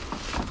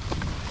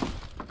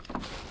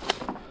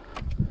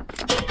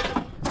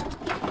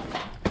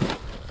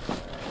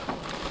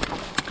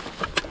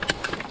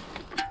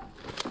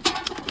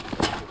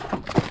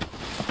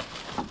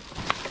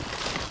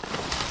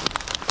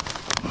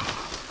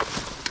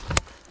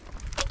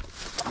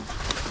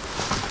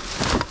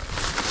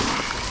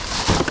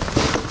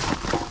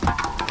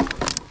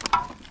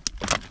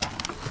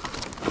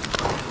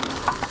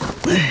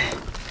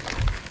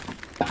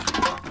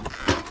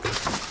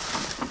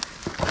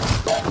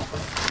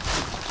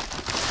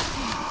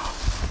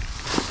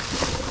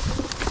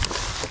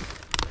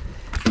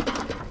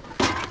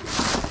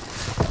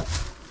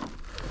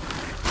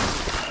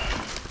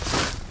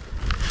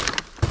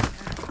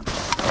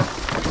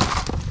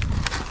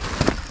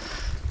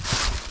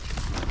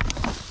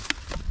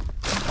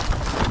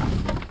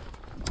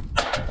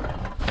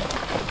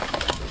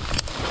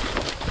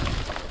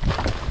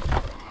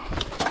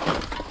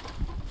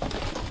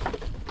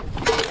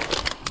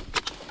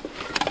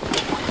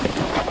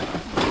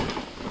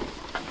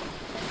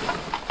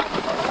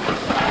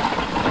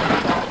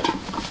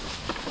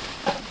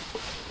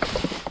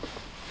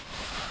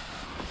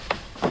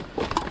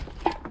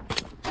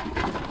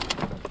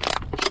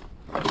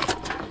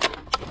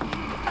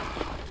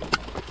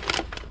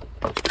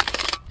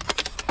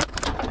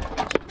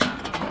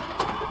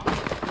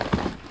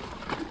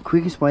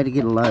 Quickest way to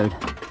get a load,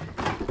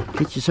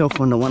 get yourself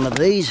onto one of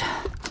these.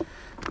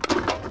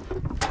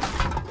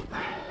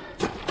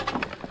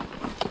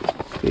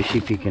 Especially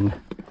if you can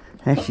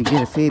actually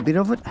get a fair bit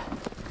of it.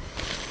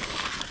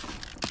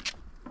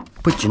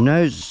 Put your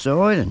nose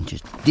aside and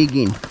just dig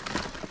in.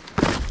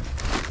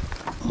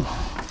 You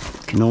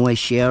can always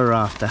shower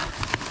after.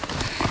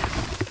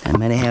 No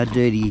matter how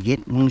dirty you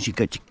get, as long as you've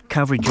got your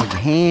coverage on your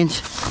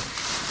hands.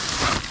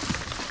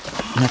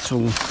 That's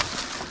all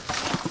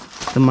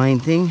the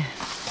main thing.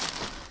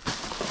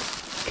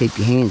 Keep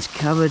your hands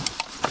covered.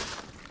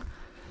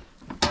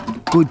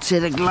 Good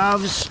set of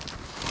gloves.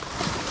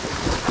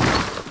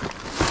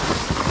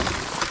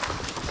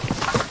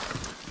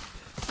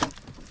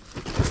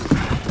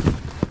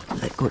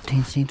 Has that got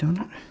 10 cent on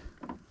it?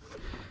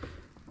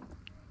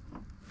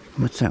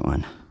 What's that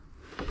one?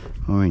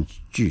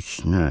 Orange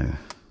juice, no.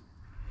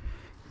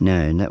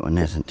 No, that one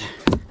hasn't.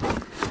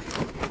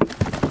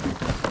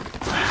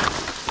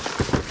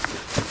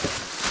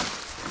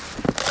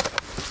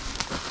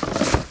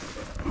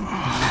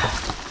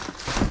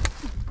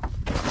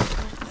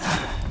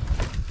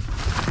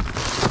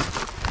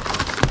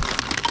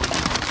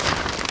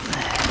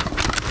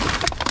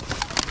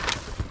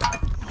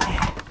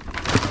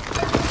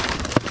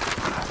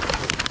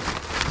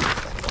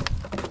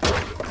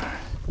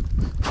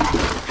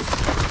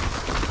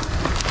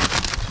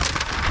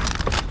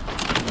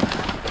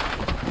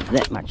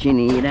 That much in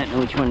here, you don't know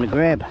which one to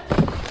grab.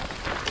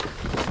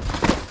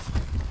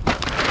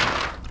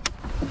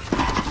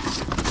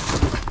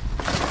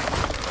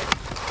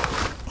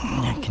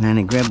 You can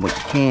only grab what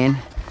you can.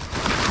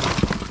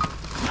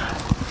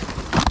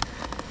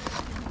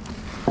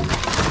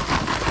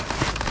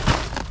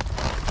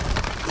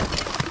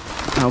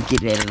 I'll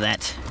get out of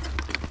that.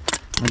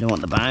 I don't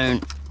want the bone.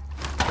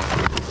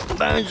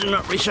 Bones are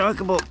not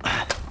recyclable.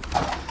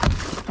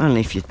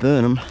 Only if you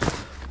burn them.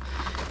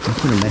 I'll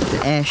put them back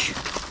to ash.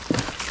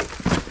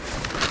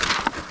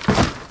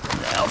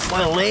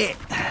 Well, there.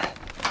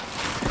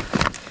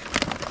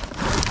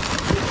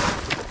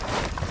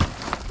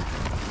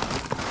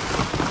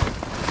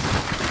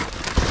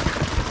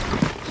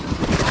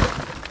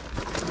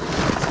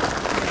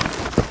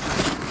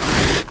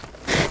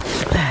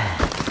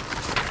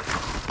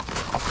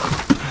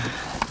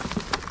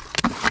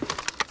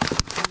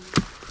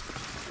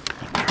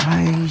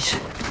 Trays.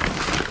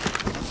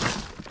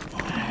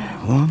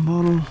 Wine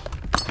bottle.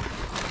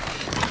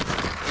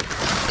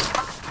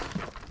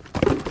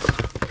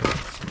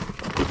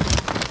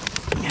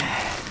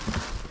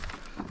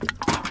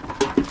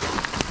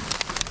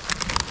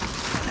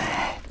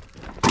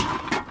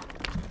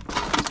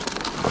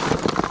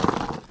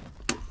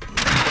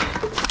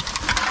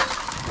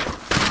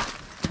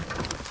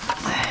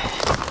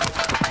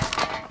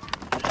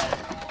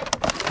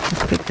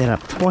 Picked that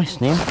up twice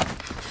now.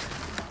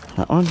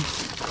 That one.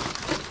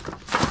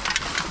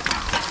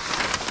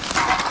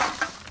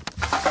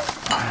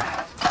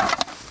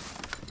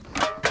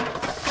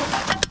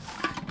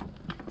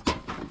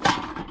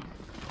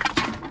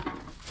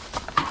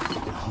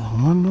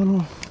 One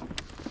bottle.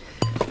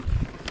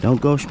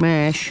 Don't go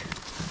smash.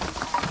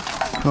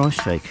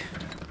 Christ's sake.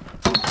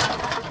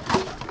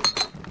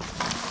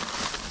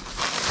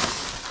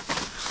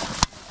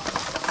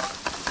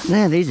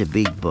 Now there's a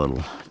big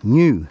bottle.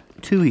 New.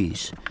 2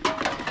 years.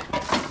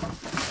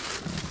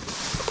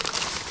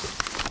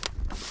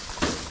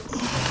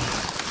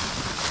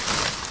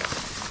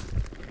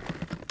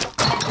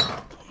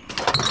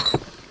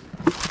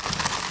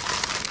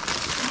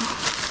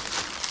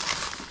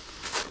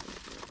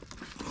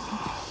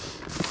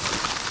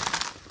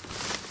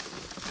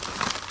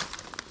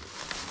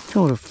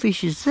 What sort of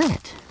fish is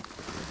that?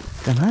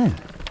 Don't know.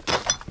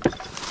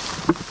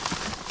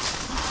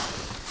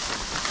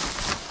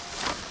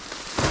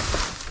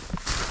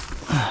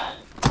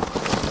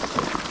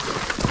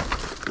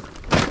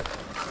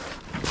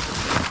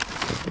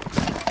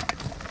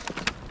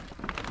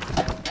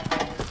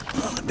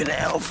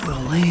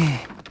 alfoil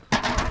there.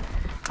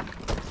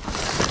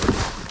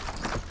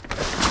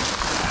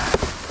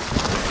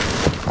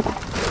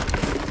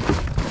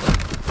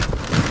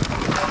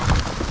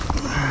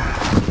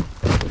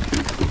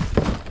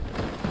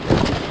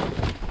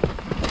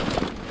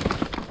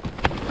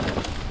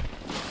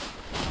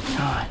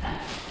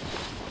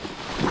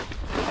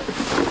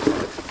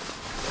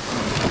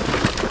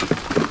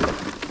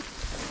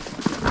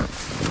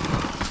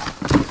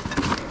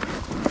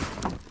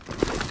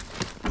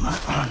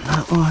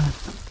 One.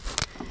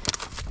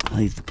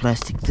 Leave the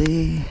plastic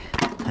there.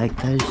 Take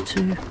those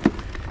two.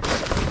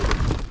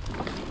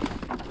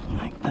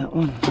 Make that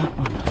one, that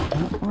one,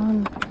 that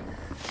one.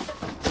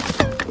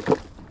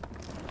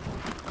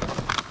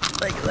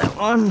 Take that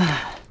one.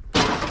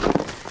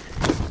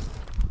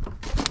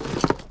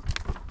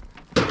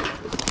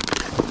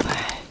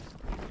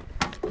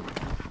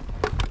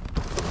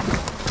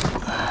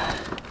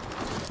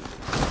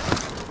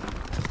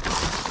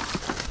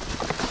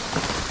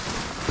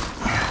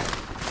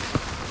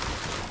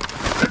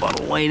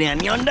 Bottle way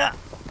down yonder,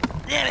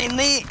 down in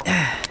there.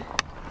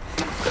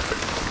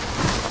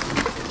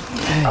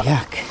 Oh,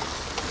 yuck.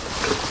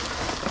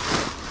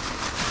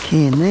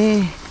 Can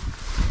there.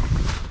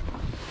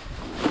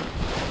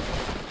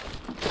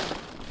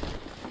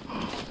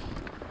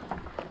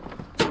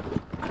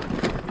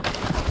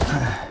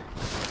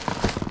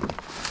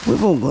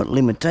 We've all got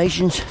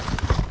limitations.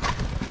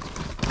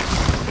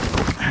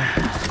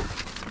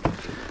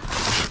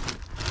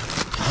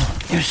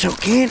 Yes, I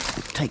can.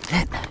 Take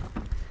that.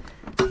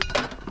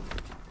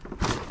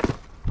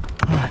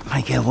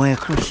 Make our way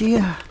across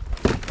here.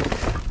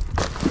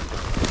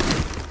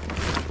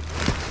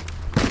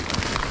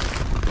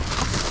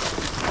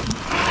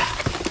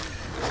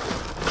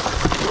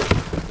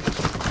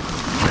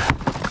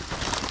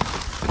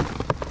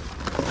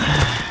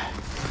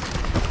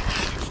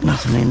 There's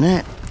nothing in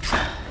that.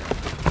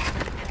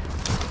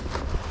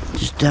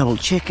 Just double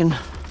checking.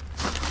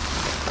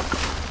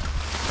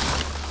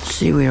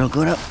 See where I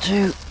got up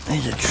to.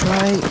 There's a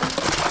tray.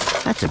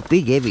 That's a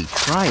big heavy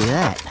tray,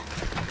 that.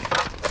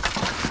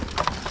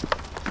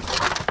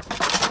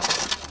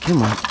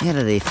 Come on, out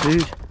of there,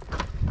 food.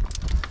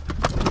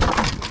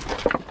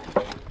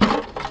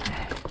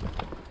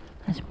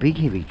 That's a big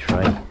heavy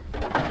tray.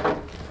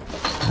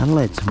 That'll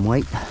add some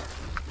weight.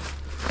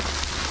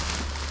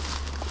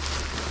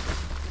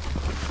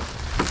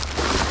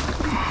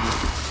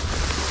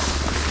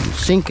 I'm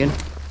sinking.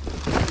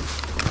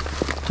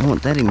 Don't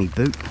want that in my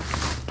boot.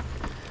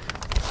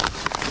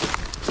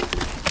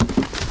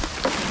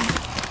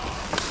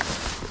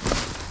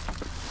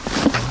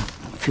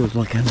 Feels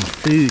like I need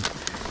food.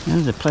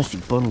 There's a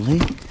plastic bottle there.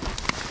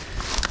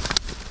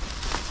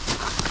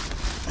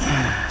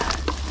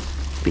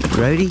 Bit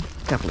grody,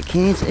 a couple of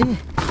cans there.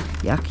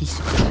 Yuckies.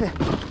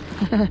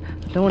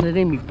 Don't want it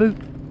in my boot.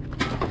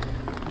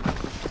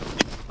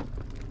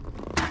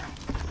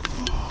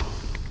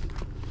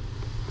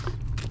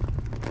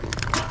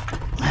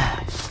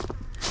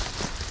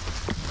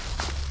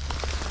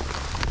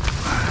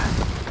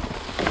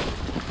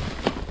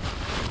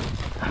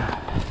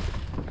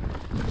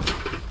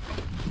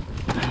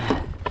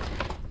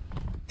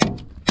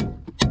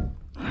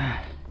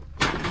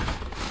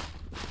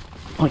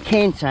 I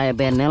can say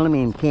about an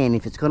aluminium can,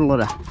 if it's got a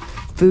lot of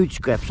food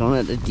scraps on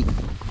it,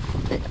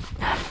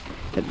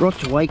 it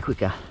rots away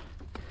quicker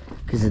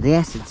because of the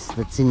acids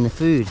that's in the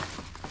food.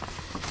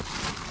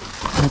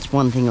 That's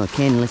one thing I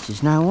can let you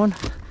know on.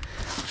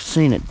 I've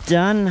seen it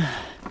done.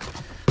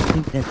 I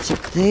think that's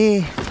it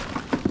there.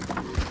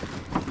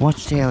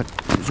 Watched how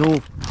it was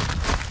all,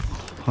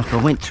 like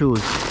I went through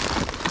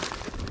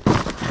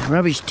a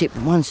rubbish tip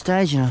at one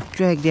stage and I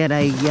dragged out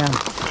a,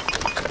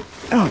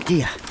 oh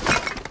dear,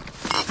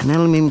 an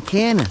aluminium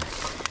can.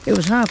 It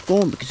was half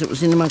gone because it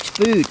was in amongst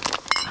food.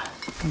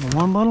 Another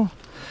one bottle.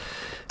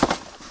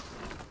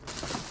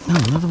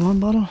 Oh, another one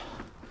bottle.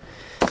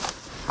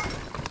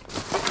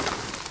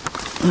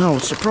 Oh, I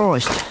was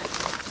surprised.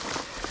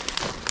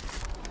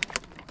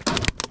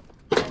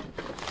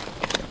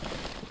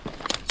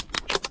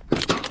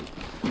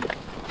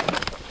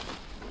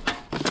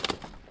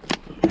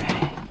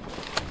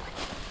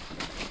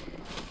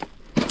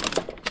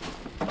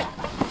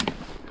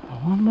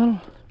 One bottle.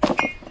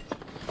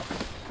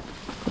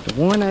 Put the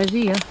winos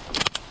here.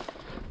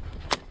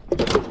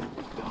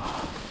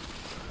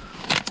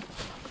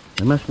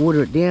 I must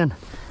water it down.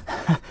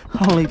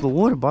 I'll leave the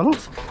water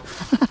bottles.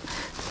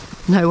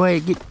 No way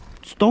to get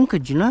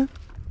stonkered, you know.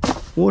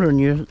 Watering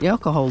your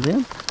alcohol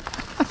down.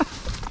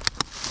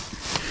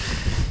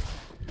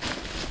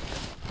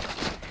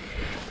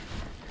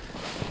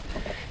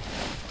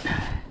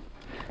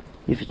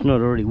 If it's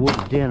not already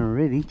watered down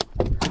already.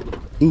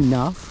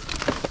 Enough.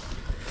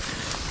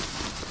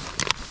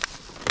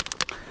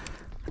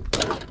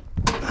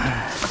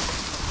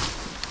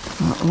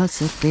 Oh, that's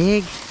that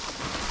bag.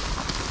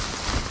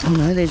 Oh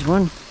no, there's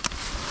one.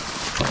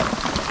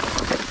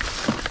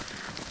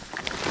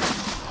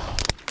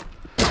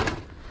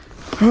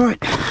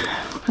 Right,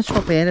 let's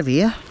hop out of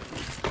here.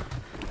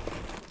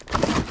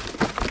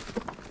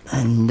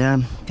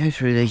 and go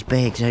through these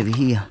bags over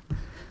here.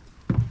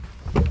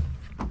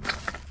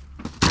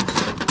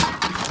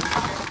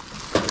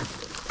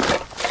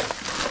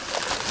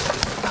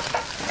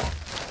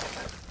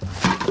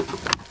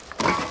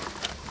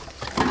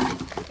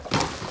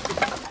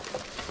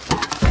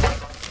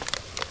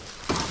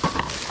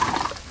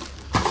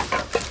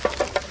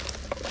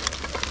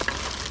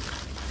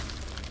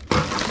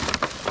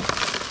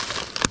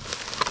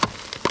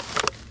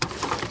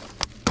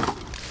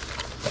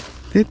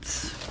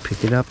 Oops,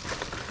 pick it up,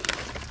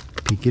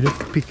 pick it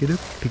up, pick it up,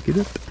 pick it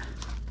up.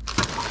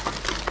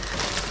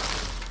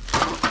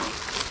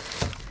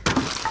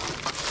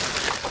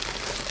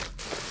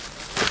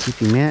 Tip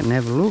him out and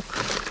have a look.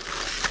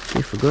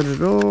 If we got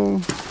it all.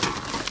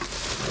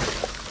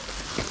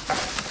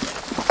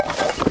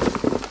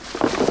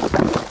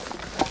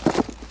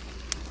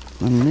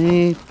 One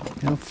there,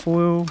 our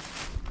foil.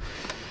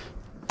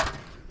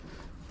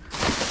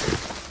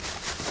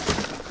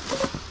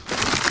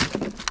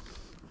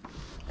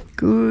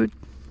 Good.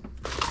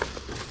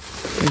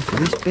 Into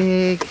this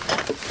bag.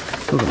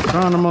 Look, I'm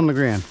throwing them on the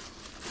ground.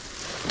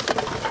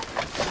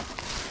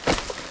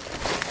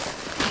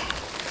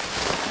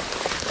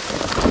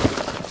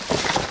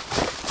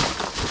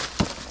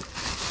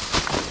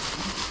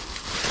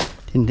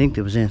 Didn't think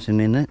there was anything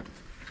in that.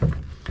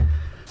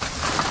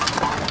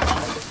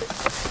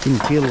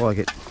 Didn't feel like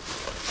it.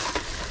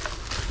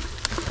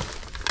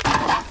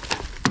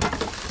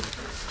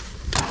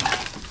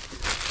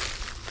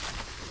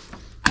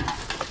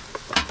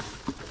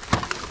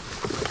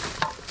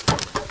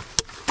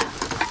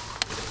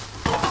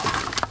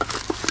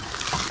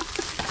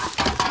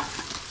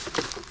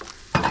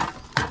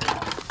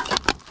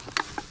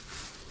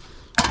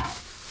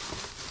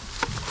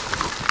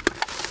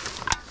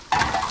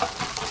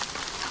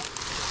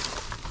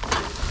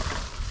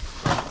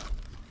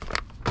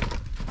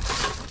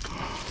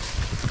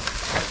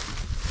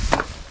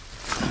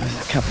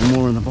 Couple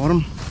more in the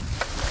bottom.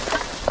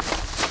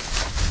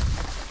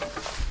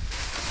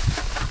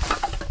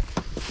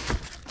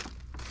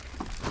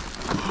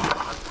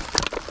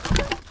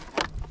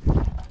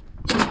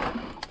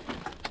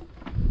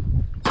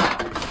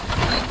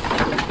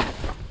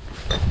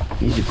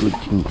 Here's a good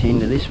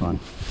contender, this one.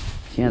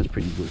 Sounds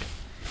pretty good.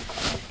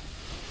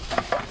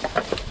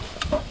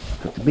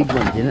 Got the big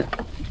ones in it.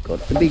 Got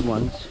the big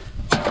ones.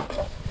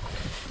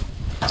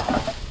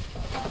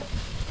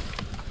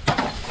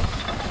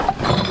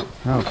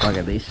 Oh, look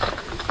at this. A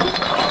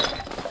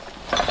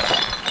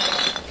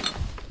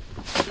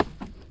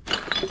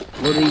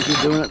lot easier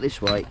doing it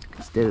this way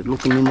instead of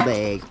looking in the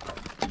bag.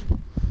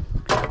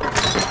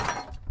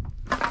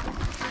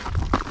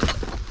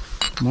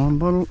 One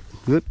bottle,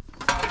 good.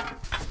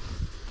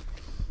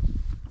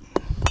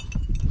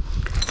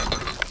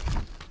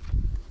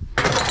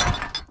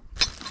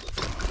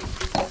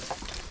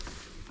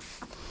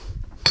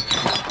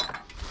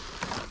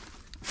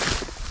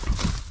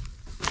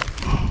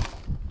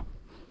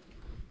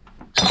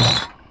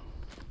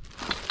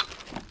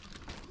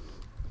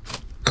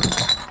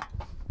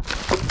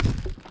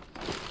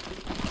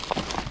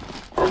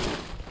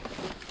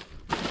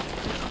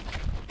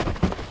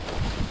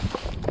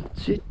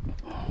 It.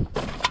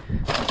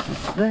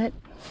 That's that.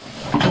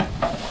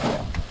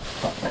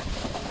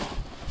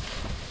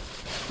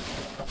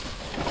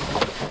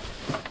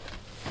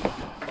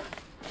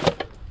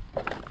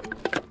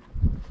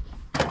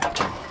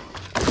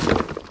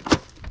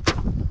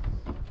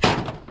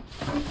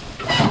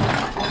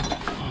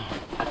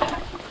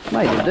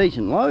 Made a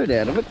decent load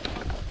out of it.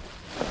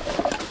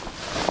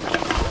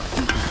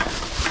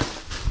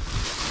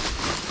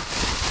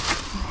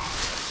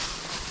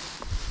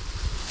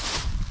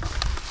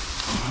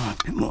 A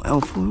bit more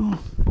alfoil.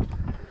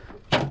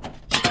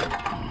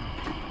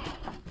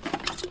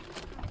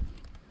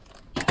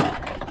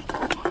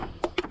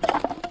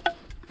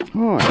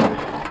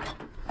 Right,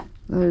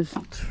 those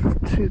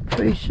two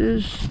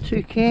pieces,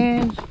 2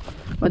 cans.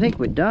 I think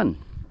we're done.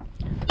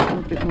 A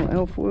bit more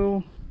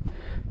alfoil.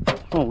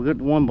 Oh, we got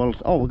 1 bottle.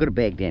 Oh, we got a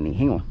bag down here.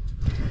 Hang on.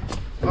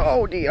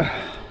 Oh dear.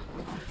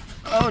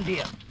 Oh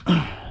dear.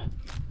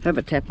 Have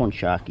a tap on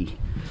Sharky.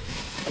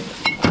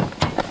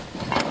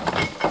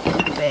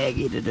 Bag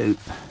here to do.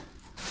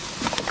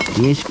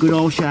 Yes, good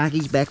old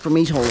Sharky's back from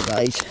his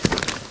holidays.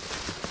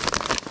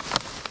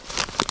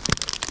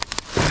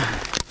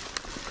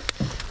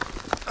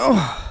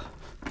 Oh.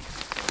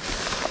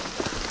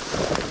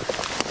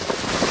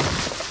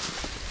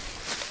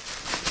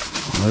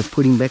 I'll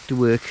put him back to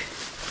work.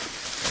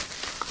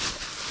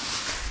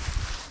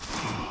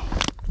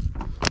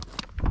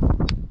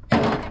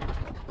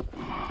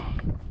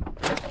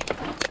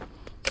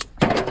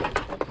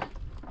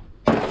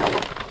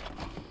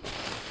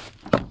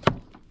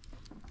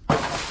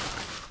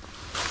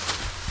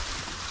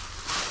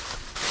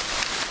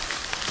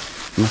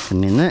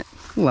 Nothing in that.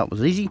 Well, that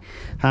was easy.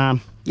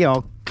 Yeah,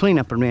 I'll clean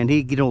up around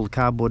here, get all the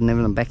cardboard and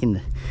everything back in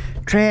the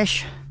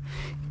trash.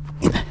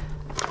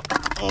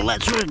 All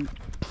that sort of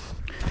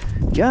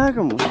junk,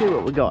 and we'll see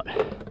what we got.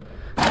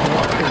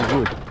 That's pretty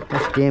good.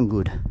 That's damn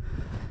good.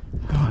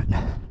 Right.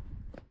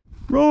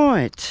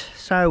 Right.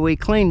 So we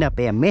cleaned up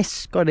our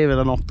mess, got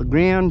everything off the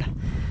ground.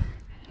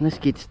 Let's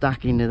get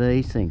stuck into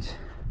these things.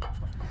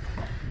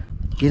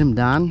 Get them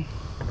done.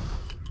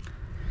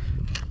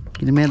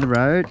 Get them out of the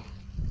road.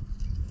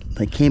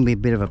 They can be a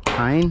bit of a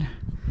pain,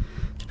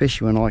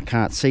 especially when I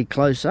can't see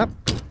close up.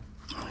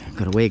 I've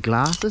got to wear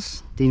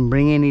glasses. Didn't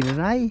bring any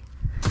today.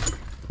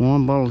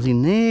 Wine bottles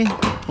in there.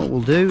 What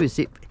we'll do is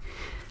we'll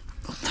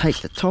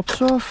take the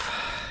tops off.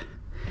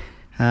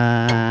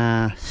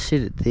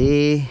 Sit it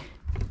there.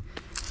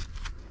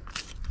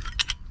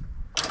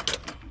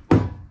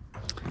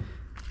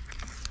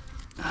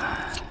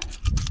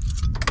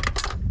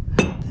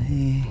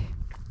 There.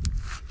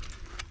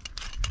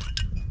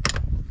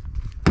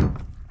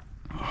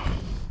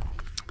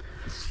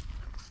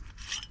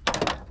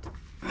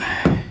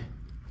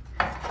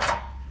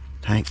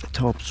 Take the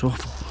tops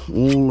off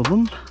all of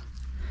them,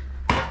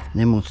 and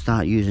then we'll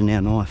start using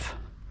our knife.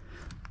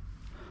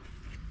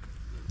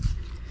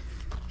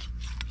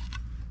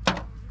 You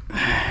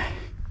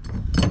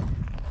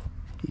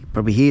can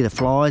probably hear the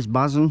flies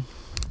buzzing.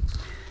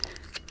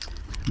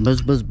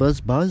 Buzz, buzz,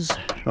 buzz, buzz.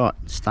 Right,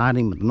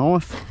 starting with the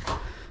knife.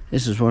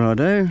 This is what I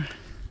do.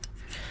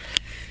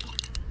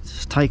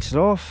 Just takes it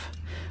off.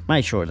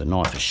 Make sure the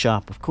knife is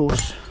sharp, of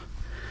course.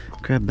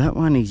 Grab that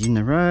one, he's in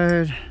the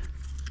road.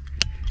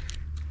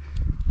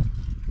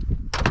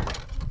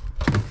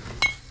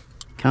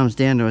 Comes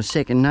down to a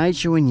second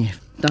nature when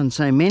you've done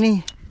so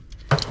many.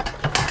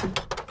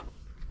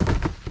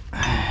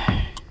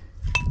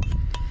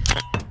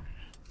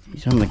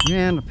 He's on the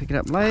ground, I'll pick it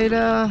up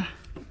later.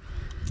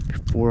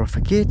 Before I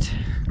forget.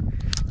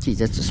 Geez,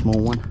 that's a small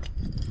one.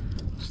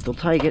 Still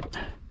take it.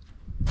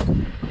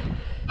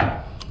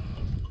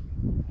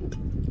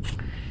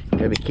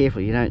 Gotta be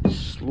careful you don't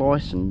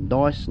slice and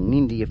dice and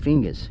into your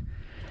fingers.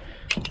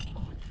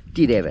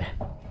 Did have a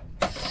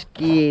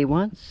scare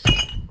once.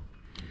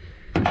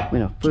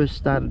 When I first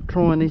started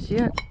trying this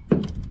out, I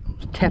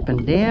was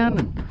tapping down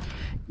and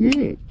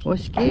yeah, I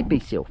scared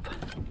myself.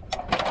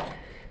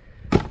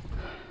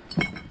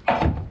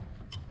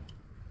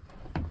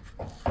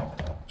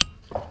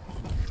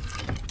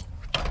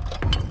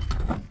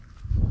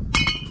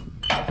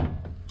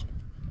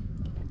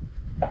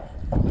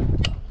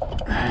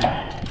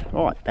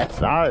 Right, that's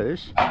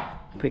those.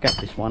 Pick up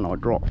this one I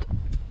dropped.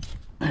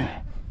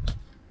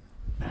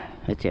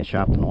 That's how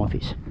sharp the knife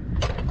is.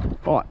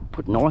 Right,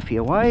 put knifey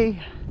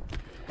away.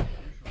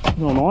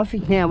 Little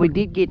knifey. Now we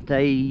did get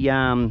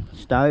the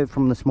stove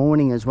from this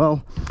morning as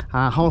well.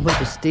 Whole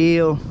heap of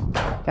steel.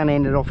 Gonna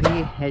end it off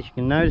here, as you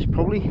can notice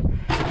probably.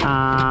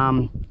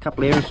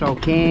 Couple of aerosol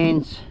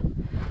cans.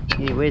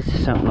 Yeah, where's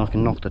something I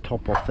can knock the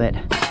top off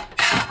that?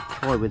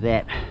 Try with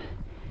that.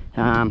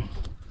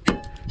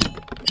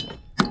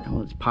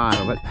 Well, it's part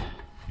of it.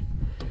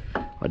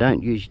 I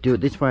don't usually do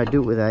it this way. I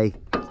do it with a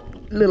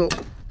little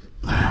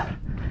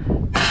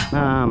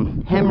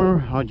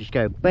hammer. I just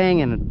go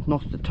bang and it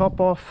knocks the top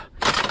off.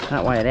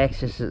 That way it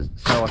accesses it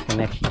so I can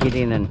actually get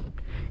in and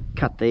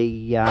cut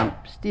the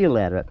steel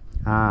out of it.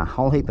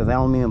 Whole heap of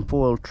aluminium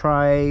foil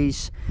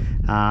trays,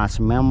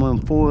 some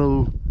aluminium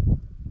foil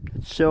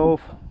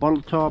itself,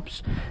 bottle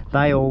tops,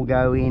 they all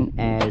go in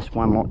as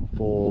one lot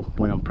for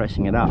when I'm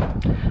pressing it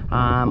up.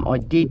 I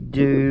did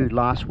do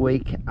last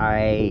week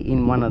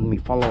in one of my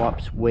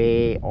follow-ups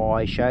where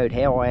I showed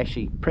how I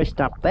actually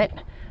pressed up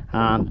that.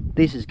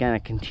 This is going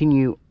to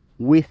continue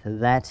with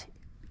that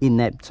in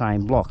that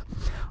same block.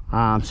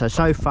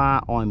 So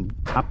far I'm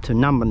up to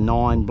number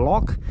 9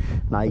 block.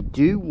 They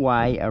do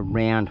weigh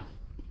around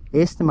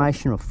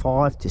estimation of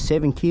 5 to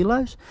 7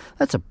 kilos.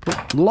 That's a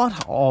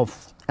lot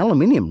of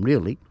aluminium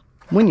really.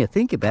 When you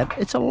think about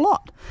it, it's a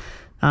lot.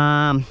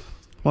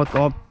 Like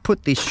I'll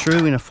put this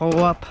through in a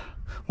follow-up,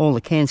 all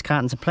the cans,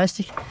 cartons and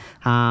plastic.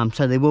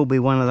 So there will be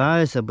one of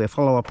those, there'll be a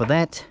follow-up of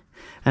that.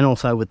 And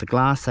also with the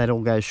glass, that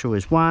all goes through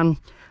as one.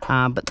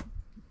 But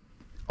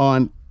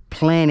I'm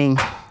trying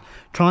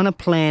to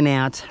plan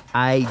out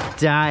a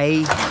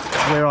day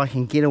where I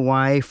can get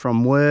away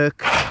from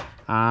work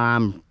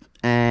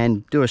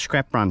and do a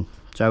scrap run.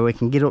 So we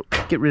can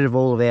get rid of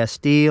all of our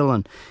steel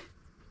and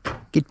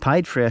get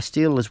paid for our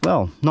steel as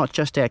well, not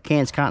just our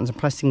cans, cartons and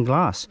plastic and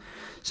glass.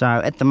 So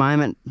at the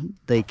moment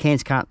the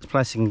cans, cartons,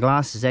 plastic and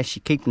glass is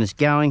actually keeping us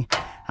going.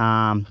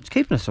 It's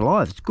keeping us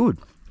alive. It's good.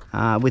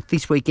 With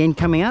this weekend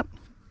coming up,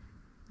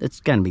 it's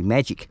going to be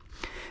magic.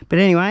 But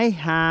anyway,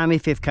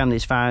 if you've come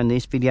this far in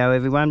this video,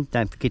 everyone,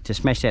 don't forget to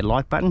smash that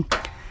like button.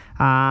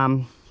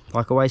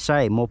 Like I always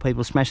say, more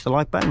people smash the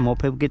like button, more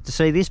people get to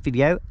see this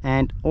video,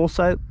 and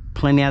also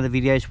plenty of other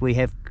videos we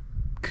have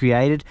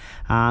created.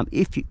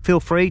 If you feel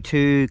free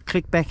to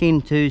click back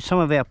into some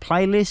of our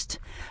playlist.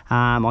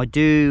 I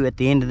do at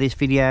the end of this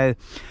video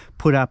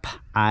put up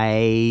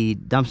a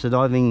dumpster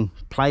diving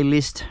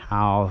playlist.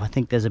 I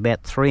think there's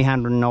about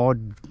 300 and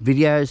odd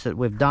videos that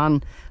we've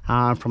done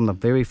from the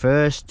very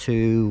first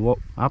to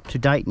up to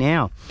date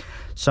now.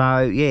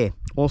 So yeah,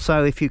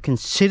 also if you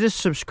consider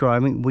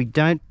subscribing, we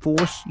don't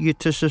force you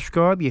to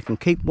subscribe. You can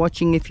keep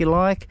watching if you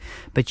like,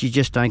 but you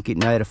just don't get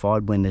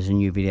notified when there's a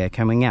new video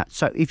coming out.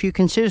 So if you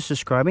consider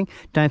subscribing,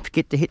 don't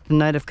forget to hit the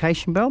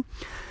notification bell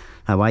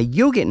That way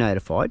you'll get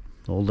notified.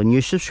 All the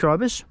new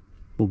subscribers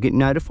will get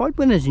notified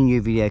when there's a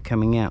new video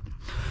coming out.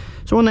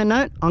 So on that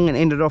note, I'm going to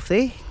end it off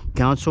there.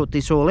 Go and sort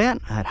this all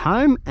out at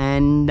home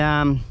and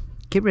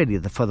get ready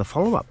for the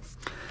follow-up.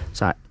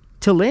 So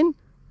till then,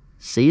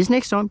 see you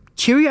next time.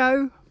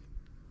 Cheerio.